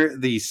together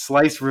the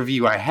slice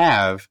review I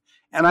have,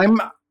 and I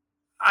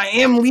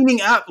am leaning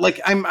up. Like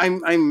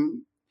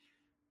I'm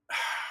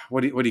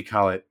what do you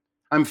call it?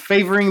 I'm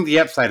favoring the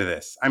upside of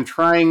this. I'm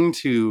trying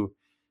to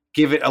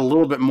give it a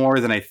little bit more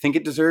than I think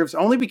it deserves,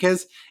 only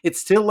because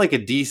it's still like a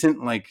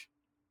decent, like,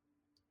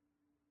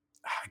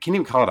 I can't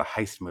even call it a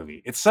heist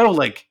movie. It's so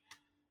like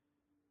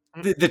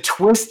the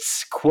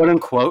twists, quote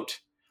unquote,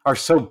 are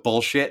so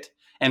bullshit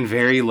and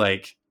very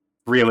like,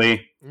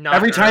 really? Not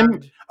every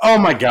time, oh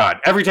my God,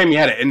 every time you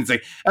had it, and it's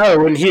like,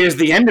 oh, and here's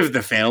the end of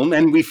the film,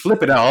 and we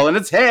flip it all on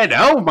its head.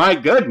 Oh my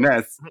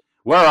goodness,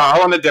 we're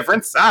all on a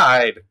different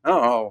side.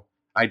 Oh,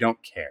 I don't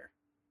care.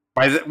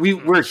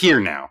 We're here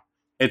now.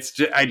 It's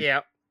just,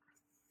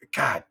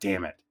 God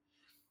damn it.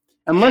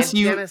 Unless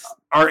you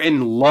are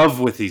in love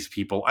with these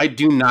people, I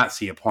do not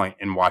see a point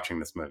in watching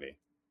this movie.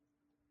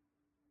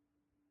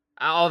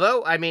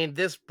 Although, I mean,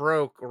 this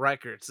broke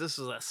records. This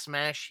is a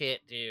smash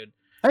hit, dude.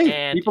 Hey,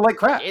 and people like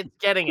crap. It's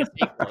getting a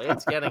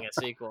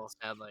sequel.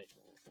 Sadly.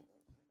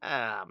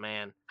 Ah,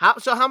 man.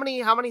 How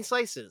many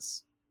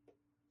slices?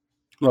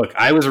 Look,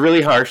 I was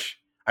really harsh.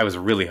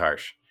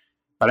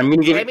 But I'm going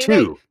to give it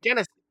 2.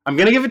 Dennis, I'm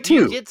gonna give it 2.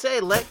 You did say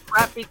let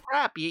crap be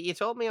crap. You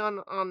told me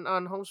on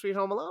Home Sweet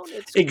Home Alone.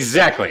 It's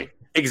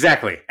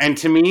Exactly. And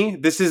to me,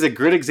 this is a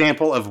good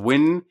example of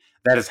when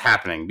that is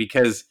happening,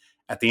 because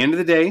at the end of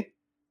the day,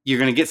 you're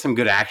gonna get some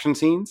good action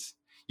scenes.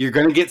 You're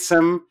gonna get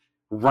some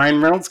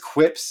Ryan Reynolds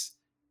quips.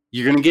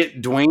 You're gonna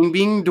get Dwayne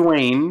being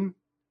Dwayne.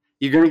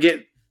 You're gonna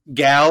get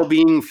Gal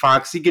being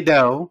Foxy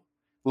Godot.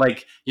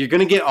 Like, you're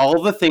gonna get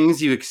all the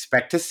things you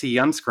expect to see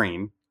on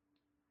screen,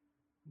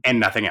 and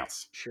nothing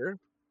else. Sure.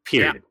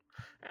 Period. Yeah.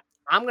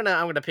 I'm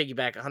gonna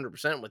piggyback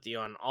 100% with you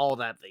on all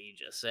that you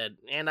just said,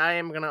 and I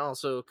am gonna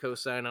also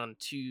co-sign on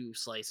 2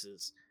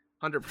 slices,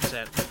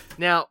 100%.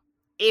 Now,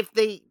 if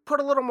they put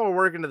a little more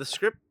work into the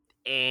script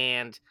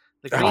and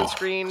the green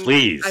screen,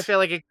 please. I feel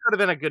like it could have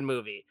been a good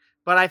movie,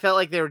 but I felt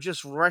like they were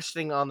just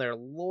resting on their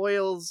blah,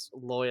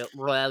 blah,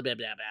 blah,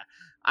 blah.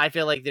 I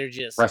feel like they're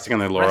just resting on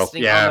their laurels.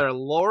 On their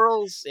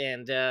laurels,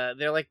 and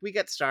they're like, we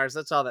got stars.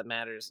 That's all that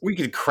matters. We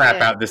could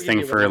crap out this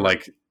thing for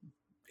like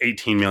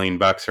 $18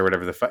 million or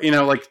whatever the fuck,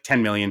 like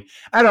 10 million.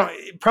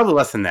 Probably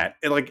less than that.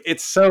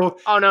 It's so.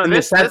 Oh no,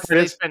 they spent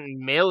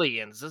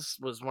millions. This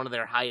was one of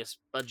their highest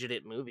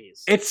budgeted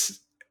movies.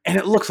 And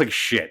it looks like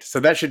shit. So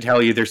that should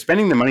tell you they're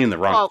spending the money in the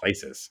wrong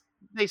places.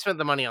 They spent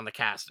the money on the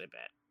cast, I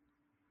bet.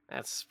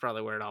 That's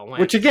probably where it all went.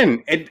 Which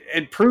again,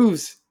 it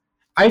proves.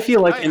 I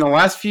feel like in the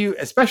last few,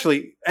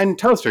 especially, and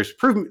Toasters,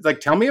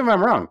 tell me if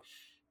I'm wrong.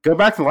 Go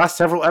back to the last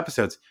several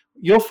episodes.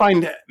 You'll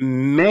find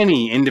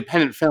many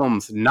independent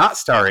films not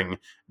starring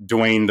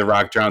Dwayne "The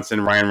Rock"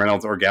 Johnson, Ryan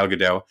Reynolds, or Gal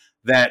Gadot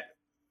that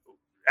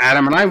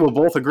Adam and I will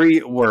both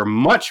agree were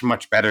much,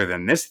 much better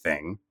than this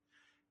thing.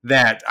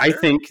 That I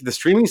think the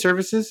streaming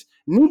services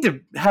need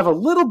to have a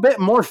little bit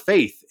more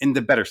faith in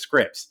the better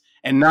scripts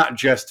and not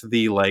just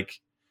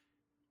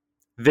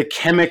the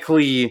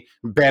chemically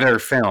better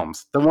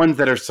films, the ones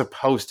that are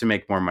supposed to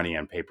make more money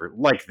on paper,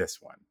 like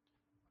this one.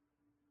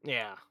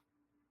 Yeah.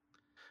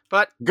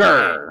 But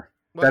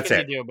what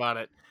can you do about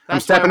it? I'm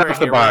stepping off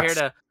the box. We're here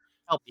to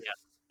help you.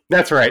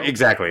 That's right,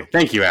 exactly.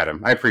 Thank you,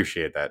 Adam. I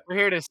appreciate that. We're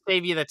here to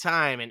save you the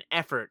time and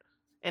effort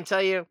and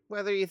tell you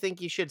whether you think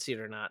you should see it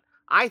or not.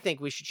 I think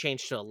we should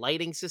change to a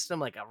lighting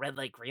system, like a red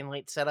light, green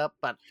light setup,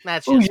 but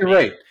that's just you're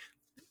right.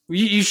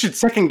 You should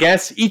second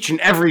guess each and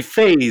every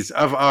phase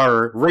of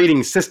our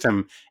rating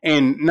system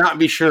and not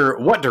be sure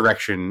what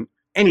direction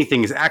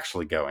anything is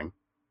actually going.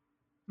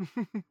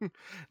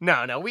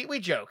 No, we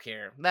joke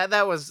here.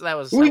 That was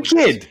we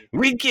kid.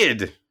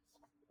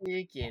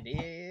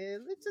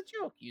 It's a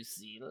joke, you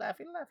see.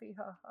 Laughy,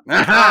 ha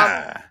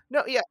ha.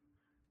 No, yeah.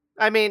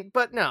 I mean,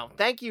 but no.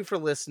 Thank you for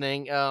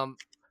listening.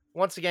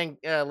 Once again,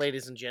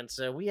 ladies and gents,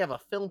 we have a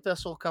film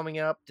festival coming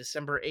up,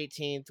 December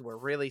 18th. We're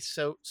really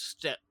so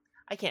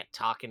I can't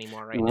talk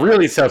anymore right now.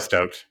 Really so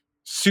stoked.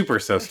 Super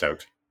so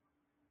stoked.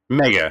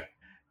 Mega.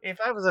 If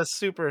I was a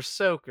super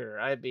soaker,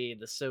 I'd be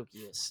the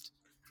soakiest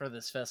for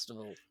this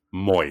festival.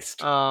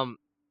 Moist.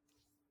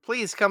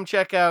 Please come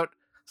check out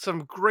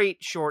some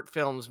great short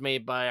films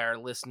made by our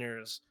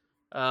listeners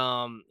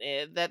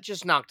that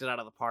just knocked it out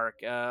of the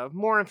park.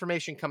 More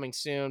information coming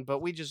soon,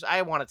 but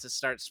I wanted to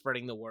start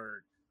spreading the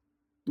word.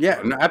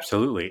 Yeah, no,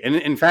 absolutely. And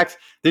in fact,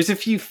 there's a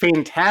few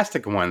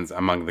fantastic ones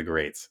among the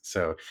greats.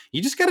 So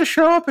you just got to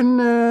show up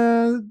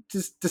and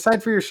just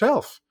decide for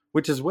yourself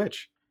which is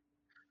which.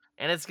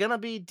 And it's going to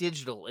be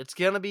digital. It's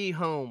going to be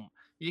home.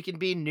 You can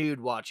be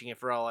nude watching it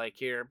for all I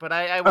care, but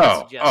I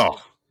would suggest it.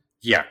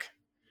 Yuck.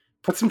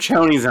 Put some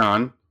chonies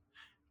on.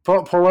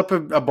 Pull up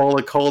a bowl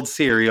of cold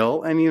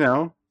cereal and,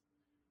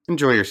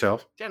 enjoy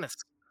yourself. Dennis,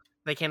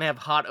 they can't have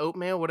hot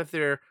oatmeal? What if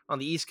they're on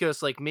the East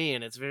Coast like me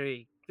and it's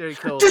very, very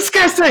cold?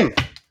 Disgusting!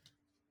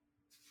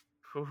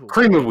 Ooh.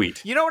 Cream of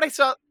wheat. You know what I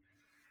saw?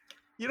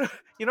 You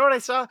know what I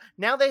saw?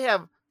 Now they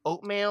have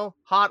oatmeal,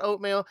 hot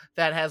oatmeal,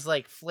 that has,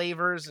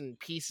 flavors and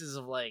pieces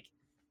of,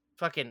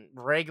 fucking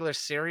regular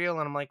cereal,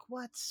 and I'm like,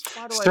 what?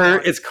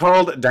 Sir, it's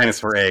called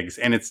dinosaur eggs,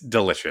 and it's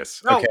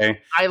delicious.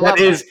 Okay, I love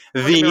that. Is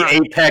the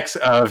apex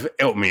of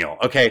oatmeal.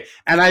 Okay,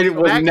 and I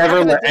will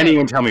never let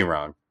anyone tell me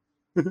wrong.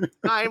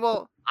 I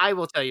will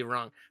tell you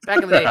wrong.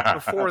 Back in the day,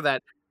 before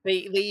that, they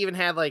even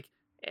had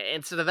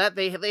instead of that,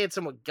 they had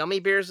some gummy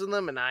bears in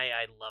them, and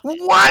I loved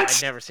it. What?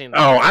 I've never seen.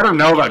 Oh, I don't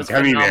know about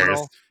gummy bears.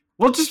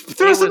 Well, just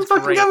throw some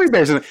fucking gummy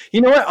bears in there.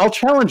 You know what? I'll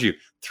challenge you.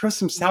 Throw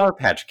some Sour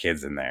Patch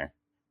Kids in there.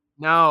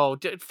 No,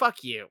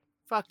 fuck you.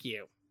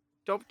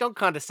 Don't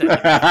condescend. No,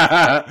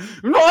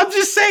 I'm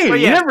just saying.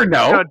 You never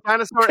know. No,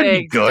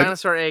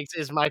 Dinosaur eggs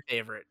is my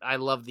favorite. I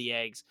love the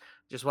eggs.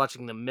 Just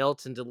watching them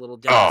melt into little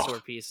dinosaur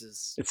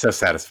pieces. It's so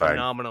satisfying.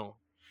 Phenomenal.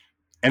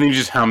 And then you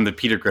just hum the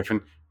Peter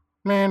Griffin.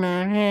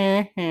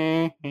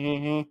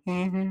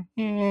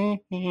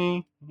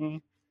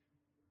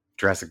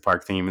 Jurassic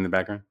Park theme in the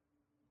background.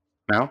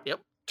 No? Yep.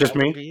 Just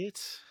me?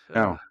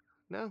 No.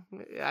 No,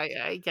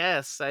 I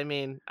guess. I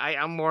mean,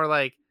 I'm more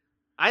like,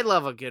 I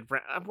love a good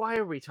brand. Why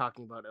are we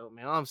talking about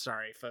oatmeal? I'm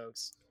sorry,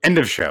 folks. End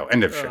of show.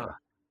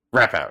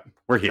 Wrap out.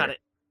 We're here. Cut it.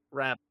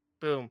 Wrap.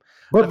 Boom.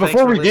 But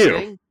before we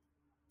do,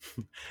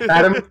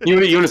 Adam, you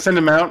want to send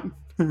them out?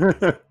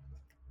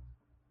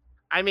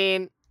 I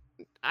mean,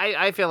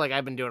 I feel like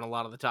I've been doing a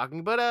lot of the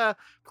talking, but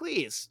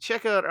please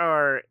check out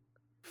our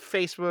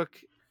Facebook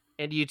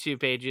and YouTube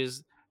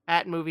pages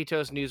at Movie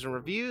Toast News and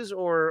Reviews,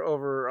 or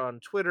over on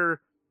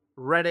Twitter,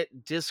 Reddit,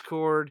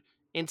 Discord,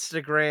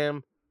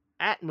 Instagram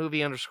at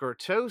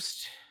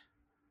movie_toast.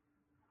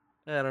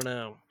 I don't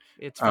know.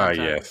 It's fun times.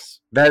 Yes,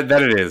 that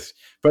it is.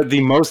 But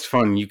the most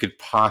fun you could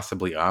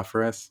possibly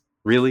offer us,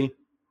 really,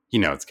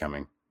 it's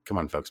coming. Come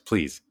on, folks,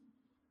 please.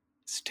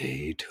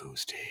 Stay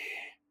toasty.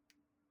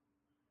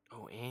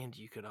 Oh, and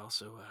you could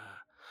also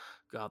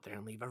go out there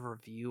and leave a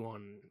review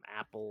on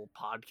Apple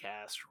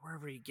Podcasts or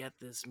wherever you get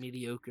this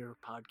mediocre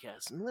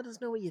podcast, and let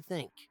us know what you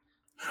think.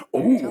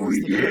 Oh,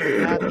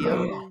 yeah.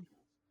 All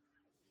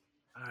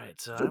right,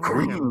 so the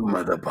cream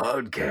of the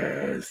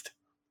podcast.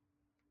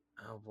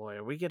 Oh boy,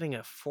 are we getting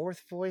a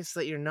fourth voice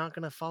that you're not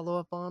going to follow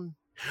up on?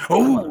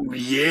 Oh,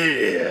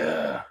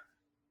 yeah.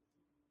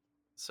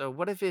 So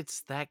what if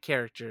it's that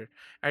character?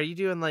 Are you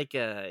doing like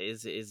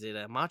is it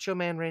a Macho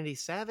Man Randy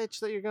Savage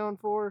that you're going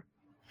for?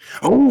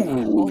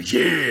 Oh,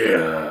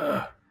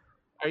 yeah.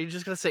 Are you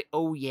just going to say,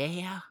 oh,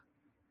 yeah?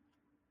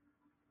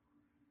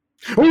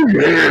 Oh,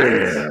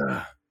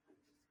 yeah.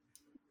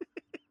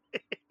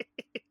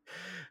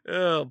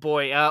 Oh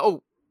boy.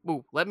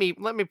 Let me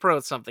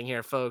promote something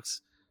here,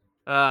 folks.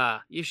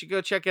 You should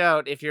go check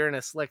out, if you're in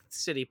a select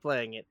city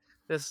playing it,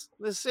 this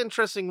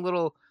interesting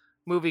little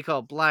movie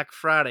called Black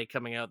Friday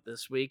coming out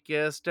this week,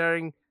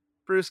 starring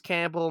Bruce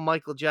Campbell,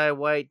 Michael Jai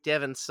White,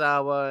 Devon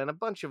Sawa, and a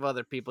bunch of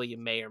other people you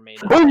may or may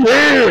not. Oh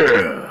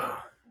yeah!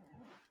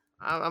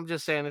 I'm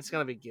just saying it's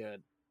gonna be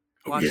good.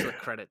 Watch the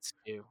credits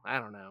too. I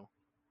don't know.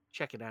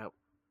 Check it out.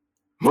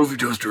 Movie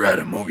Toaster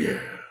Adam. Oh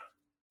yeah.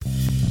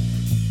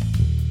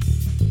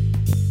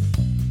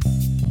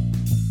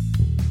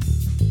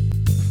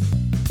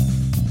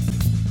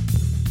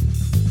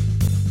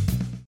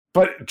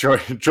 But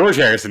George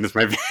Harrison is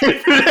my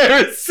favorite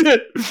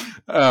Harrison.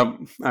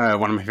 One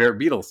of my favorite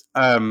Beatles.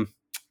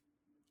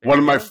 One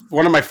of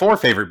my 4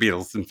 favorite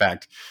Beatles, in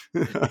fact.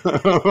 I'm a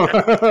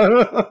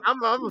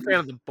fan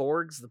of the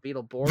Borgs, the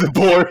Beetle Borgs.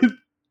 The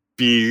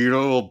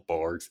Beetle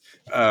Borgs.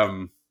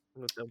 Have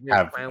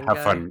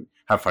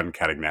fun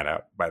cutting that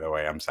out. By the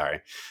way, I'm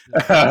sorry.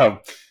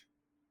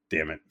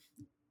 Damn it.